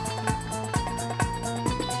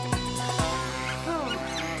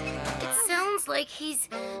 It sounds like he's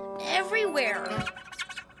everywhere.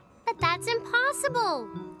 But that's impossible.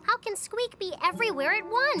 How can Squeak be everywhere at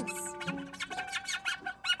once?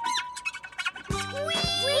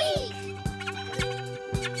 Squeak!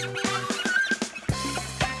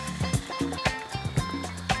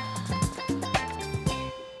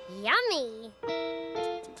 Yummy.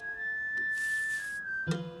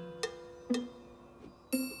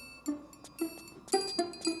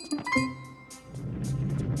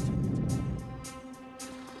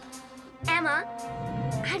 Emma,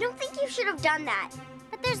 I don't think you should have done that.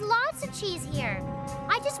 But there's lots of cheese here.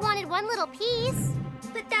 I just wanted one little piece.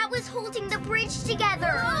 But that was holding the bridge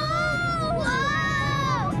together. Whoa!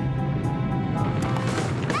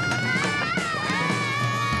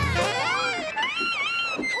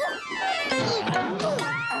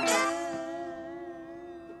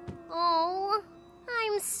 Oh,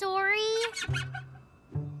 I'm sorry.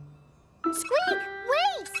 Squeak,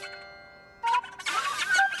 wait!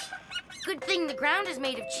 Good thing the ground is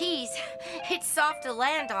made of cheese. It's soft to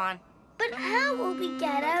land on. But how will we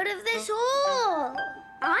get out of this hole?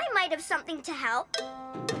 I might have something to help.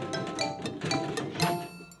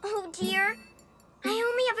 Oh dear, I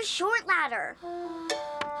only have a short ladder.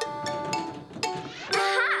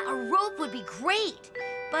 Aha! A rope would be great,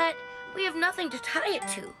 but we have nothing to tie it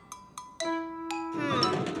to.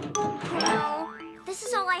 No, this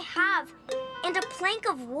is all I have. And a plank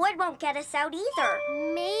of wood won't get us out either.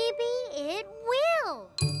 Maybe it will.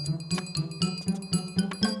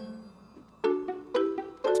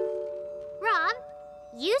 Rob,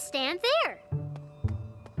 you stand there.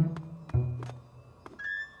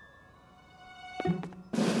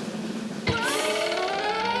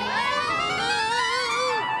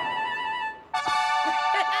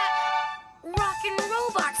 Rockin'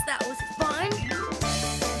 robots, that was fun.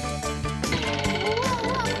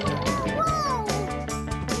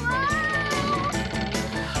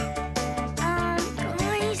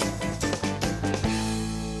 Guys,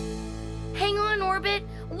 Hang on, Orbit.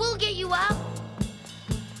 We'll get you out.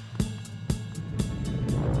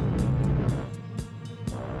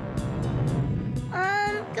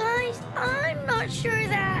 guys, I'm not sure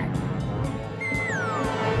that.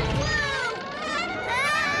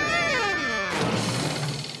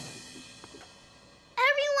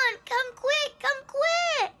 Everyone, come quick, come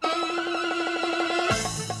quick!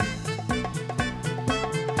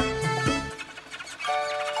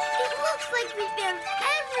 It looks like we found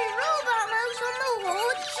every robot mouse on the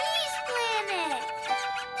whole cheese planet.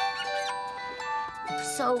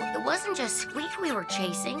 So it wasn't just Squeak we were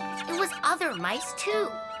chasing. It was other mice, too.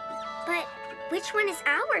 But which one is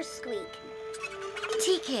ours, Squeak?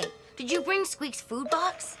 TK, did you bring Squeak's food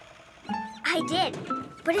box? I did,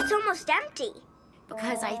 but it's almost empty.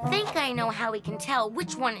 Because I think I know how we can tell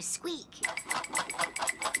which one is Squeak.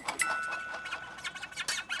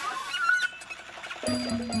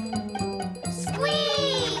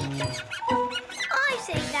 Squeak! I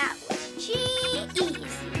say that was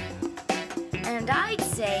cheese. And I'd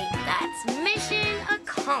say that's mission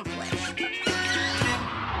accomplished.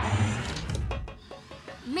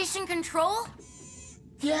 Mission Control?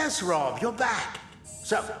 Yes, Rob, you're back.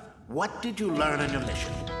 So, what did you learn on your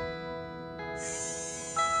mission?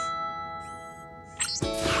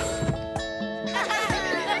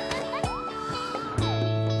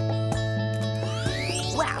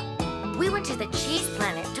 Well, we went to the cheese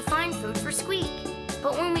planet to find food for Squeak.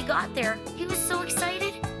 But when we got there, he was so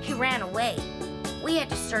excited, he ran away. We had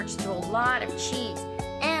to search through a lot of cheese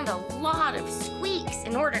and a lot of Squeaks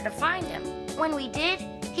in order to find him. When we did,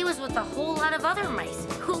 he was with a whole lot of other mice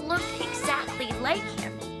who looked exactly like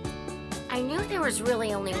him. I knew there was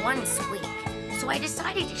really only one Squeak, so I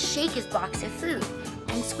decided to shake his box of food,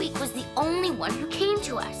 and Squeak was the only one who came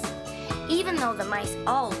to us. Even though the mice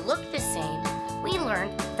all looked the same, we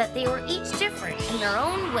learned that they were each different in their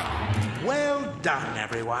own way. Well done,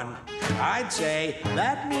 everyone. I'd say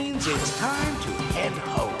that means it's time to head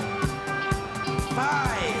home.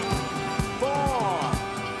 5, 4,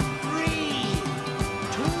 3,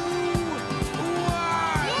 2,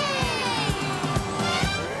 1.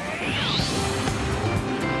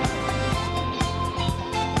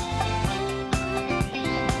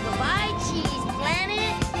 Goodbye, Cheese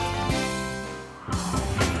Planet.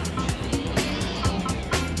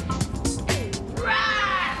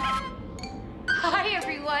 Hi,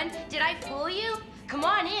 everyone. Did I fool you? Come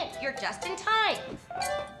on in, you're just in time.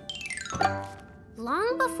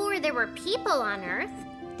 Long before there were people on Earth,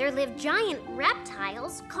 there lived giant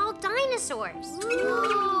reptiles called dinosaurs.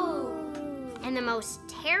 Ooh. And the most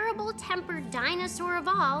terrible-tempered dinosaur of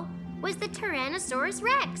all was the Tyrannosaurus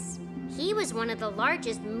Rex. He was one of the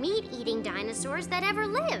largest meat-eating dinosaurs that ever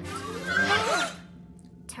lived.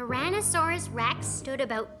 Tyrannosaurus Rex stood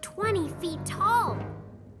about 20 feet tall.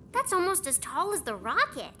 That's almost as tall as the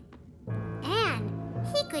rocket. And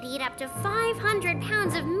he could eat up to 500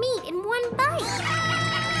 pounds of meat in one bite.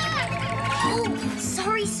 Oh,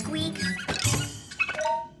 sorry, Squeak.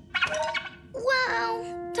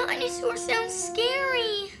 Wow, dinosaurs sound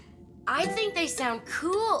scary. I think they sound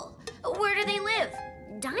cool. Where do they live?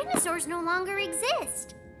 Dinosaurs no longer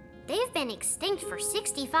exist. They've been extinct for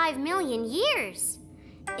 65 million years.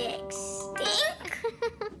 Extinct?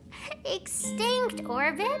 Extinct,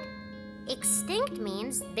 Orbit. Extinct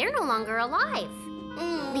means they're no longer alive.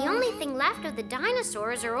 The only thing left of the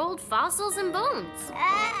dinosaurs are old fossils and bones.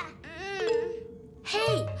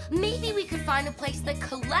 Hey, maybe we could find a place that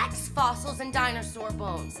collects fossils and dinosaur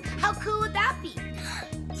bones. How cool would that be?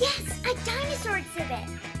 Yes, a dinosaur exhibit.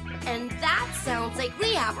 And that sounds like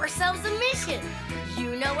we have ourselves a mission.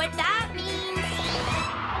 You know what that means.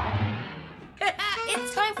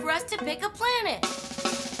 It's time for us to pick a planet.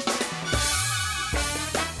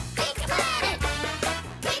 Pick a planet!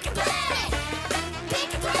 Pick a planet!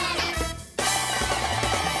 Pick a planet!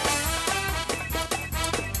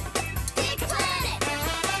 Pick a planet!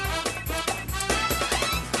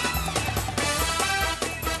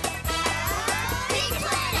 Pick a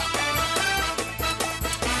planet!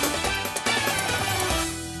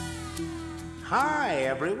 Hi,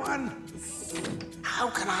 everyone. How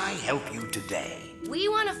can I help you today? We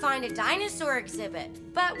want to find a dinosaur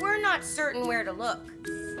exhibit, but we're not certain where to look.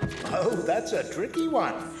 Oh, that's a tricky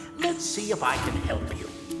one. Let's see if I can help you.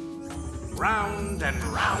 Round and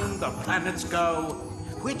round the planets go.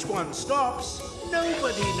 Which one stops,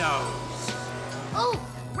 nobody knows. Oh,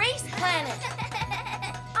 Race Planet.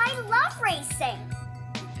 I love racing.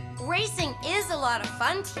 Racing is a lot of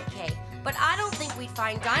fun, TK, but I don't think we'd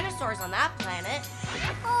find dinosaurs on that planet.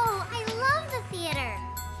 Oh, I love the theater.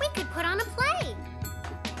 We could put on a play.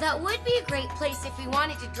 That would be a great place if we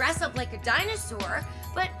wanted to dress up like a dinosaur,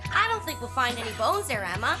 but I don't think we'll find any bones there,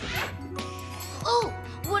 Emma. Oh,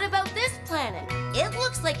 what about this planet? It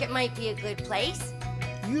looks like it might be a good place.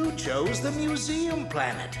 You chose the museum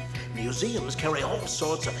planet. Museums carry all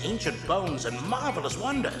sorts of ancient bones and marvelous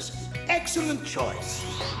wonders. Excellent choice.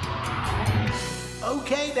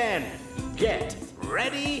 Okay then, get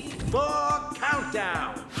ready for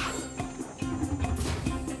countdown.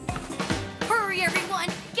 Hurry, everyone!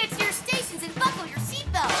 Get to your stations and buckle your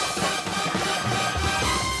seatbelts!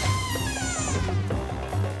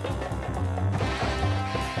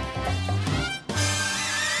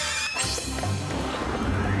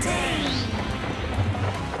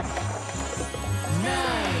 9,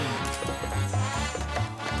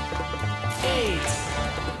 8,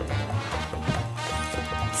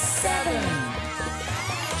 7,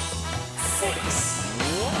 6,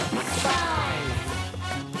 5,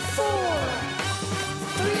 4,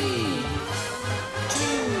 3, 2,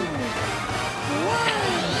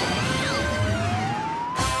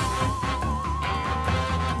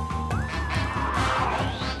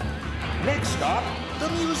 1. Next stop, the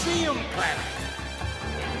museum planet.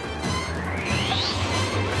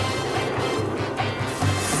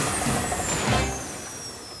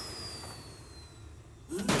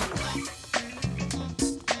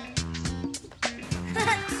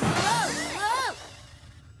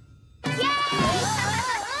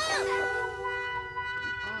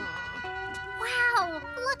 Wow,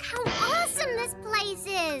 look how awesome this place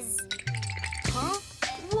is. Huh?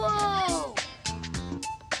 Whoa!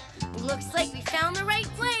 Looks like we found the right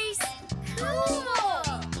place. Cool!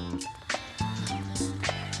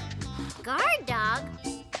 Guard dog?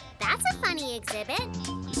 That's a funny exhibit.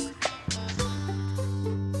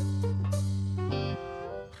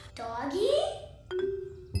 Doggy?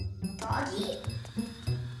 Doggy?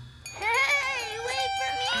 Hey, wait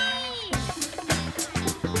for me!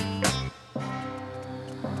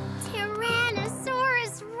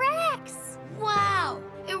 Tyrannosaurus Rex! Wow!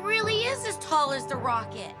 It really is as tall as the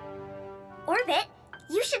rocket. Orbit,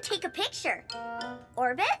 you should take a picture.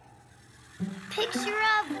 Orbit? Picture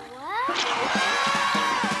of what?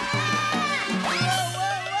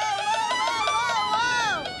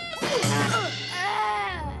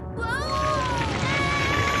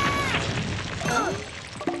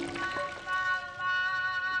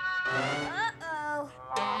 Uh-oh.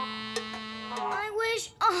 I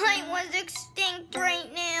wish I was extinct right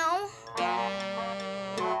now.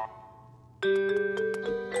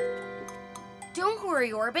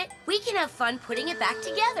 worry, Orbit. We can have fun putting it back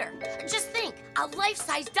together. Just think, a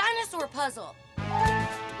life-size dinosaur puzzle.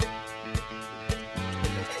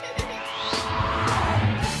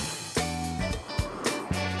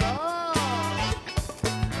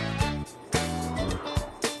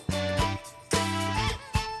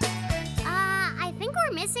 I think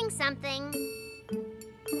we're missing something.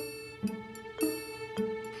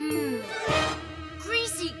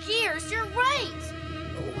 Greasy gears, you're right.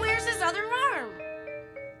 Where's his other arm?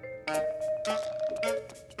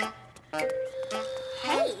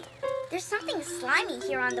 Hey, there's something slimy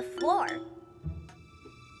here on the floor.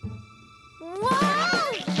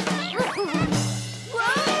 Whoa!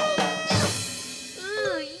 Whoa!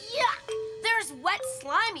 Ooh, yuck! There's wet,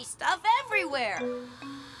 slimy stuff everywhere.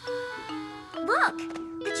 Look,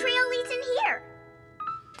 the trail leads in here.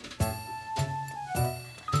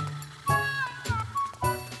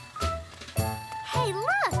 Hey,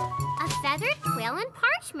 look! A feathered quill and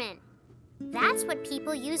parchment. That's what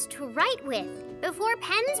people used to write with before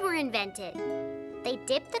pens were invented. They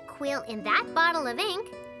dip the quill in that bottle of ink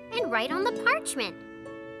and write on the parchment.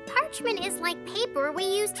 Parchment is like paper we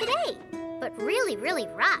use today, but really, really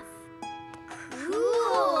rough.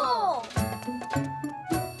 Cool!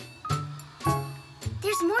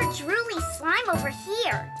 There's more drooly slime over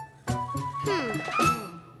here.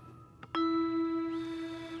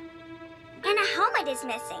 And a helmet is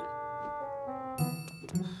missing.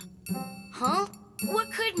 Huh?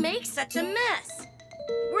 What could make such a mess?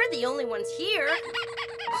 We're the only ones here.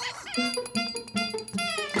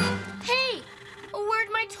 Hey, where'd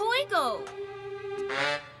my toy go?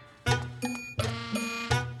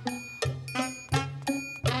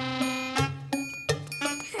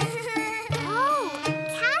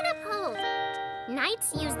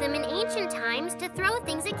 Knights used them in ancient times to throw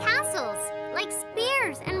things at castles, like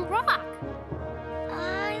spears and rock.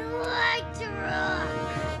 I like to rock.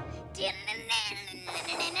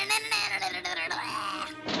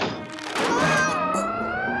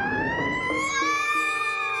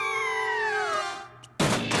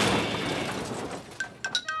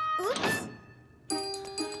 Oops.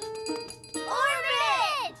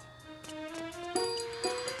 Orbit!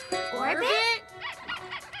 Orbit?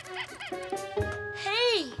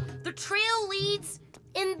 Hey, the trail leads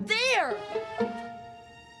in there.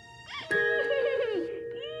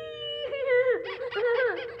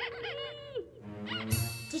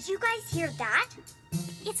 Did you guys hear that?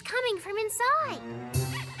 It's coming from inside.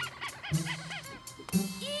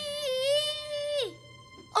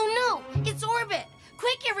 Oh no, it's Orbit.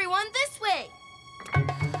 Quick, everyone, this way.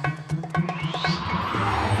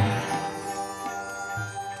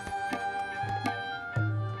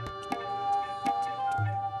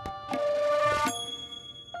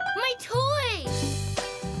 My toy!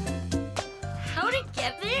 How'd it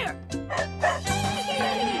get there?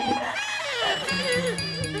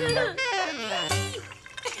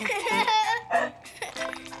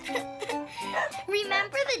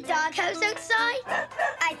 Remember the doghouse outside?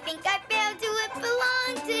 I think I found who it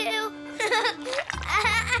belonged to.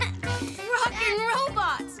 Rockin'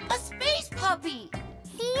 robots! A space puppy!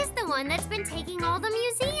 He's the one that's been taking all the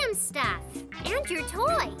museum stuff. And your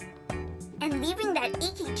toy. And leaving that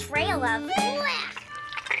icky trail of...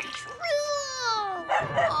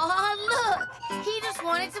 Aw, look! He just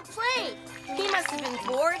wanted to play. He must have been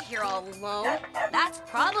bored here all alone. That's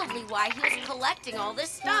probably why he was collecting all this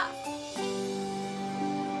stuff.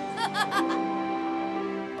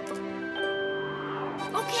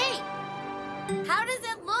 Okay. How does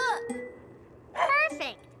it look?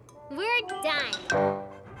 Perfect. We're done.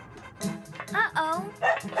 Uh-oh.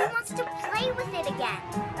 He wants to play with it again.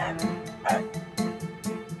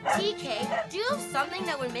 TK, do you have something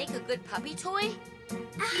that would make a good puppy toy?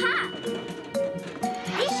 Aha!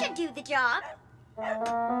 This should do the job.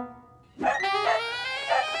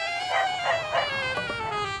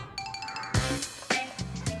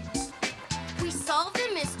 We solved the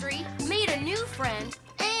mystery, made a new friend,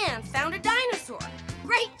 and found a dinosaur.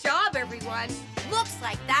 Great job, everyone. Looks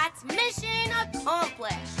like that's mission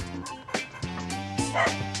accomplished.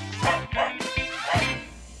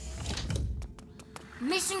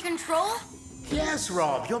 Mission Control? Yes,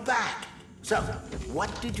 Rob, you're back. So, what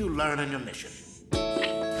did you learn on your mission?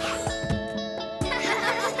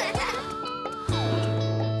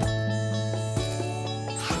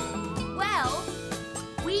 Well,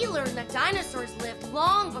 we learned that dinosaurs lived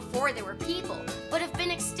long before there were people, but have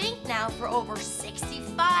been extinct now for over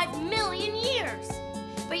 65 million years.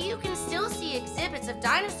 But you can still see exhibits of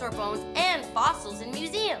dinosaur bones and fossils in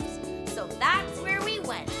museums, so that's where we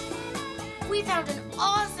went. We found an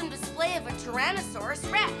awesome display of a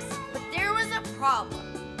Tyrannosaurus Rex, but there was a problem.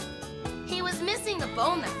 He was missing the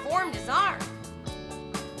bone that formed his arm.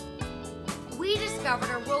 We discovered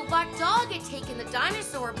a robot dog had taken the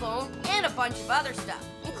dinosaur bone and a bunch of other stuff,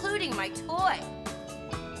 including my toy.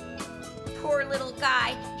 Poor little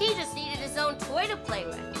guy, he just needed his own toy to play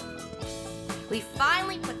with. We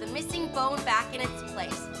finally put the missing bone back in its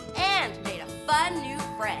place and made a fun new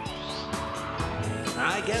friend.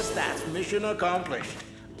 I guess that's mission accomplished.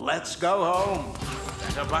 Let's go home.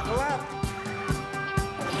 Better buckle up.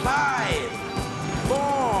 5, 4,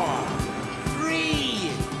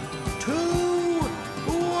 3, 2,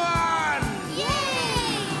 1. Yay!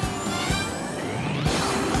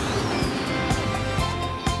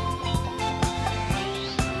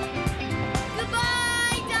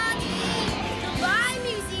 Goodbye, Doggy! Goodbye,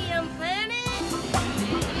 Museum Planet!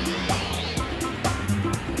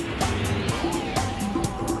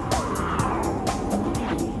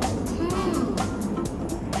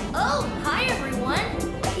 Oh, hi, everyone!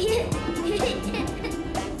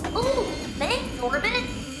 Oh, thanks, Orbit!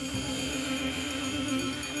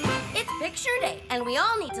 It's picture day, and we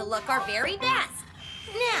all need to look our very best.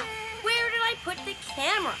 Now, where did I put the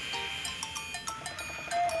camera?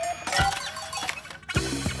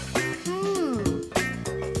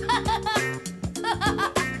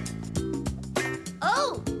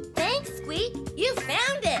 Oh, thanks, Squeak. You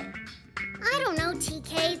found it. I don't know,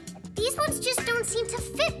 TK. These ones just don't seem to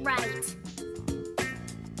fit right.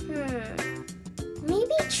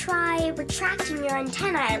 Maybe try retracting your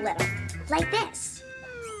antennae a little, like this.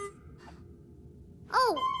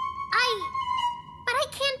 Oh, but I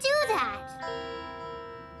can't do that.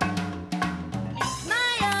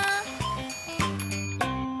 Maya!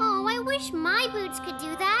 Oh, I wish my boots could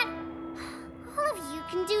do that. All of you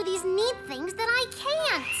can do these neat things that I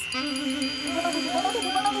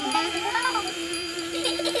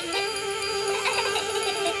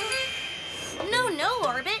No,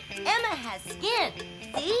 Orbit. Emma has skin.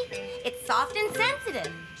 See? It's soft and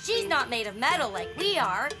sensitive. She's not made of metal like we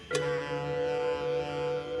are.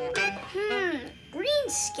 Green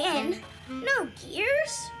skin, no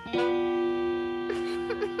gears.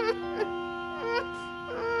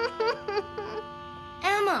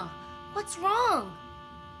 Emma, what's wrong?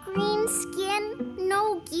 Green skin,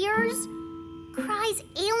 no gears, cries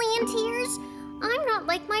alien tears. I'm not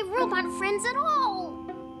like my robot friends at all.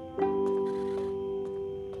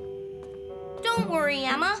 Don't worry,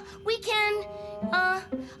 Emma. We can...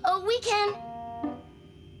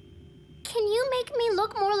 Can you make me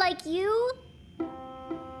look more like you?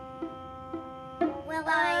 Well,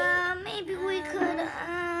 maybe we could,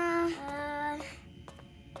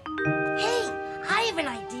 Hey, I have an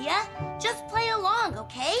idea. Just play along,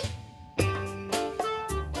 okay?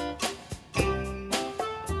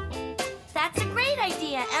 That's a great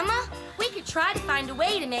idea, Emma. We could try to find a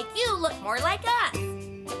way to make you look more like us.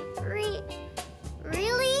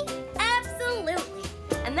 Really? Absolutely.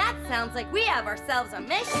 And that sounds like we have ourselves a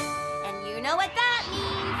mission. And you know what that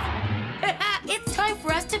means. It's time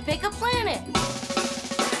for us to pick a planet.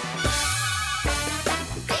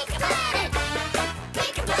 Pick a planet!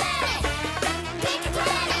 Pick a planet! Pick a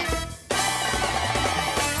planet!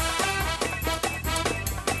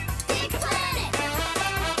 Pick a planet!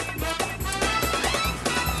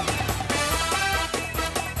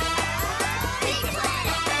 Pick a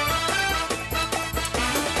planet!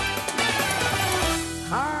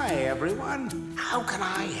 Hi, everyone. How can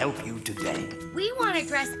I help you today? We want to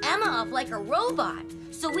dress Emma up like a robot,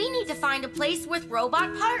 so we need to find a place with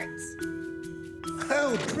robot parts.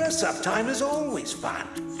 Oh, dress-up time is always fun.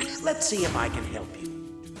 Let's see if I can help you.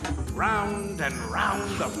 Round and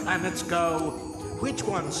round the planets go. Which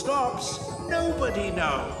one stops, nobody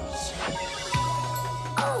knows.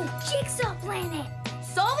 oh, Jigsaw Planet.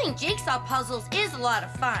 Solving jigsaw puzzles is a lot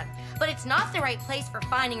of fun, but it's not the right place for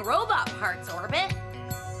finding robot parts, Orbit.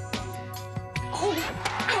 Oh,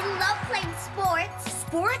 I love playing sports.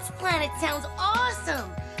 Sports Planet sounds awesome,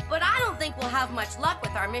 but I don't think we'll have much luck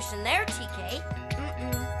with our mission there, TK.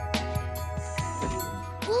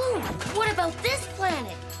 Ooh, what about this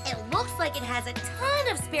planet? It looks like it has a ton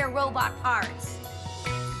of spare robot parts.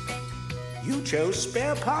 You chose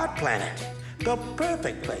Spare Part Planet, the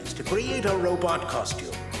perfect place to create a robot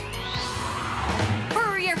costume.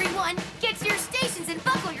 Hurry, everyone! Get to your stations and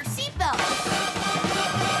buckle your seatbelts!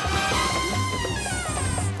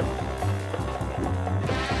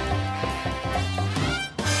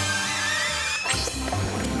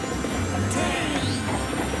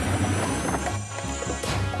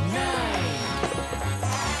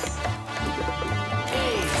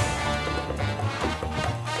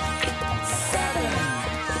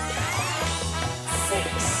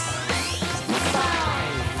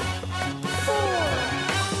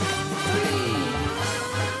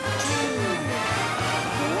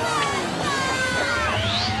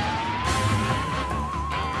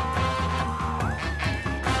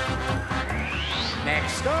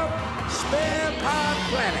 Next up, Spare Pod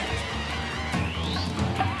Planet.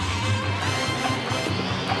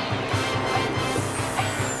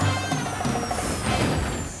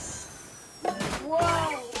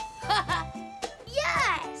 Whoa!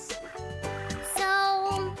 Yes!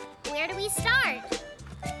 So, where do we start?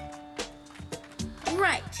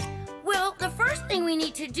 Right. Well, the first thing we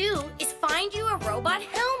need to do is find you a robot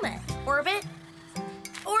helmet. Orbit.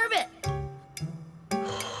 Orbit.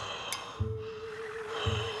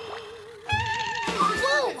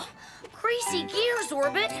 Whoa! Crazy gears,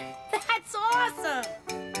 Orbit. That's awesome.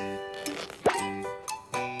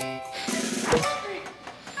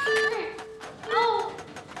 Oh,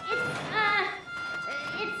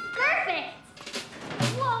 it's perfect.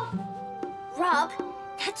 Whoa. Rob,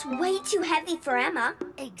 that's way too heavy for Emma.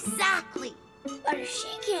 Exactly. But if she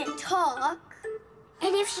can't talk,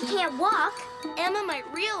 And if she can't walk, Emma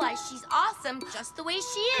might realize she's awesome just the way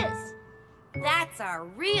she is. That's our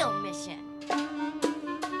real mission.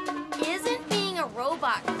 Isn't being a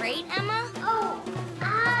robot great, Emma? Oh,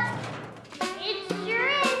 it sure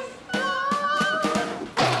is.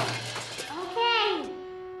 Okay,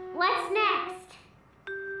 what's next?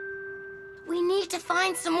 We need to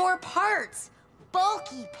find some more parts.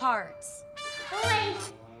 Bulky parts. Boy,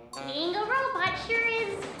 being a robot sure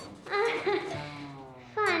is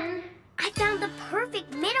fun. I found the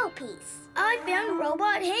perfect middle piece. I found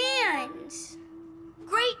robot hands.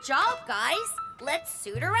 Great job, guys. Let's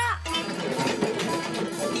suit her up.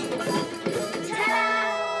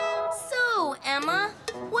 Ta-da! So, Emma,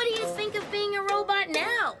 what do you think of being a robot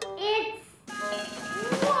now? It's...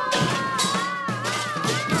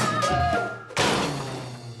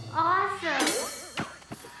 awesome.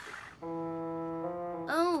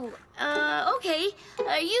 Oh, okay.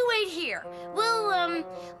 You wait here.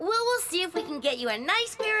 We'll see if we can get you a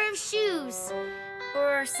nice pair of shoes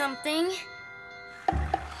or something.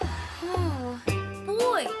 Oh,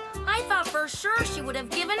 boy, I thought for sure she would have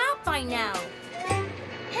given up by now.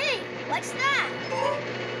 Hey, what's that?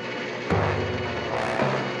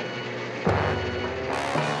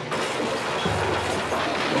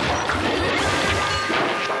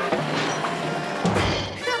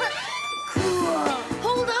 Cool.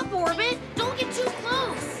 Hold up, Orbit. Don't get too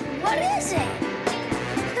close. What is it?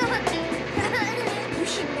 You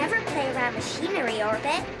should never play around machinery,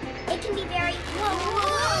 Orbit. It can be very...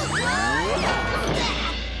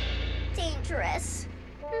 dangerous.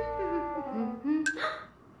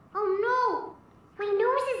 Oh no, my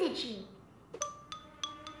nose is itchy.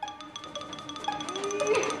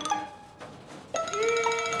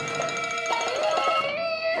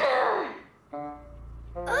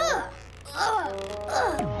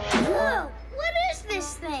 What is this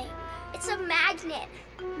thing? It's a magnet.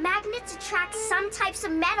 Magnets attract some types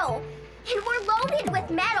of metal, and we're loaded with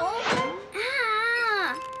metal.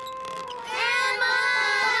 Ah!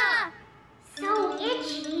 Emma! So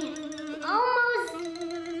itchy. Almost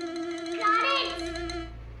got it.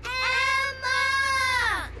 Emma!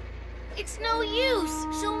 It's no use.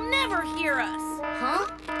 She'll never hear us. Huh?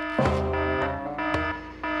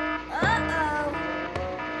 Uh-oh.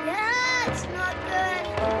 That's not good.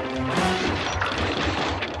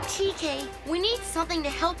 TK, we need something to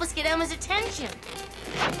help us get Emma's attention.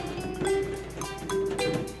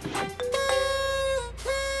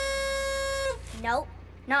 Nope,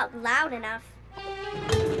 not loud enough.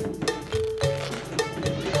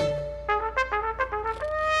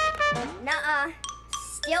 Nuh-uh,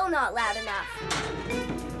 still not loud enough.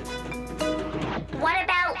 What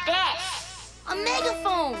about this? A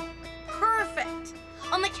megaphone. Perfect.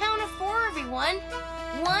 On the count of 4, everyone.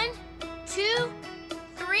 1, 2,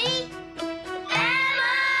 3.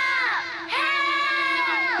 Emma!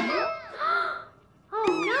 Help! Oh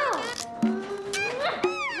no.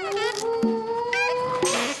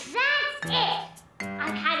 That's it.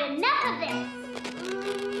 I've had enough of this.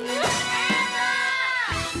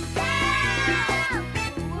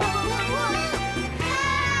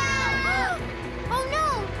 Oh no!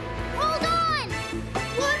 Hold on!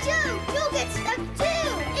 Watch out! You'll get stuck too!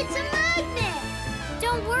 It's a magnet!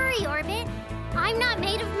 Don't worry, Orbit. I'm not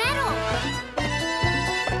made of metal.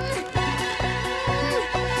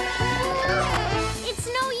 It's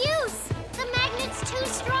no use. The magnet's too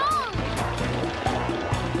strong.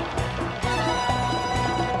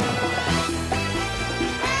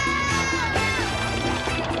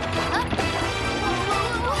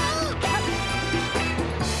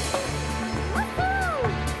 Woohoo!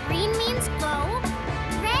 Green means go.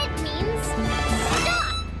 Red means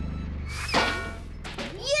stop.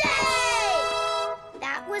 Yay!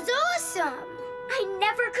 That was awesome! I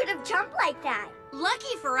never could have jumped like that.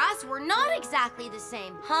 Lucky for us, we're not exactly the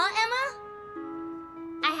same. Huh, Emma?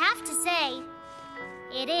 have to say,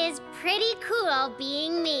 it is pretty cool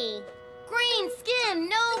being me. Green skin,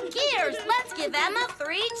 no gears. Let's give Emma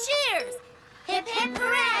 3 cheers. Hip, hip,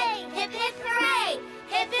 hooray! Hip, hip, hooray!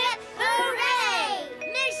 Hip, hip, hooray!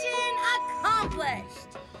 Mission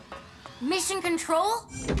accomplished. Mission control?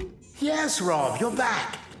 Yes, Rob, you're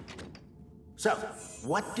back. So,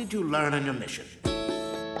 what did you learn on your mission?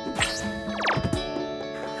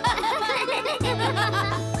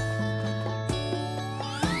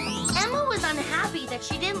 Emma was unhappy that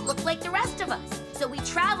she didn't look like the rest of us, so we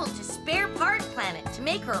traveled to Spare Part Planet to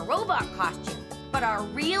make her a robot costume. But our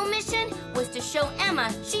real mission was to show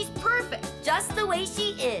Emma she's perfect, just the way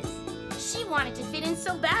she is. She wanted to fit in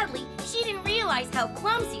so badly, she didn't realize how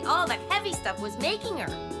clumsy all that heavy stuff was making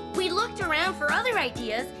her. We looked around for other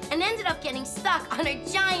ideas and ended up getting stuck on a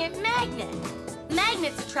giant magnet.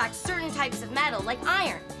 Magnets attract certain types of metal, like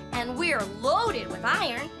iron, and we're loaded with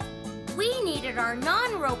iron. We needed our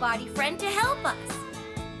non-robot-y friend to help us.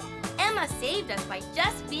 Emma saved us by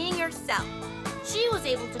just being herself. She was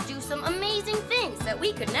able to do some amazing things that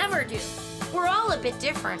we could never do. We're all a bit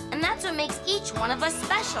different, and that's what makes each one of us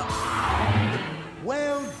special.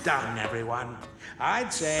 Well done, everyone.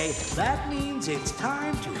 I'd say that means it's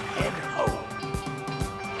time to head home.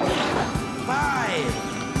 5,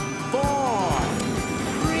 4,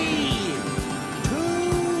 3, 2,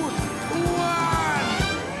 1.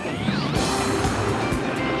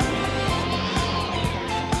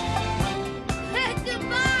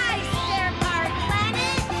 Goodbye, Spare Part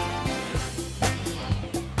Planet!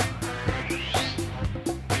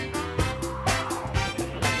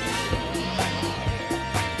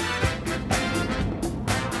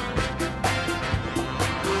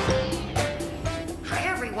 Hi,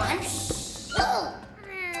 everyone. Whoa!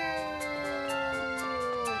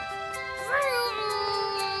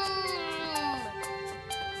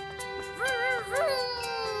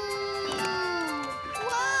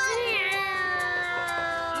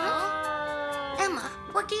 Emma,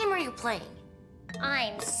 what game are you playing?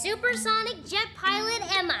 I'm Supersonic Jet Pilot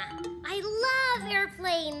Emma. I love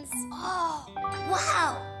airplanes. Oh,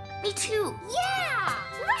 wow! Me too. Yeah!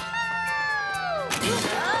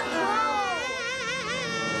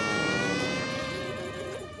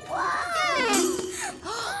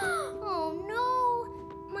 Oh no!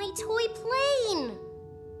 My toy plane!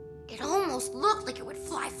 It almost looked like it would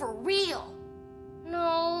fly for real.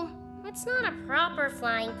 No, it's not a proper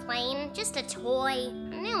flying plane, just a toy.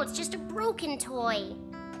 No, it's just a broken toy.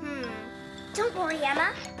 Don't worry,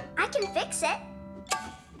 Emma. I can fix it.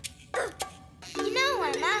 You know,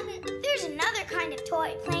 Emma, there's another kind of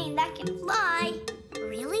toy plane that can fly.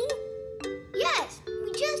 Really? Yes,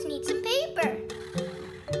 we just need some paper.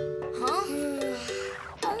 Huh?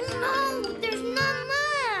 Oh no, there's none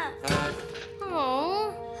left.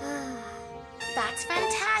 Oh. That's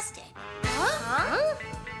fantastic. Huh?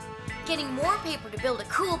 Getting more paper to build a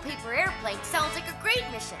cool paper airplane sounds like a great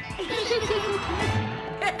mission.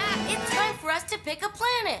 It's time for us to pick a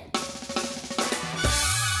planet.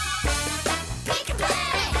 Pick a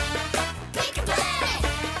planet! Pick a planet!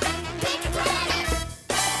 Pick a planet!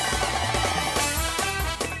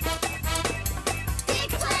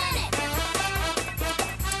 Pick a planet!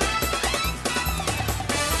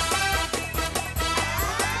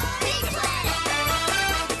 Pick a planet!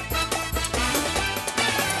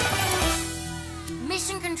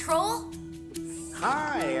 Mission control?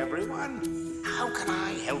 Hi, everyone. How can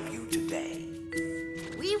I help you today?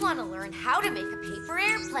 We want to learn how to make a paper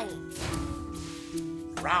airplane.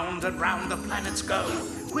 Round and round the planets go.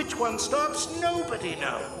 Which one stops, nobody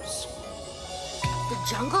knows. The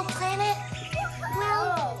jungle planet?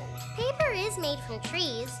 Well, paper is made from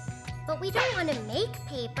trees, but we don't want to make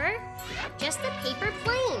paper, just a paper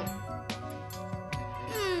plane.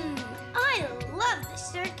 I love the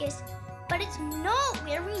circus, but it's not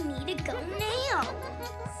where we need to go now.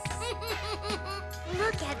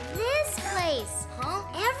 Look at this place. Huh?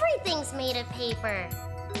 Everything's made of paper.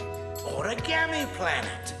 Origami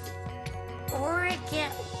planet. What?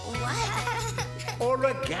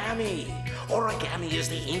 Origami. Origami is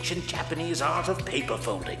the ancient Japanese art of paper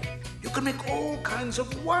folding. You can make all kinds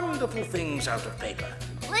of wonderful things out of paper.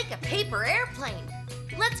 Like a paper airplane.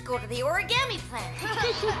 Let's go to the origami planet.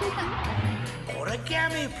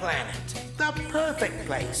 Origami planet, the perfect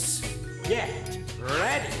place. Get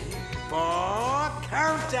ready for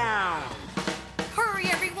countdown. Hurry,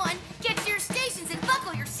 everyone! Get to your stations and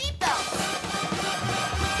buckle your seatbelts!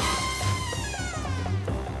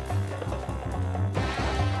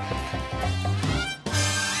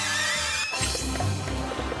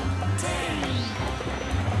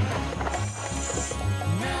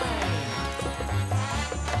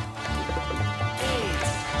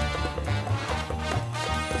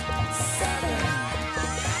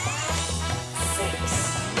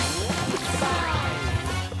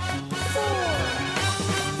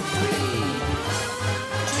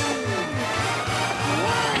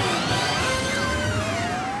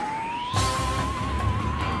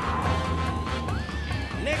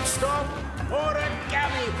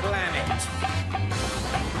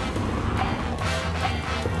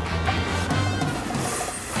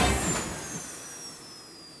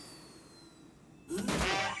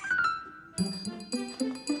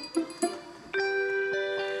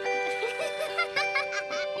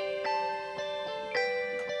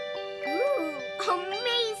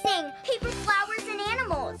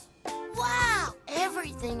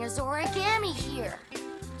 Everything is origami here.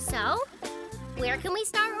 So, where can we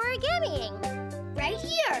start origamiing? Right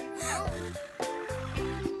here.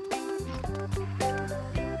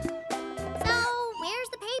 So, where's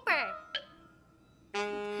the paper?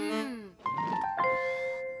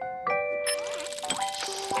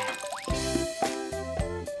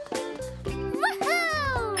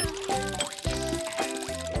 Woohoo!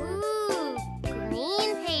 Ooh,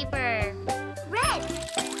 green paper. Red.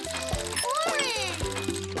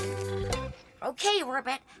 Okay,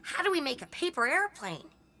 Orbit, how do we make a paper airplane?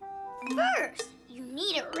 First, you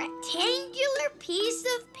need a rectangular piece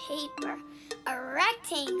of paper. A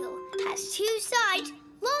rectangle has two sides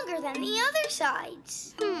longer than the other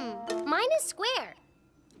sides. Mine is square.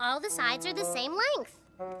 All the sides are the same length.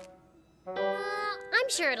 I'm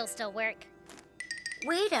sure it'll still work.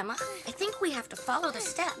 Wait, Emma, I think we have to follow the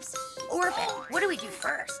steps. Orbit, what do we do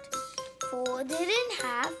first? Fold it in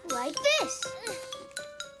half like this.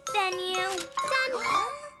 Then you...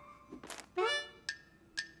 Done.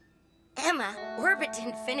 Emma, Orbit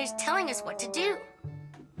didn't finish telling us what to do.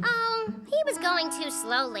 Oh, he was going too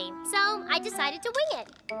slowly, so I decided to wing it.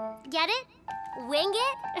 Get it? Wing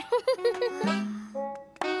it?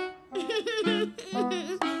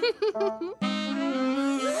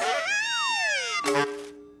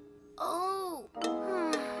 Oh.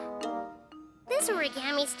 This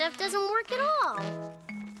origami stuff doesn't work at all.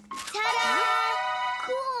 Ta-da!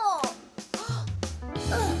 Cool!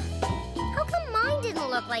 How come mine didn't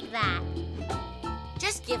look like that?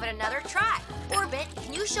 Just give it another try. Orbit,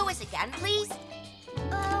 can you show us again, please?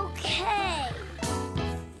 Okay.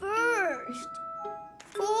 First,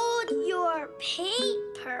 fold your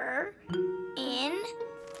paper in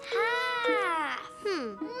half.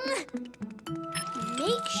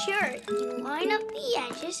 Make sure you line up the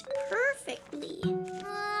edges perfectly.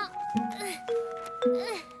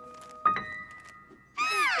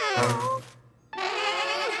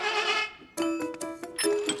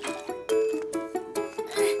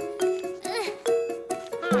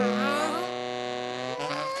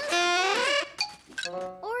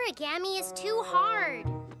 Origami is too hard.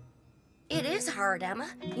 It is hard, Emma.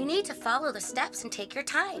 You need to follow the steps and take your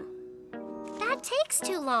time. That takes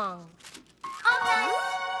too long.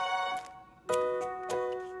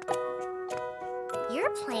 Your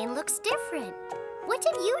plane looks different. What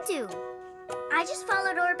did you do? I just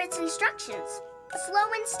followed Orbit's instructions.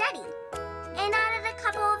 Slow and steady. And added a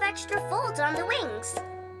couple of extra folds on the wings.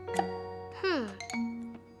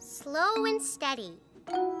 Slow and steady.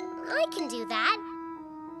 I can do that,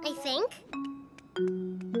 I think.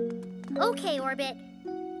 Okay, Orbit.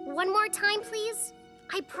 One more time, please.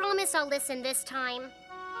 I promise I'll listen this time.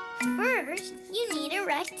 First, you need a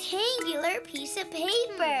rectangular piece of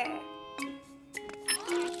paper.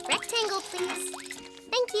 Rectangle, please.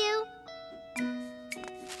 Thank you.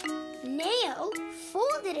 Now,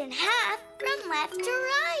 fold it in half from left to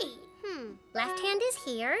right. Left hand is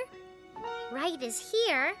here. Right is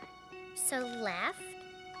here. So left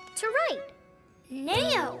to right.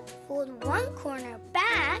 Now, fold one corner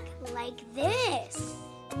back like this.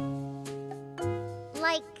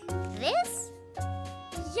 Like this?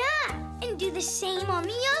 Yeah, and do the same on the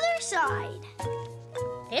other side.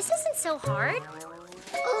 This isn't so hard.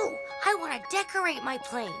 Oh, I want to decorate my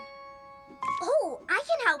plane. Oh, I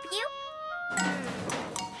can help you.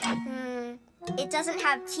 It doesn't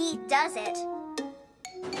have teeth, does it?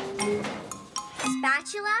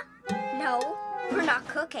 Spatula? No, we're not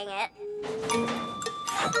cooking it.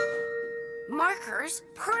 Markers,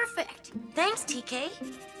 perfect. Thanks, TK.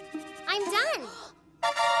 I'm done.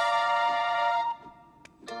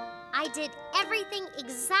 I did everything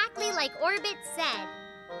exactly like Orbit said.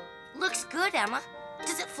 Looks good, Emma.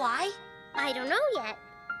 Does it fly? I don't know yet.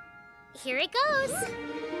 Here it goes.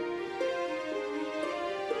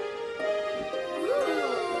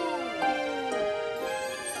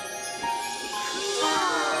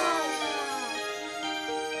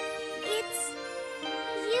 It's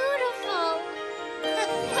beautiful.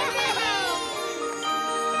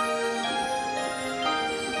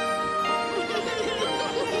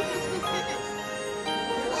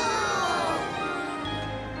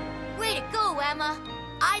 Way to go, Emma.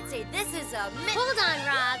 I'd say this is a Hold on,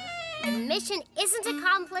 Rob. The mission isn't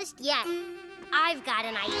accomplished yet. I've got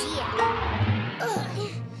an idea.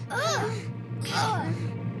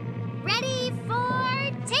 Ready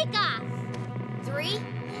for takeoff. 3,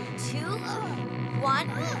 2, 1,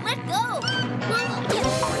 let go!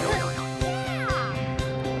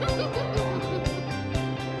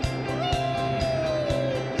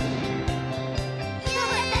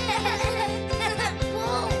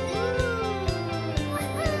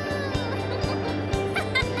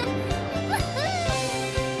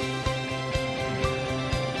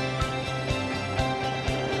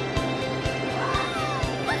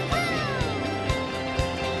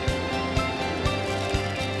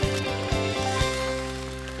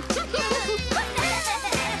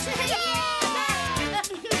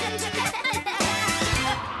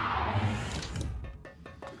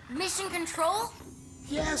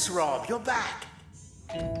 Yes, Rob, you're back.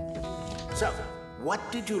 So, what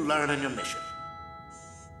did you learn on your mission?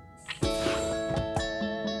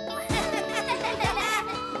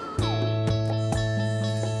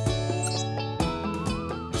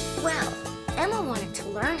 Well, Emma wanted to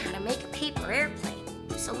learn how to make a paper airplane,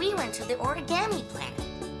 so we went to the origami planet.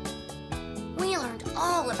 We learned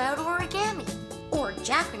all about origami, or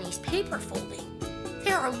Japanese paper folding.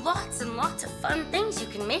 There are lots and lots of fun things you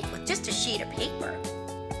can make with just a sheet of paper.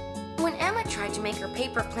 When Emma tried to make her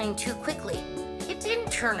paper plane too quickly, it didn't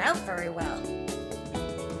turn out very well.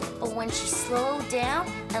 But when she slowed down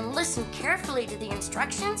and listened carefully to the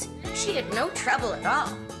instructions, she had no trouble at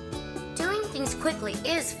all. Doing things quickly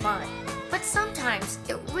is fun, but sometimes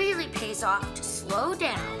it really pays off to slow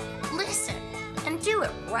down, listen, and do it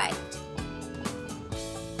right.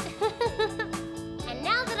 And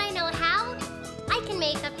now that I know how, I can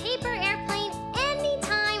make a paper airplane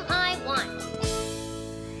anytime I want.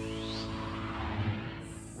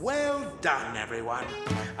 Well done, everyone.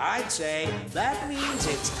 I'd say that means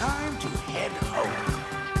it's time to head home.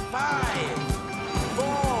 5,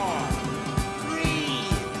 4, 3,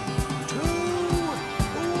 2,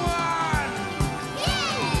 1.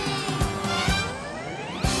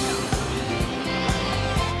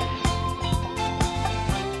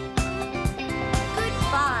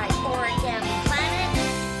 Goodbye, Origami Planet.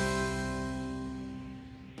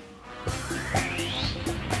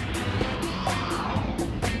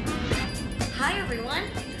 Hi, everyone.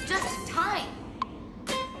 Just in time.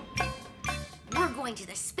 We're going to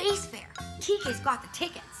the space fair. TK's got the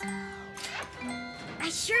tickets. I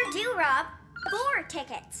sure do, Rob. 4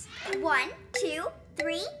 tickets. 1, 2,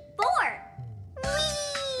 3, 4.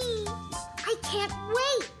 Whee! I can't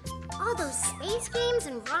wait. All those space games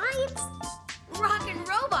and rides. Rockin'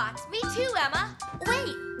 robots. Me too, Emma.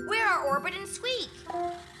 Wait, where are Orbit and Squeak?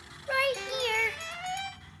 Right here.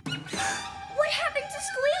 What happened to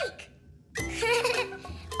Squeak?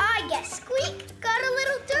 I guess Squeak got a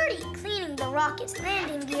little dirty cleaning the rocket's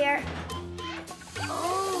landing gear.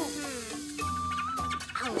 Oh,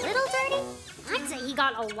 a little dirty? I'd say he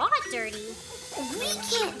got a lot dirty. We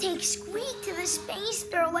can't take Squeak to the space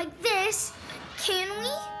fair like this, can we?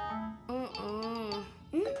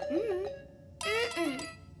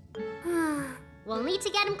 We'll need to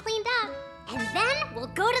get him cleaned up, and then we'll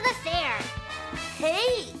go to the fair.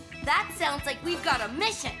 Hey, that sounds like we've got a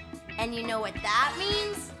mission. And you know what that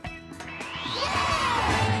means?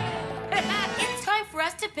 It's time for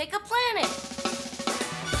us to pick a planet.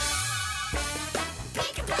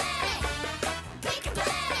 Pick a planet! Pick a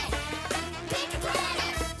planet! Pick a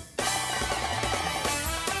planet!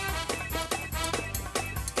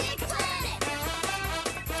 Pick a planet!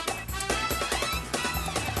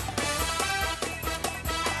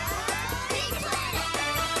 Pick a planet!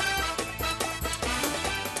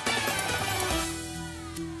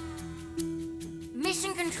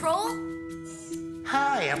 Mission Control?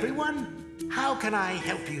 Hi, everyone. How can I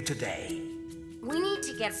help you today? We need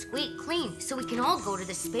to get Squeak clean so we can all go to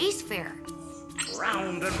the space fair.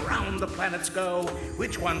 Round and round the planets go.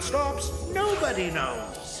 Which one stops? Nobody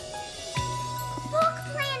knows. Book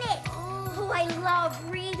Planet! Oh, I love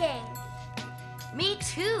reading. Me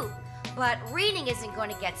too, but reading isn't going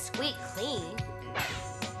to get Squeak clean.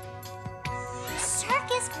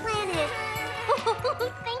 Circus Planet.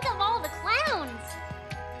 Think of all the clowns.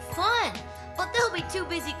 Fun, but they'll be too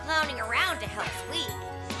busy clowning around to help Squeak.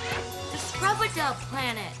 The Scrub-a-Dub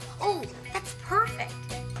Planet. Oh, that's perfect.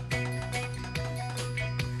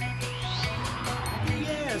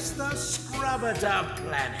 Yes, the Scrub-a-Dub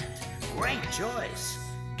planet. Great choice.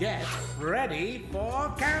 Get ready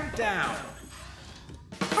for countdown.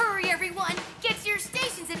 Hurry, everyone! Get to your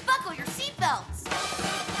stations and buckle your seatbelts.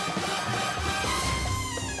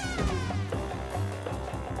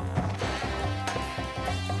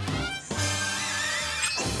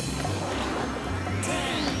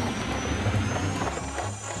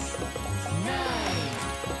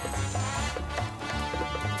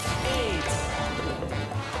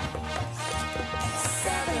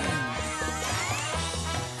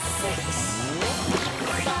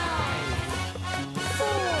 5, 4,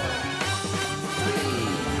 3,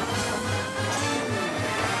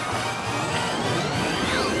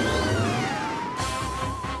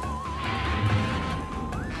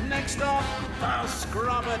 Next stop, the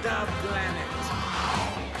Scrub-a-Dub planet.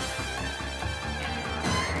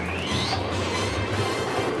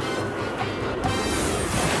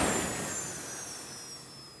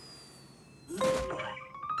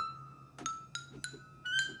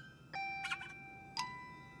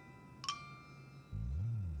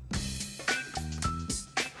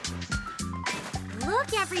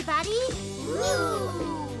 Look, everyone. everybody. Ooh.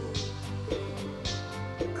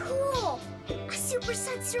 Cool! A super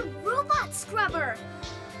sensor robot scrubber.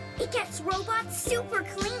 It gets robots super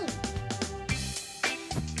clean.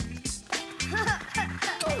 Now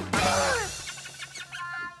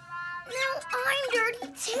I'm dirty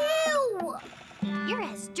too. You're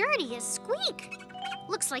as dirty as Squeak.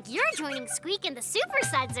 Looks like you're joining Squeak in the super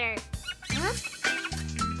sensor. Huh?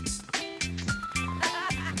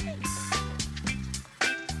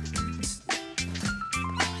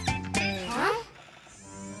 Huh?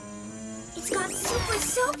 It's got super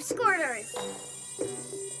soap squirters.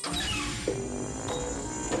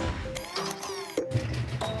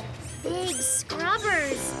 Big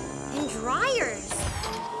scrubbers and dryers.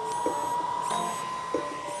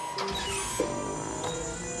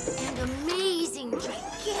 And amazing,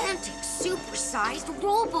 gigantic, super-sized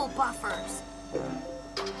robo-buffers.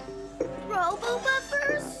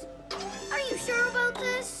 Robo-buffers? Are you sure about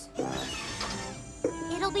this?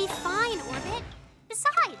 It'll be fine, Orbit.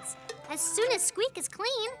 Besides, as soon as Squeak is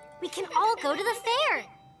clean, we can all go to the fair.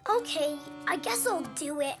 Okay, I guess I'll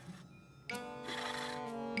do it.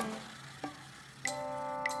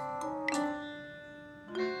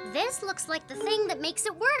 This looks like the thing that makes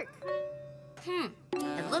it work.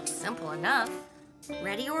 It looks simple enough.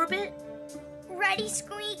 Ready, Orbit? Ready,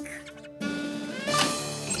 Squeak?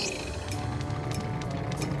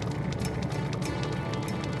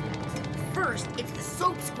 First, it's the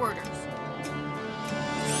soap squirters.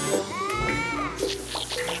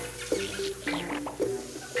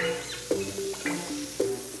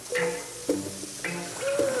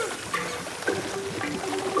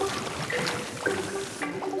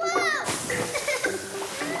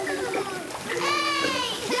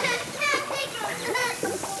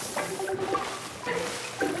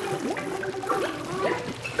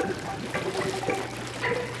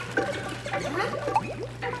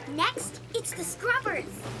 Next, it's the scrubbers.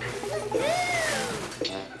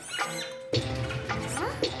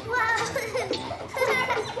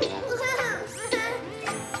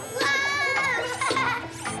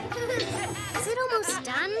 Is it almost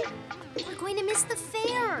done? We're going to miss the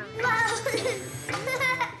fair.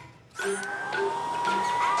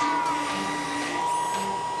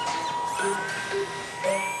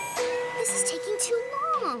 This is taking too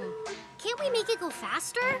long. Can't we make it go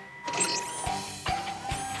faster?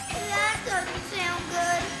 That doesn't sound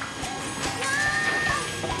good.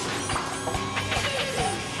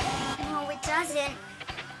 No, it doesn't.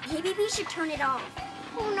 Maybe we should turn it off.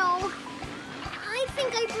 Oh no. I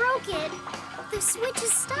think I broke it. The switch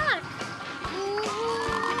is stuck.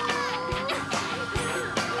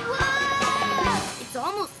 It's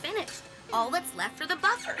almost finished. All that's left are the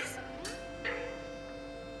buffers.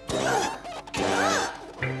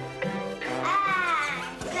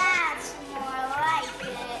 That's more like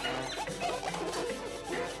it.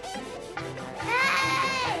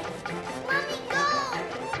 Hey! Let me go!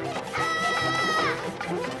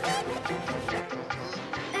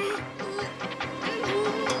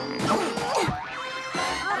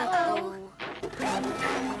 Uh-oh.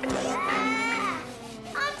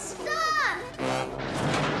 I'm stuck!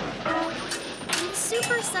 The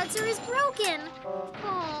super sensor is broken.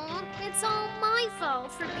 Oh, it's all my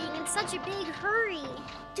fault for being in such a big hurry.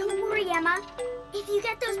 Don't worry, Emma. If you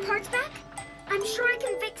get those parts back, I'm sure I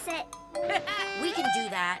can fix it. We can do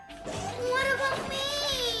that. What about me?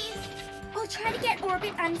 I'll try to get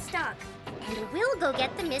Orbit unstuck. And we'll go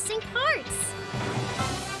get the missing parts.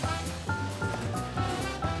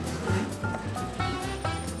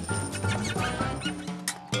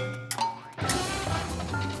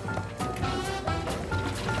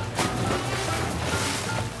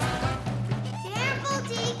 Careful,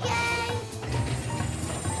 DK!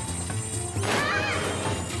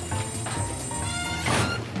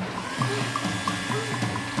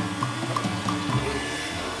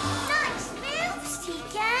 Nice moves,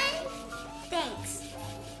 TK! Thanks.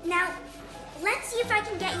 Now, let's see if I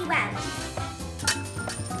can get you out.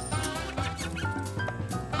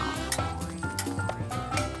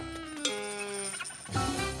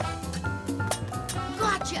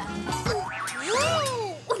 Gotcha!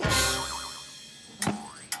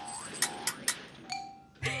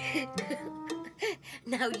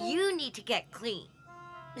 Now you need to get clean.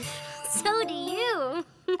 So do you.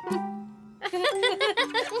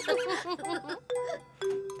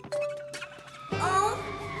 Oh,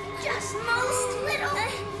 just most little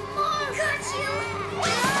more. Got you!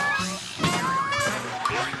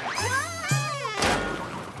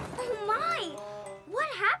 Oh my! What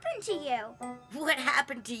happened to you? What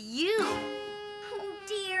happened to you? Oh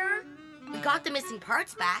dear. We got the missing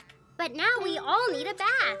parts back. but now we all need a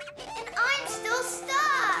bath. And I'm still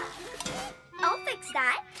stuck. I'll fix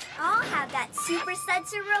that. I'll have that Super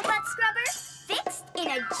Sudsor robot scrubber fixed in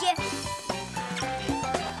a jiffy.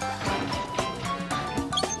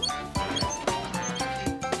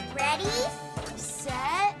 Ready,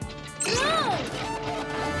 set, go!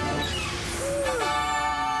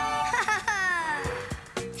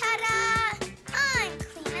 Ta-da! I'm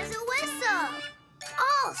clean as a whistle.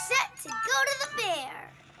 All set to go to the fair.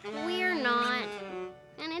 We're not.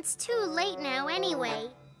 And it's too late now anyway.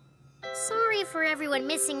 Sorry for everyone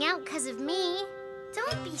missing out because of me.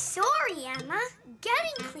 Don't be sorry, Emma.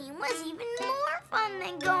 Getting clean was even more fun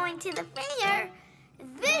than going to the fair.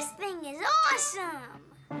 This thing is awesome.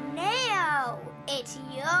 Now it's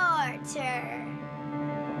your turn.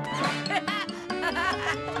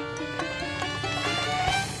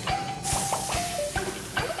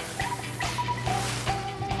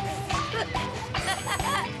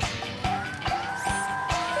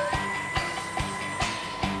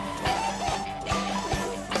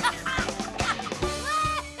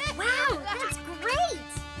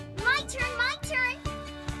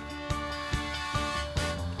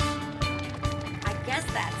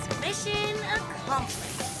 Mission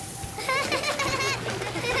accomplished.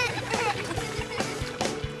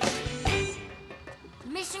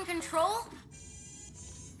 Mission control?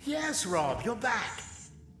 Yes, Rob, you're back.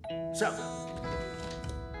 So,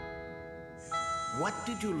 what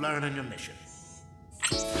did you learn on your mission?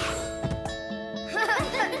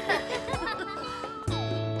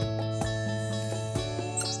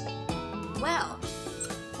 Well,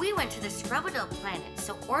 we went to the Scrubadoo planet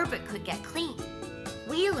so Orbit could get clean.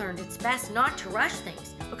 We learned it's best not to rush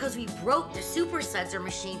things because we broke the Super Sudsor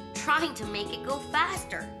machine trying to make it go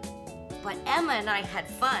faster. But Emma and I had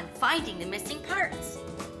fun finding the missing parts.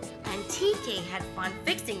 And TK had fun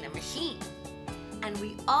fixing the machine. And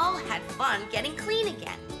we all had fun getting clean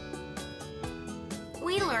again.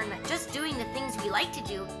 We learned that just doing the things we like to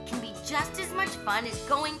do can be just as much fun as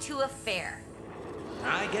going to a fair.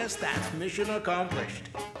 I guess that's mission accomplished.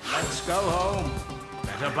 Let's go home.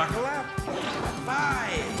 Better buckle up. 5,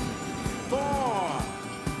 4,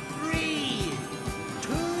 3, 2,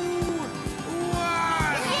 1.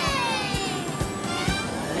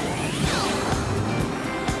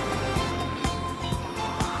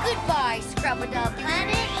 Goodbye, Scrubadoo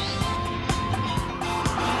planet.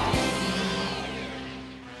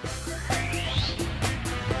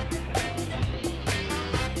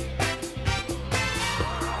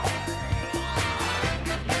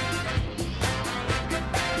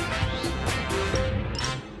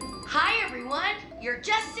 You're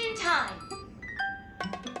just in time.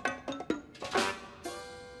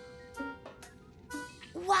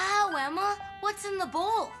 Wow, Emma, what's in the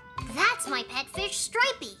bowl? That's my pet fish,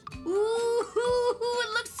 Stripey. Ooh,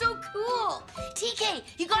 it looks so cool. TK,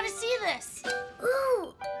 you gotta see this.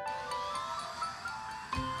 Ooh.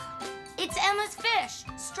 It's Emma's fish,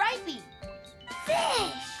 Stripey.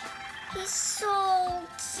 Fish. He's so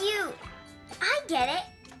cute. I get it.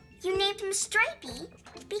 You named him Stripey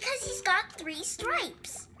because he's got 3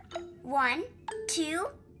 stripes. 1, 2,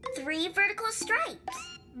 3 vertical stripes.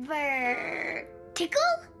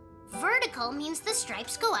 Vertical? Vertical means the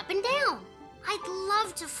stripes go up and down. I'd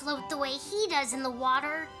love to float the way he does in the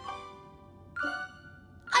water.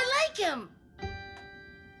 I like him.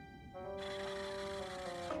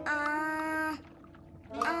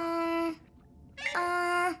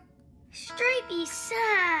 Stripey's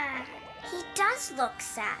sad. He does look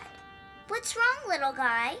sad. What's wrong, little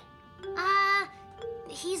guy?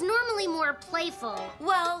 He's normally more playful.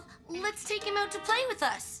 Well, let's take him out to play with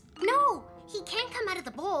us. No, he can't come out of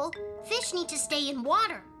the bowl. Fish need to stay in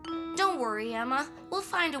water. Don't worry, Emma. We'll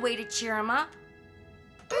find a way to cheer him up.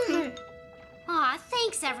 Aw,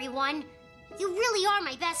 thanks, everyone. You really are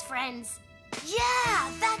my best friends. Yeah,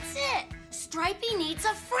 that's it. Stripey needs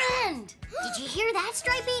a friend. Did you hear that,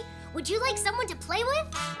 Stripey? Would you like someone to play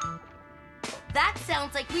with? That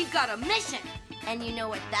sounds like we've got a mission. And you know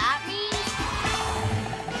what that means?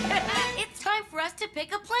 It's time for us to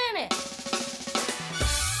pick a planet.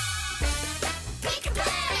 Pick a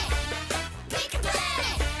planet! Pick a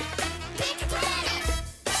planet! Pick a planet!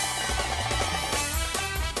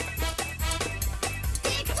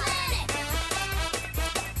 Pick a planet!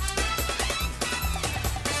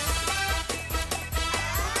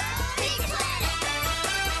 Pick a planet!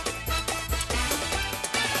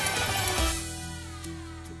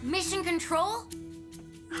 Mission control?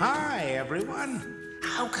 Hi, everyone.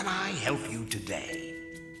 How can I help you today?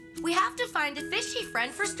 We have to find a fishy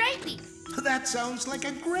friend for Stripey. That sounds like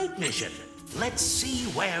a great mission. Let's see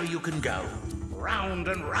where you can go. Round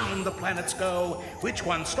and round the planets go. Which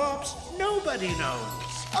one stops, nobody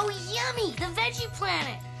knows. Oh, yummy! The veggie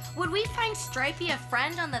planet! Would we find Stripey a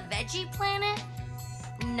friend on the veggie planet?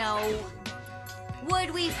 No.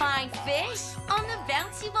 Would we find fish on the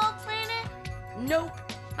bouncy ball planet? Nope,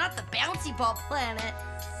 not the bouncy ball planet.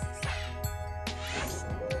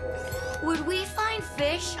 Would we find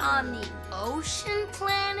fish on the ocean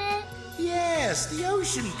planet? Yes, the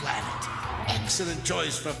ocean planet. Excellent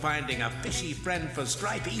choice for finding a fishy friend for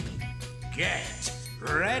Stripey. Get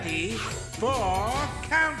ready for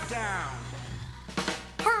countdown.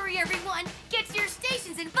 Hurry, everyone! Get to your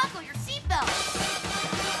stations and buckle your seatbelts!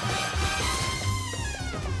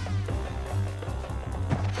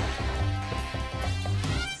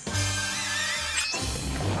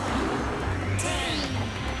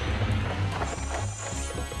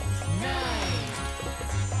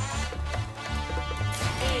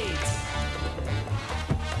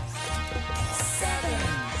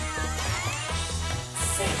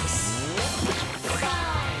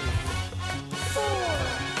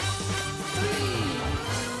 3,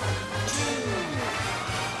 2,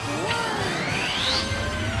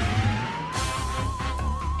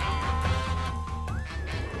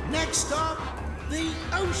 1. Next stop, the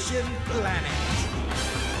ocean planet.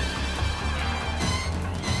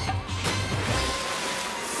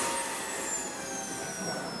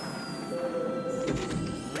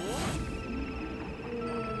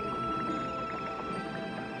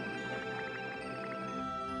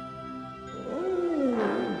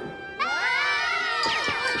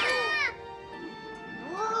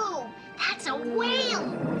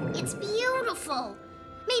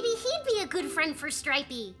 For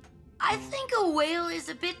Stripey. I think a whale is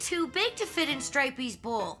a bit too big to fit in Stripey's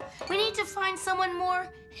bowl. We need to find someone more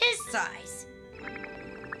his size.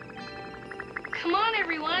 Come on,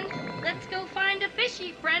 everyone. Let's go find a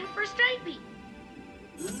fishy friend for Stripey.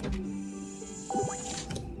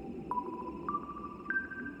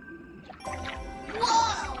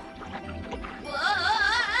 Whoa!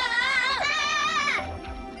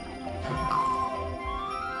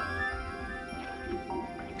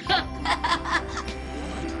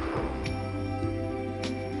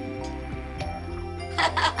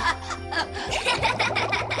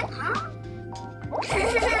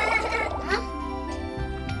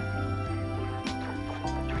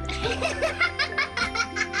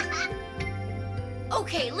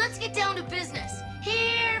 Okay, let's get down to business.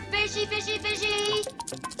 Here, fishy, fishy, fishy.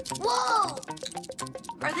 Whoa!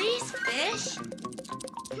 Are these fish?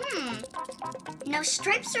 No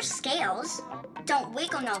stripes or scales. Don't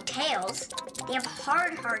wiggle no tails. They have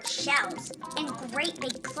hard shells and great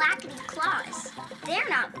big clackety claws. They're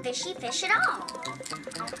not fishy fish at all.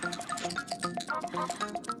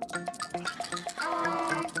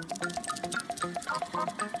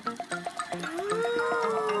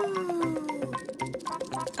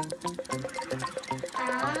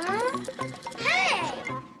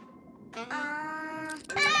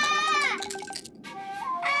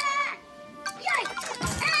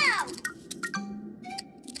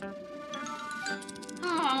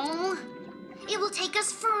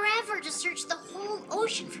 Search the whole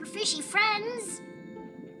ocean for fishy friends.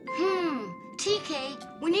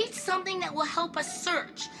 TK, we need something that will help us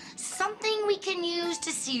search. Something we can use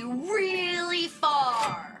to see really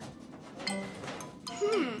far.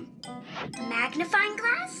 Magnifying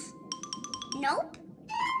glass? Nope.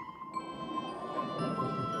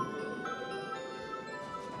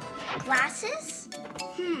 Glasses?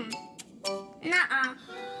 Nuh-uh.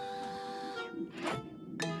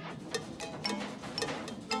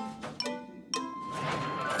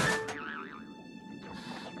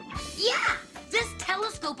 Yeah! This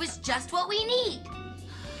telescope is just what we need.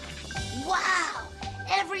 Wow!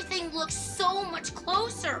 Everything looks so much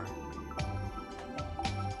closer.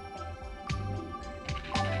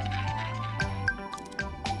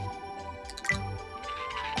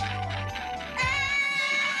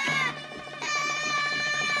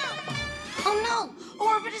 Oh no!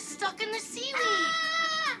 Orbit is stuck in the seaweed.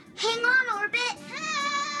 Hang on, Orbit.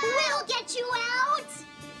 We'll get you out.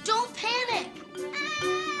 Don't panic.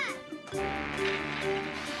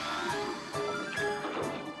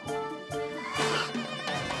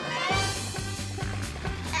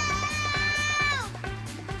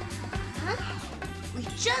 We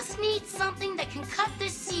just need something that can cut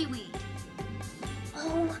this seaweed.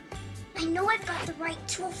 Oh, I know I've got the right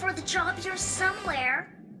tool for the job here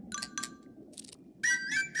somewhere.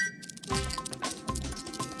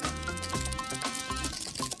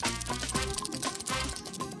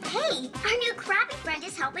 Hey, our new crabby friend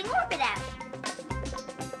is helping Orbit out.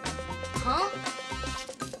 Huh?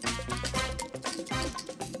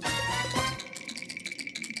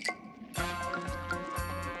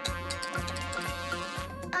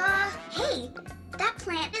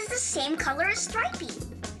 same color as Stripey.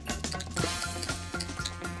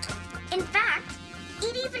 In fact,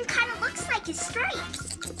 it even kind of looks like his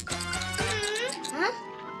stripes. Huh?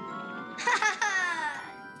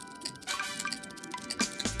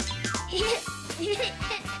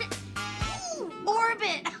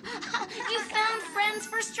 Orbit! You found friends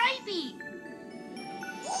for Stripey!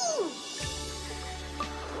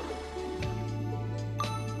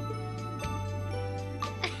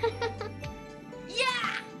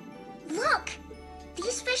 Yeah! Look!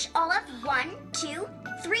 These fish all have 1, 2,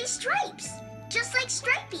 3 stripes, just like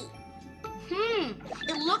Stripey.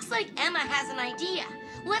 It looks like Emma has an idea.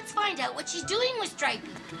 Let's find out what she's doing with Stripey.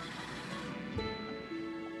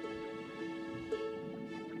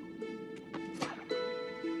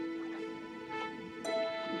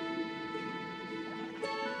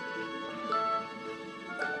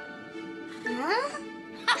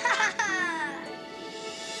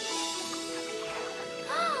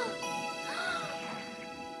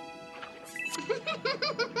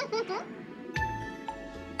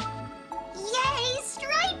 Yay,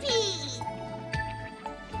 Stripey!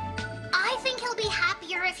 I think he'll be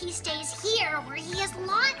happier if he stays here where he has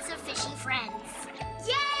lots of fishy friends.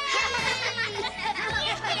 Yay!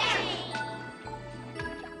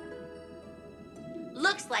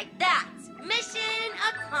 Looks like that's mission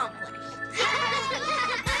accomplished.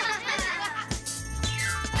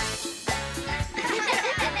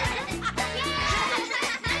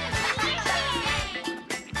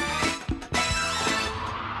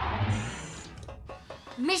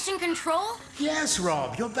 Mission Control? Yes,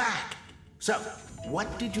 Rob, you're back. So,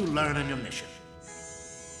 what did you learn on your mission?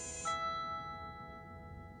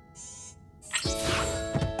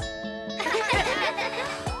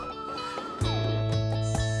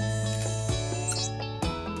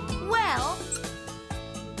 Well,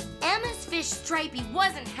 Emma's fish Stripey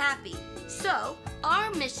wasn't happy, so our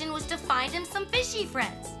mission was to find him some fishy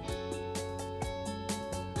friends.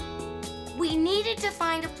 We needed to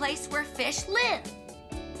find a place where fish live,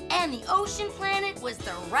 and the ocean planet was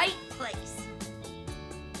the right place.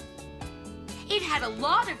 It had a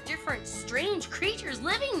lot of different strange creatures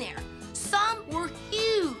living there. Some were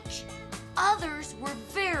huge, others were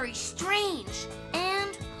very strange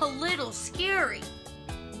and a little scary.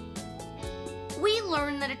 We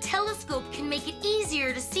learned that a telescope can make it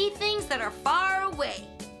easier to see things that are far away.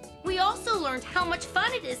 We also learned how much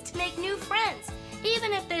fun it is to make new friends,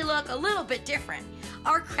 even if they look a little bit different.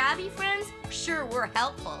 Our crabby friends sure were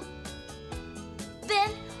helpful. Then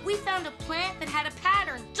we found a plant that had a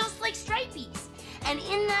pattern just like Stripey's. And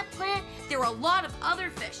in that plant, there were a lot of other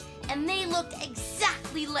fish, and they looked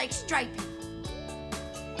exactly like Stripey.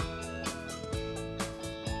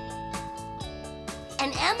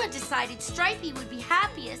 And Emma decided Stripey would be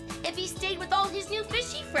happiest if he stayed with all his new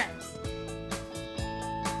fishy friends.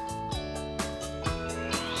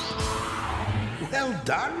 Well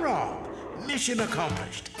done, Rob. Mission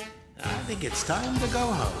accomplished. I think it's time to go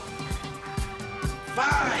home.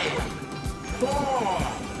 5, 4,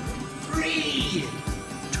 3,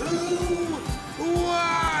 2,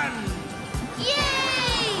 1.